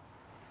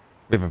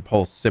 We have a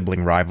whole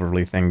sibling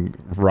rivalry thing.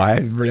 We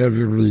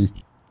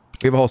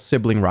have a whole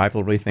sibling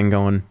rivalry thing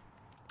going.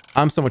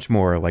 I'm so much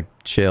more like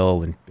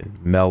chill and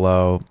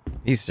mellow.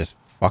 He's just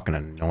fucking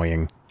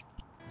annoying.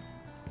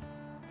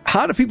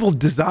 How do people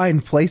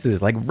design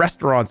places like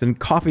restaurants and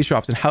coffee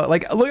shops and how,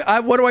 like, look,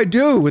 what do I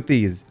do with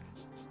these?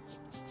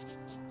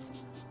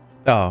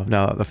 Oh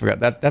no, I forgot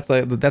that's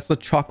the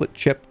chocolate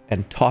chip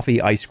and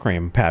toffee ice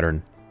cream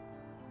pattern.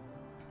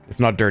 It's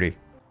not dirty.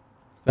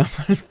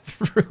 Someone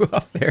threw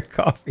up their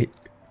coffee.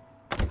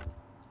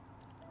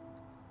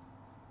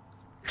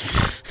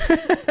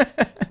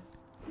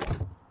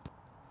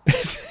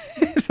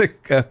 It's a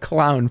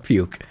clown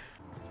puke.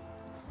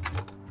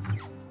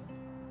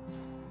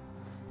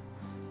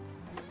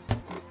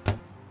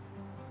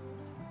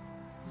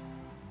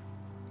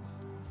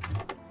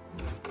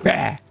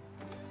 Bah.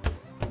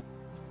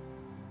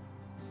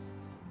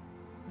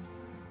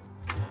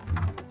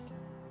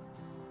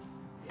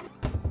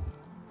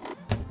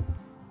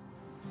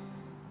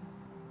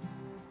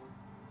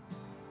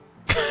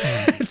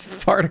 It's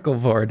particle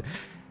board.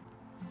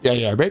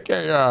 Yeah. Make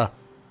a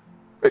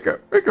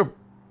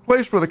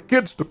place for the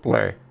kids to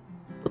play,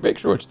 but make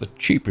sure it's the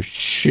cheapest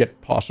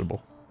shit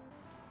possible.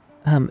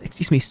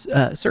 Excuse me,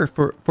 sir.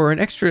 For an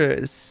extra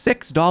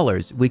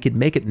 $6, we could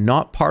make it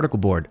not particle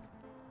board.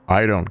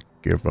 I don't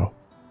give a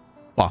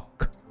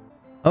fuck.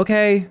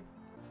 Okay.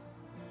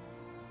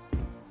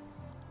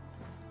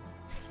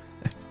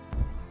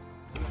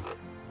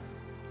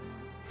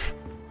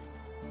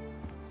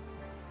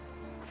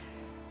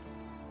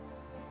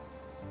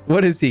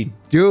 What is he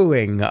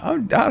doing? I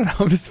don't know.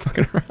 I'm just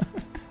fucking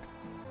around.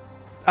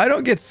 I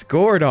don't get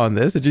scored on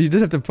this. You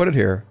just have to put it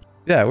here.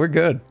 Yeah, we're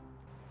good.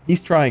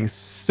 He's trying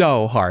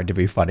so hard to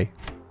be funny.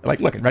 Like,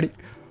 look, ready?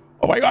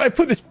 Oh my god, I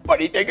put this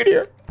funny thing in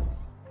here.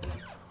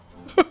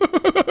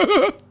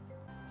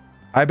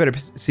 I better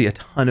see a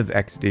ton of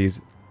XDs.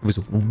 It was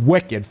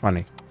wicked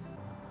funny.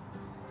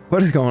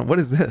 What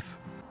is this?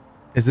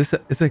 Is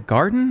this a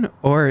garden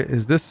or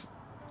is this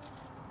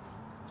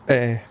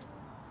a...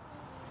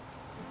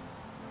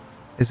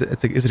 Is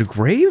it a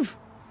grave?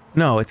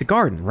 No, it's a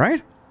garden,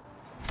 right?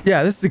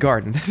 Yeah, this is a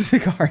garden. This is a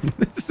garden.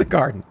 This is a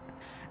garden.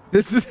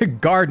 This is a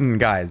garden,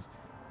 guys.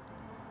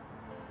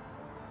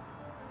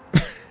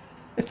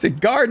 It's a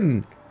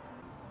garden.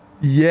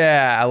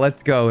 Yeah,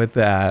 let's go with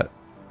that.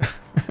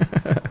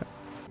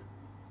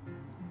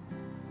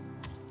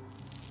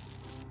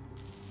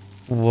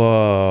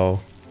 Whoa.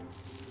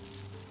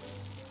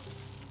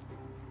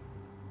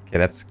 Okay,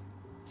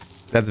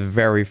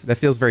 that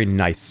feels very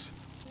nice.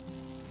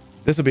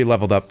 This will be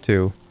leveled up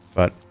too,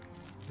 but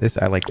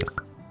I like this.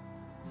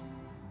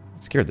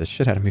 It scared the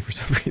shit out of me for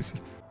some reason.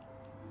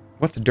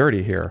 What's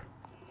dirty here?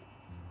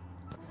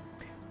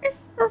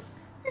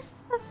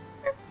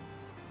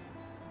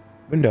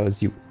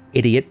 Windows, you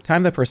idiot.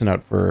 Time that person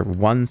out for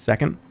 1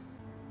 second.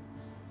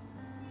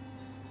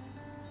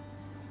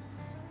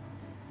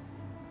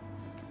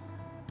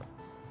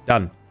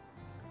 Done.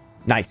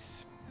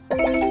 Nice.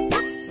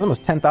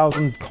 Almost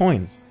 10,000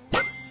 coins.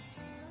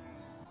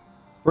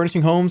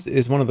 Furnishing homes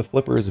is one of the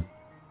Flipper's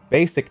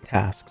basic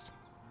tasks,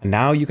 and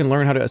now you can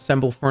learn how to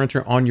assemble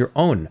furniture on your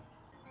own.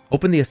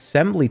 Open the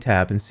Assembly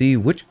tab and see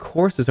which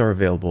courses are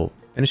available.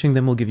 Finishing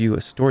them will give you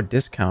a store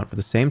discount for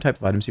the same type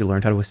of items you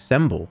learned how to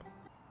assemble.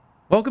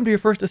 Welcome to your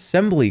first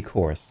assembly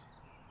course.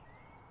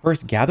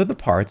 First, gather the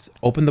parts,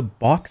 open the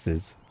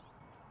boxes.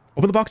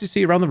 Open the box you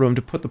see around the room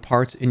to put the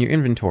parts in your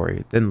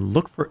inventory. Then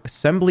look for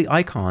assembly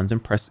icons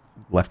and press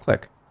left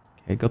click.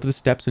 Okay, go through the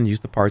steps and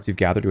use the parts you've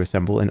gathered to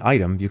assemble an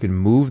item. You can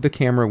move the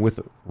camera with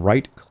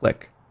right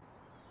click.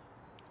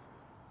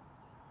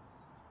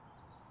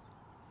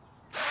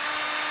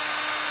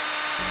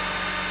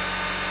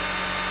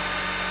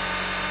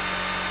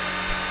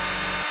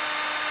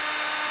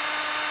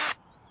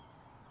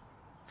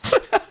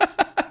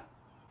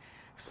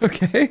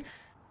 Okay.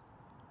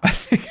 I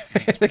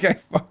think I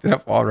fucked it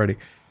up already.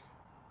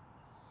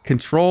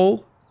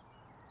 Control.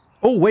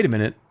 Oh, wait a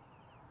minute.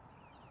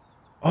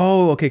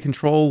 Oh, okay.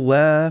 Control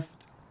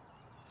left.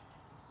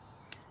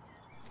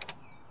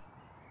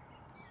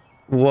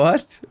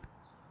 What?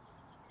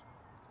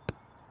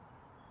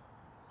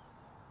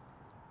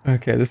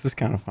 Okay, this is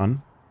kind of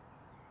fun.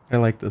 I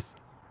like this.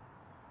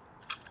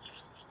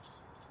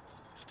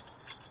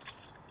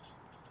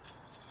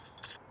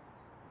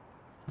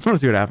 Just want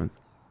to see what happens.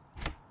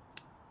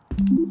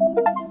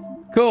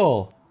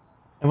 Cool.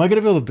 Am I going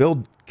to be able to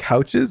build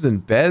couches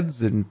and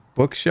beds and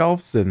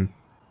bookshelves and...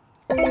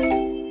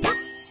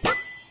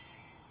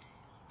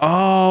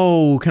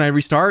 Oh, can I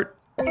restart?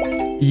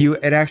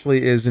 It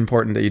actually is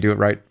important that you do it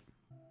right.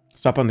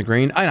 Stop on the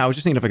green. I know, I was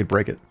just thinking if I could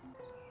break it.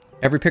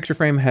 Every picture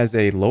frame has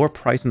a lower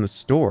price in the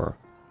store.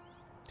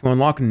 To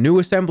unlock new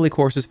assembly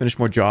courses, finish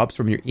more jobs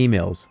from your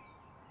emails.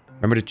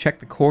 Remember to check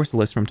the course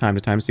list from time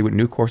to time to see what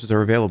new courses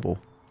are available.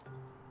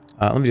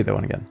 Let me do that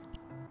one again.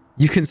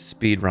 You can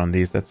speed run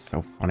these. That's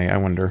so funny. I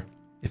wonder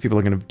if people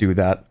are going to do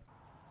that.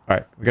 All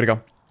right, we got to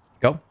go.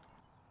 Go.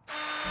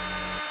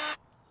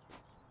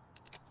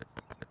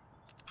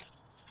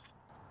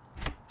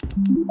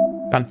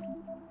 Done.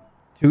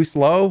 Too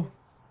slow.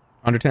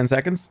 Under 10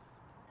 seconds.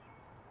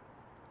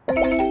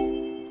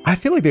 I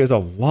feel like there's a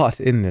lot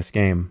in this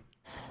game.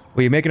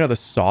 Will you make another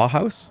saw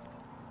house?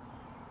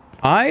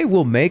 I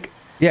will make...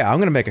 Yeah, I'm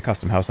going to make a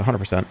custom house,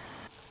 100%.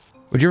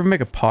 Would you ever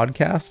make a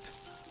podcast?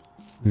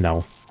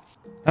 No.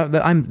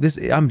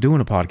 I'm doing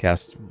a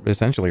podcast,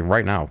 essentially,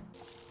 right now.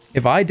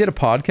 If I did a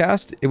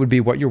podcast, it would be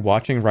what you're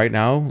watching right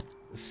now,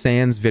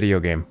 Sans video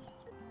game.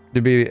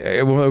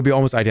 It would be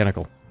almost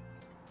identical.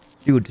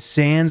 Dude,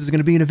 Sans is going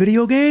to be in a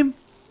video game?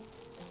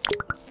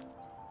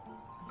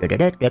 Do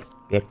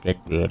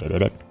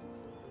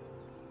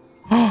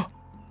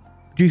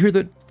you hear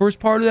the first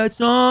part of that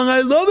song?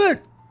 I love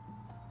it!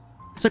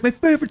 It's like my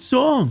favorite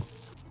song.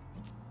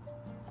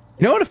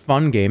 You know what a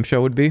fun game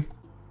show would be?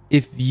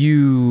 If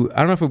you... I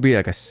don't know if it would be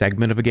like a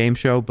segment of a game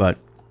show, but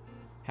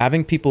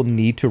having people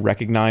need to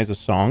recognize a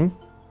song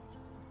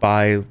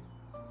by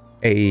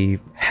a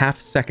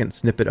half-second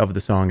snippet of the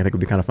song, I think would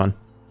be kind of fun.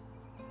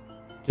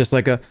 Just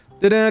like a...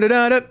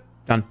 da-da-da-da-da.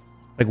 Done.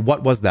 Like,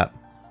 what was that?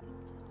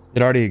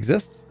 It already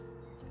exists?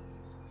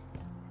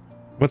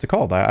 What's it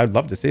called? I'd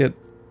love to see it.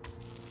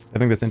 I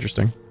think that's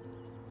interesting.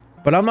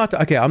 But I'm not...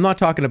 Okay, I'm not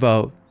talking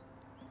about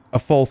a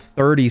full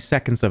 30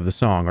 seconds of the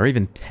song or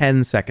even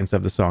 10 seconds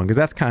of the song, because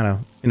that's kind of,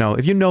 you know,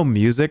 if you know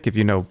music, if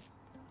you know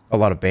a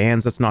lot of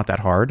bands, that's not that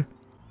hard.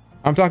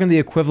 I'm talking the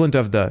equivalent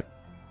of the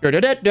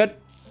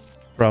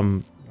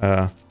from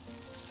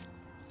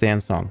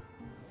Sans song.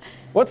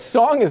 What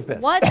song is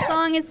this? What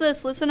song is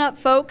this? Listen up,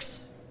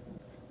 folks.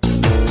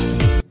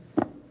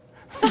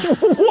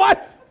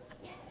 What?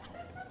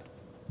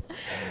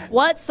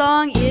 What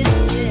song is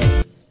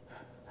this?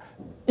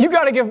 You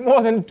gotta give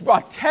more than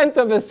a tenth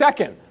of a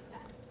second.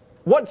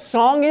 What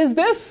song is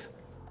this?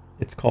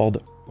 It's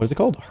called, what is it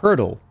called?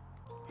 Hurdle.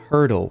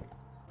 Hurdle.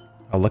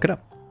 I'll look it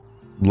up.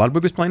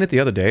 Ludwig was playing it the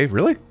other day.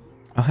 Really?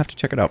 I'll have to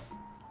check it out.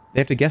 They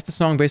have to guess the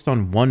song based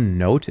on one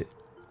note.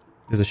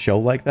 There's a show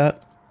like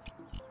that?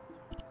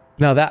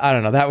 No, that, I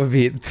don't know. That would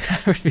be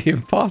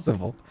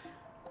impossible.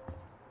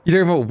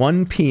 You're talking about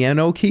one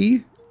piano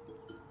key?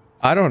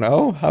 I don't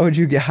know. How would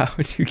you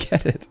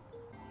get it?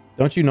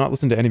 Don't you not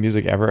listen to any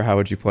music ever? How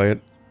would you play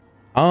it?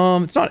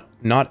 It's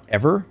not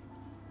ever.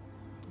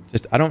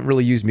 Just, I don't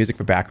really use music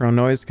for background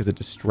noise because it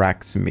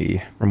distracts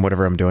me from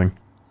whatever I'm doing.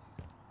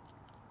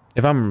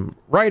 If I'm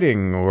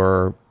writing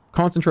or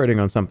concentrating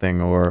on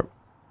something, or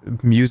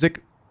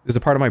music, there's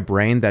a part of my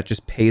brain that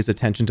just pays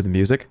attention to the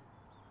music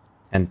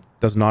and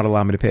does not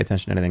allow me to pay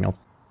attention to anything else.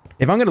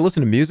 If I'm going to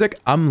listen to music,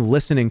 I'm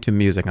listening to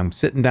music. I'm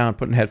sitting down,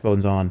 putting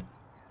headphones on,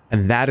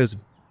 and that is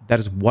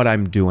what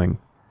I'm doing.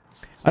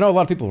 I know a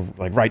lot of people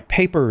like write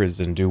papers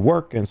and do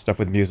work and stuff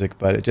with music,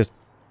 but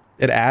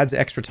it adds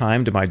extra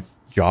time to my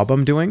job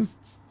I'm doing.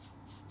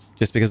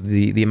 Just because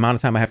the amount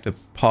of time I have to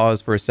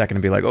pause for a second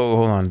and be like, oh,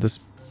 hold on,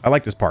 I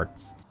like this part.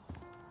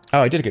 Oh,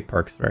 I did get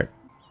perks, right?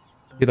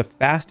 You're the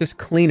fastest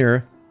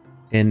cleaner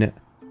in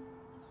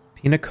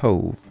Pina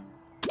Cove.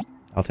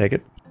 I'll take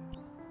it.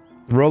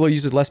 The roller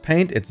uses less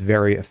paint. It's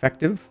very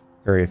effective,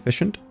 very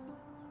efficient.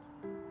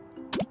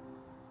 Did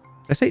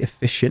I say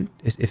efficient?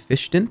 Is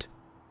efficient?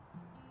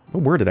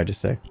 What word did I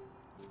just say?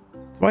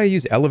 That's why I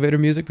use elevator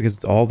music, because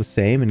it's all the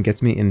same and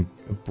gets me in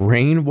a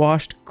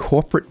brainwashed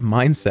corporate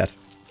mindset.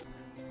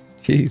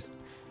 Jeez.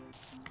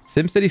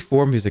 SimCity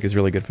 4 music is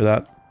really good for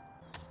that.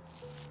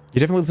 You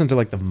definitely listen to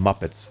like the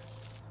Muppets.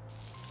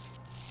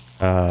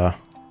 I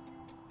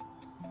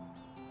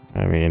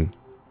mean,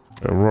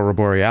 Aurora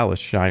Borealis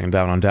shining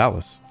down on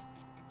Dallas.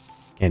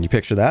 Can you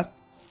picture that?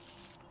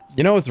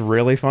 You know what's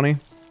really funny?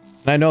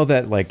 And I know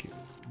that like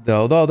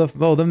the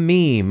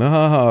meme,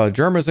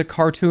 Jerma's a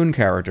cartoon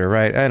character,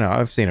 right? I know,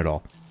 I've seen it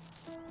all.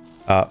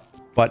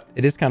 But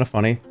it is kind of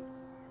funny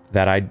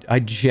that I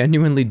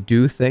genuinely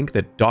do think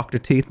that Dr.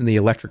 Teeth and the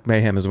Electric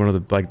Mayhem is one of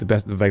the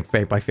best of my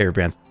favorite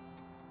bands.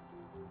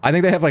 I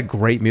think they have like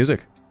great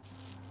music.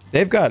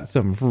 They've got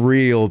some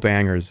real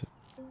bangers.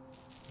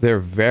 They're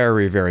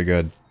very, very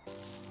good.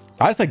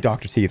 I just like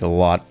Dr. Teeth a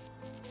lot.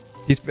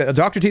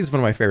 Dr. Teeth is one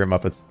of my favorite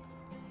Muppets.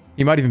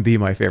 He might even be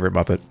my favorite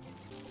Muppet.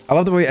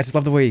 I just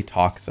love the way he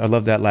talks. I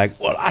love that like,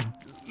 well,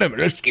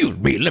 excuse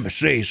me, let me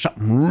say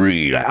something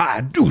real.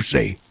 I do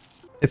say.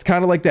 It's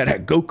kind of like that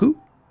at Goku.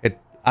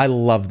 I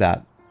love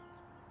that.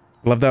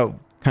 I love that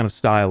kind of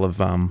style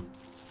of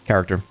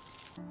character.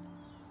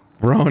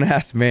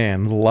 Grown-ass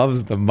man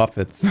loves the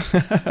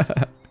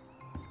Muppets.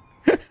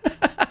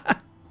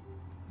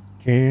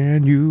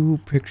 Can you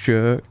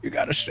picture? You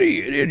gotta see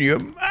it in your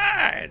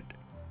mind.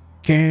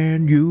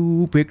 Can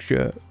you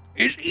picture?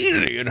 It's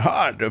easy and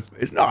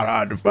it's not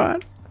hard to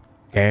find.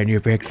 Can you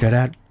picture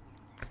that?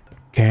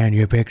 Can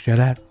you picture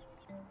that?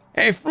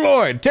 Hey,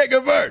 Floyd, take a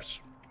verse.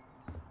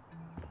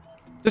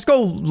 Just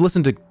go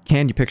listen to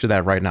Can You Picture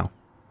That right now.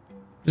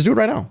 Just do it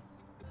right now.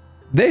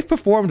 They've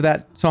performed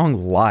that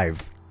song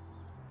live.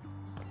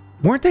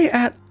 Weren't they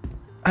at...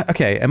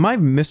 Okay, am I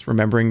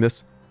misremembering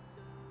this?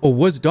 Or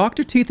was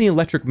Dr. Teeth and the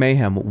Electric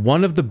Mayhem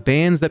one of the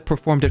bands that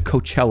performed at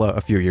Coachella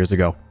a few years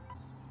ago?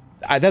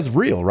 That's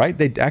real, right?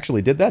 They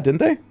actually did that, didn't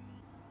they?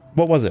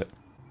 What was it?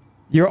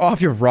 You're off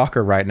your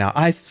rocker right now.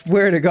 I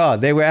swear to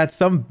God, they were at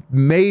some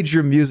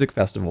major music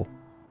festival.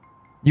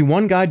 You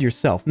one-guyed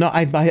yourself. No,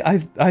 I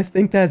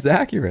think that's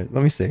accurate.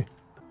 Let me see.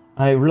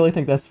 I really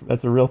think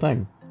that's a real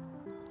thing.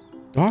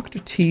 Dr.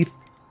 Teeth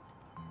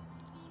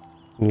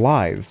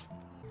live.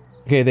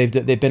 Okay, they've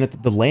been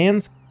at the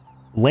Lands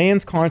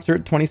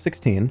concert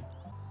 2016.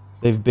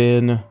 They've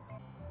been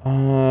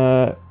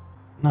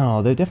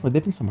no, they've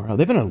been somewhere else.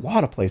 They've been in a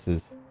lot of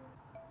places.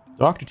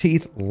 Dr.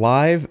 Teeth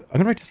live.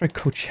 I'm gonna just write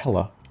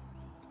Coachella.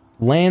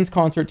 Lands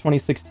concert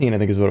 2016, I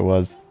think is what it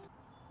was.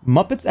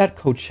 Muppets at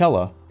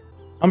Coachella.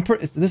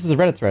 This is a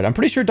Reddit thread. I'm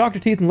pretty sure Dr.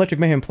 Teeth and Electric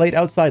Mayhem played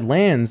outside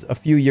Lands a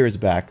few years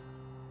back.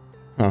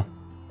 Huh.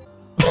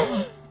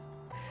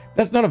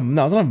 It's not a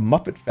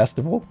Muppet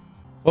festival.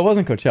 Well, it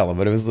wasn't Coachella,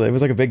 but it was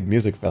like a big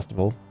music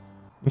festival.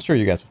 I'm sure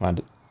you guys will find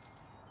it.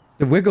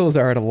 The Wiggles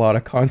are at a lot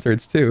of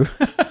concerts too.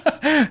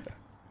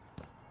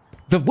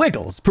 The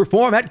Wiggles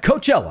perform at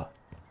Coachella.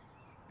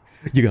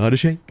 You gotta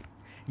shake.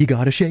 You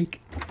gotta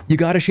shake. You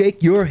gotta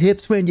shake your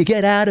hips when you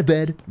get out of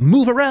bed.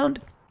 Move around.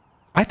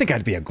 I think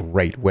I'd be a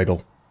great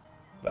Wiggle.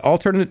 The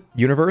alternate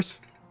universe,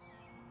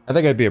 I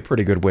think I'd be a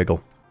pretty good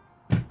Wiggle.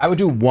 I would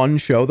do one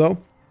show though,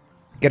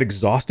 get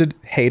exhausted,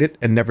 hate it,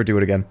 and never do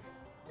it again.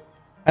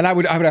 And I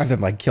would have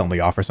them like kill me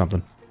off or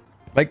something.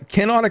 Like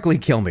canonically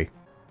kill me.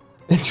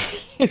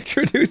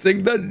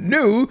 Introducing the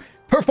new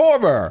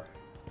performer.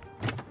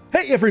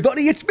 Hey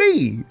everybody, it's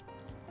me.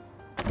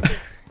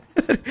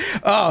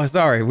 Oh,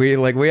 sorry. He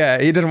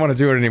didn't want to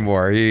do it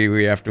anymore.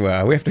 We have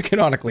to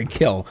canonically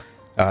kill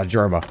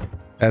Jerma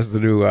as the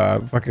new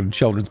fucking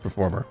children's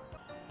performer.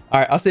 All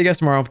right, I'll see you guys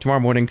tomorrow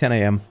morning, 10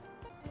 a.m.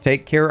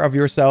 Take care of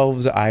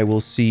yourselves. I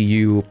will see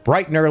you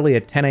bright and early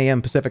at 10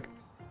 a.m. Pacific.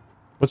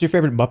 What's your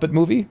favorite Muppet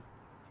movie?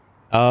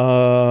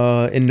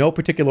 In no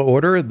particular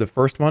order. The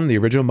first one, the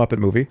original Muppet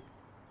movie.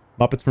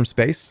 Muppets from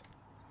Space.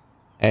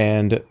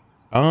 And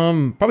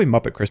probably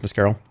Muppet Christmas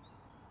Carol.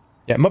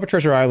 Yeah, Muppet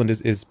Treasure Island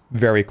is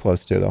very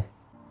close too, though.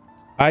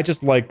 I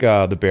just like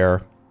the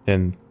bear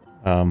in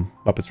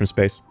Muppets from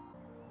Space.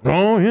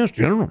 Oh, yes,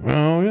 General.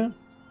 Oh, yeah.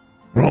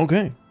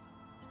 Okay.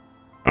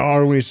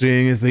 Are we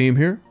seeing a theme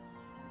here?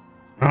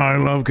 I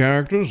love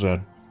characters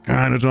that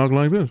kind of talk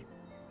like this.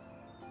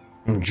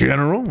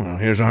 General, well,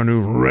 here's our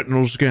new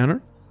retinal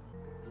scanner.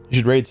 You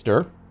should raid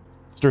Stir.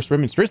 Stir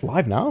streaming. Stir's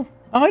live now?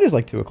 Oh, it is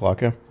like 2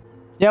 o'clock, yeah.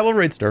 Yeah, we'll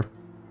raid Stir.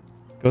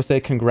 Go say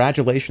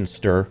congratulations,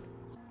 Stir.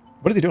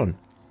 What is he doing?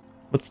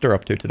 What's Stir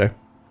up to today?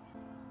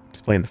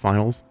 Just playing the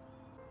finals?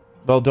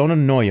 Well, don't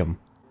annoy him.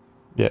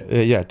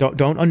 Yeah,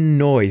 don't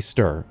annoy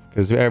Stir.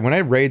 Because when I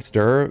raid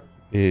Stir,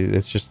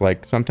 it's just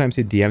like, sometimes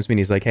he DMs me and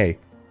he's like, hey,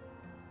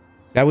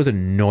 that was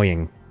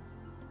annoying.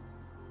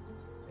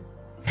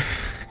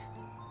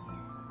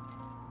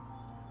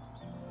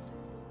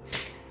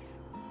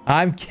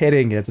 I'm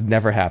kidding. It's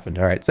never happened.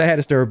 All right. Say hi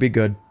to Stir. Be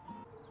good.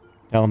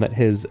 Tell him that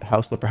his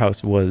House Flipper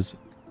house was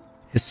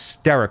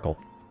hysterical.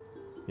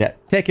 Yeah.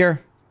 Take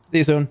care. See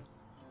you soon.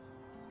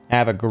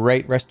 Have a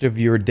great rest of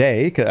your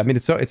day. I mean,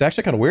 it's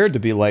actually kind of weird to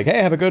be like,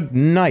 hey, have a good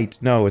night.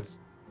 No, it's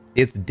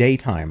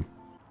daytime.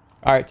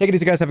 All right. Take it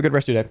easy, guys. Have a good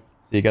rest of your day.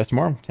 See you guys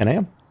tomorrow, 10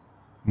 a.m.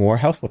 More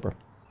House Flipper.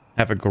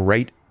 Have a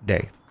great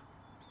day.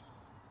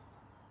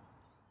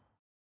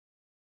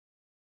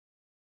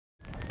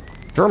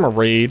 Jerma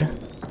raid.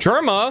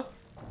 Jerma?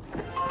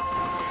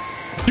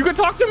 You could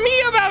talk to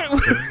me about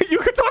it! You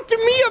could talk to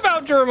me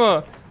about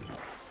Jerma!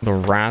 The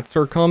rats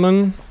are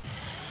coming.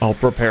 I'll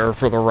prepare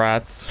for the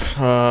rats.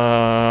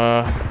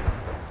 No,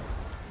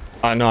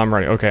 I'm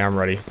ready. Okay, I'm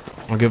ready.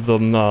 I'll give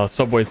them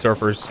Subway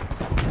Surfers.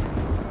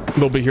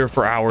 They'll be here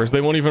for hours.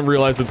 They won't even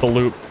realize it's a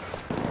loop.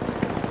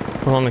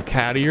 Put on the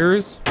cat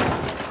ears.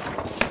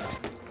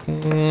 I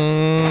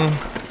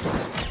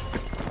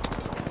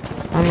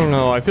don't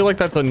know. I feel like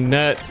that's a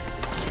net.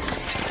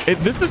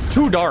 This is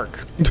too dark.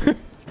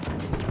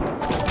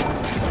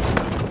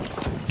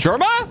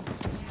 Jerma?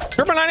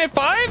 Jerma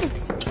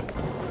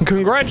 985?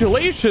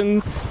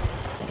 Congratulations.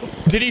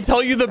 Did he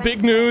tell you the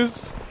big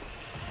news?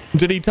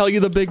 Did he tell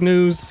you the big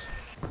news?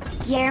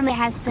 Jerma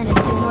has sent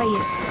us to annoy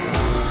you.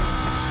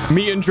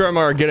 Me and Jerma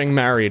are getting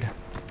married.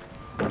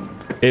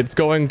 It's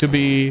going to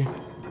be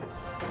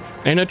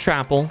in a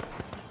chapel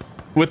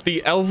with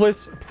the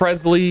Elvis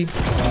Presley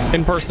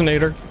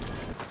impersonator.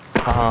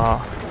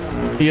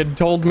 He had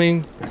told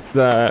me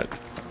that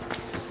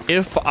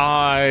if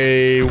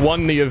I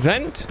won the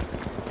event,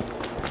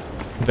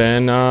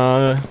 then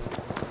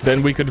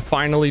we could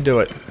finally do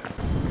it.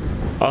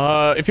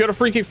 If you had a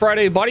Freaky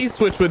Friday body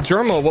switch with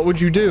Jerma, what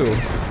would you do?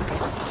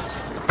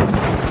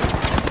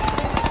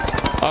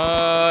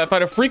 If I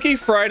had a Freaky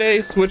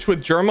Friday switch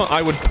with Jerma,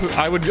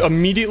 I would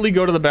immediately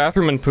go to the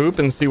bathroom and poop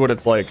and see what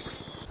it's like.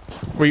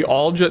 We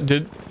all just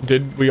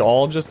did we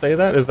all just say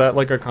that? Is that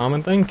like a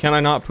common thing? Can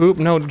I not poop?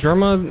 No,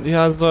 Jerma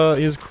has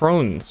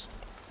Crohn's.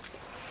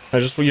 I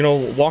just, you know,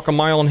 walk a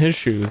mile in his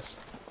shoes.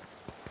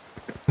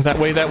 Is that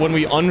way that when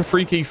we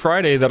unfreaky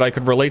Friday that I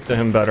could relate to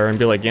him better and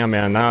be like, yeah,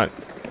 man, that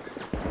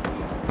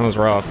was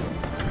rough.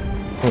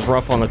 It was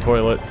rough on the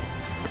toilet.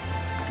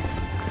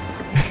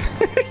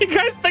 You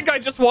guys think I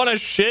just want to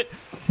shit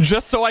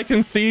just so I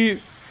can see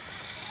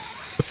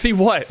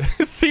what?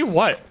 See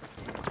what?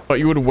 But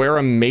you would wear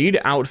a maid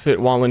outfit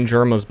while in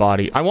Jerma's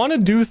body. I want to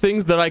do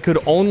things that I could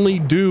only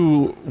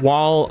do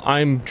while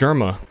I'm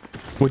Jerma,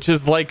 which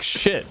is like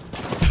shit.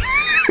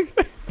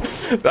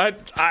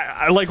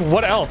 I like,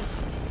 what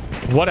else?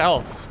 What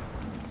else?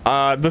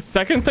 The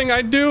second thing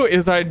I'd do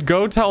is I'd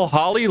go tell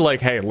Holly, like,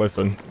 hey,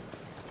 listen,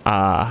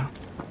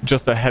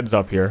 just a heads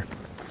up here.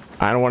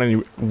 I don't want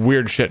any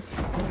weird shit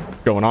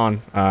going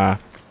on.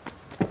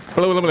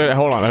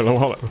 Hold on.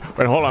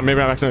 Wait, hold on.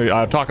 Maybe I'm actually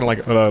talking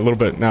like a little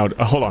bit now.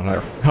 Hold on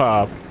there.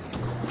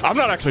 I'm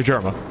not actually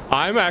Jerma.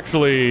 I'm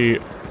actually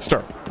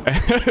Stir.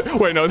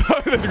 Wait, no,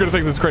 you're gonna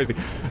think this is crazy.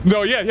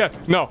 No, yeah,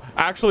 no.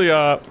 Actually,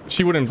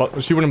 she wouldn't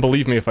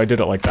believe me if I did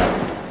it like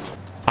that.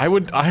 I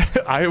would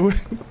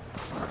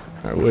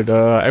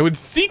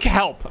seek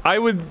help. I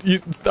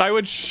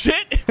would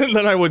shit and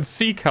then I would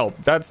seek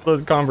help. That's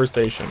the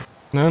conversation.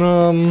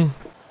 And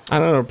I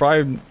don't know,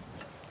 probably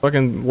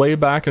fucking lay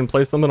back and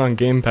play something on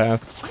Game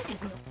Pass.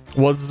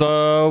 Was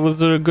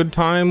it a good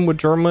time with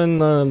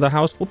Jerma and the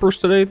House Flippers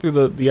today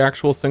through the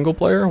actual single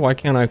player? Why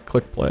can't I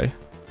click play?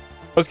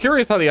 I was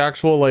curious how the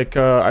actual, like,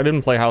 I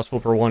didn't play House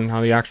Flipper 1,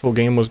 how the actual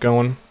game was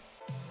going.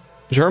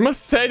 Jerma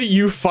said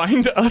you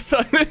find us.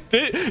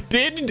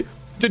 Did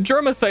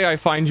Jerma say I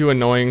find you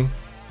annoying?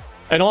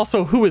 And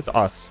also, who is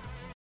us?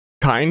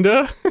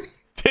 Kinda?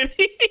 Did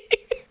he?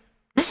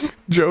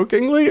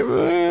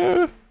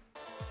 Jokingly?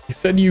 He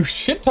said you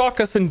shit talk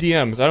us in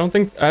DMs. I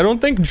don't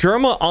think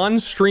Jerma on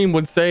stream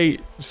would say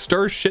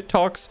Stir shit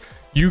talks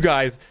you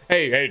guys.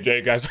 Hey,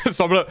 Jay guys.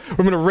 So we're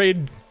gonna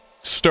raid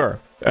Stir.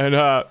 And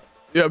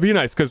Yeah, be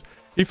nice, because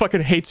he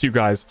fucking hates you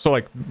guys. So,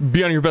 like,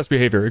 be on your best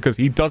behavior, because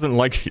he doesn't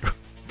like you.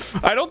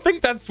 I don't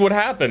think that's what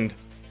happened.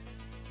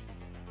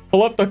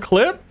 Pull up the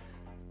clip?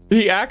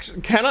 He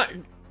actually...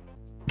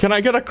 Can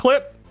I get a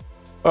clip?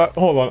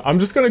 Hold on. I'm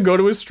just gonna go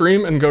to his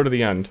stream and go to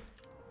the end.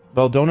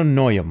 Well, don't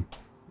annoy him.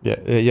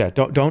 Yeah.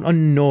 Don't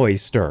annoy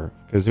Stir,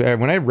 because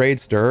when I raid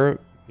Stir,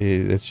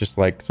 it's just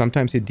like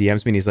sometimes he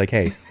DMs me and he's like,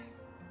 "Hey,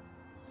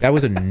 that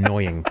was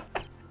annoying."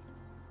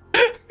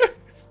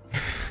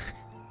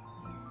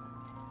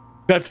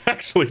 That's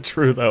actually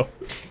true, though.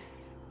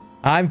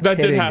 That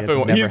did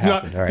happen. He's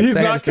not. Right. He's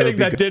not kidding.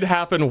 That did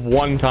happen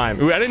one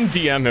time. I didn't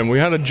DM him. We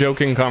had a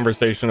joking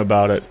conversation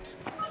about it.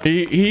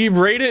 He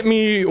raided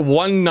me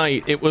one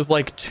night. It was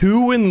like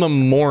 2 in the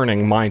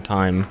morning my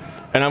time,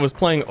 and I was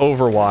playing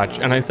Overwatch.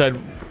 And I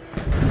said,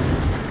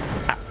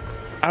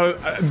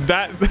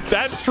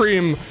 that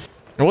stream.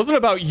 It wasn't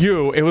about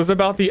you. It was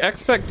about the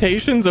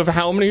expectations of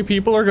how many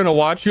people are gonna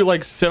watch you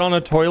like sit on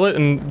a toilet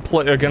and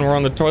play. Again, we're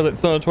on the toilet,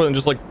 sit on the toilet, and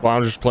just like, wow,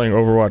 I'm just playing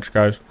Overwatch,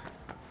 guys.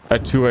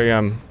 At 2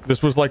 a.m.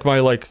 This was like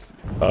my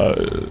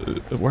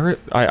where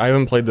I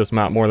haven't played this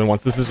map more than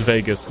once. This is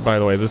Vegas, by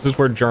the way. This is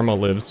where Jerma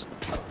lives.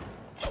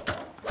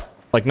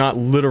 Like, not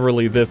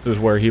literally this is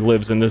where he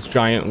lives, in this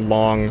giant,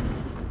 long,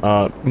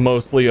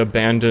 mostly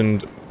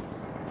abandoned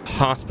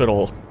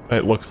hospital,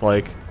 it looks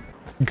like.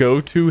 Go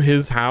to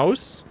his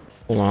house.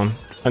 Hold on.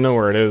 I know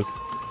where it is.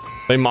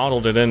 They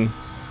modeled it in.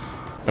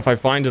 If I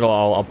find it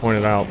all, I'll point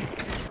it out.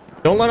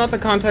 Don't let out the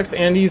context,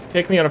 Andy's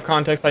take me out of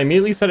context. I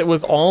immediately said it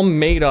was all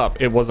made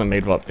up. It wasn't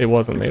made up. It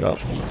wasn't made up.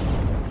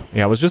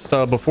 Yeah, it was just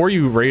before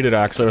you raided,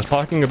 actually, I was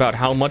talking about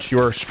how much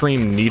your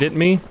stream needed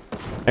me,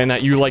 and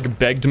that you like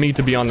begged me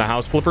to be on the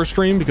House Flipper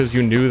stream because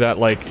you knew that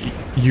like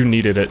you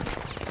needed it,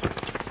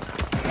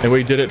 and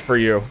we did it for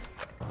you.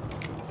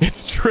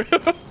 It's true.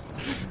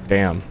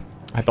 Damn,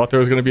 I thought there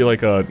was gonna be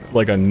like a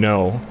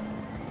no.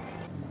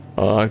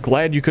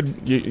 Glad you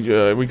could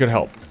we could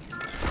help.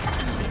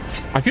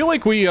 I feel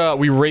like we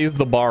raised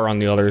the bar on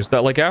the others.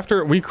 That like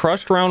after we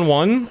crushed round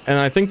 1, and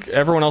I think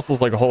everyone else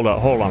was like, hold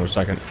on a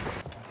second.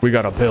 We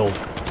gotta build.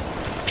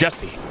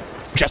 Jesse,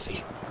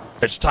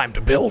 it's time to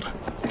build.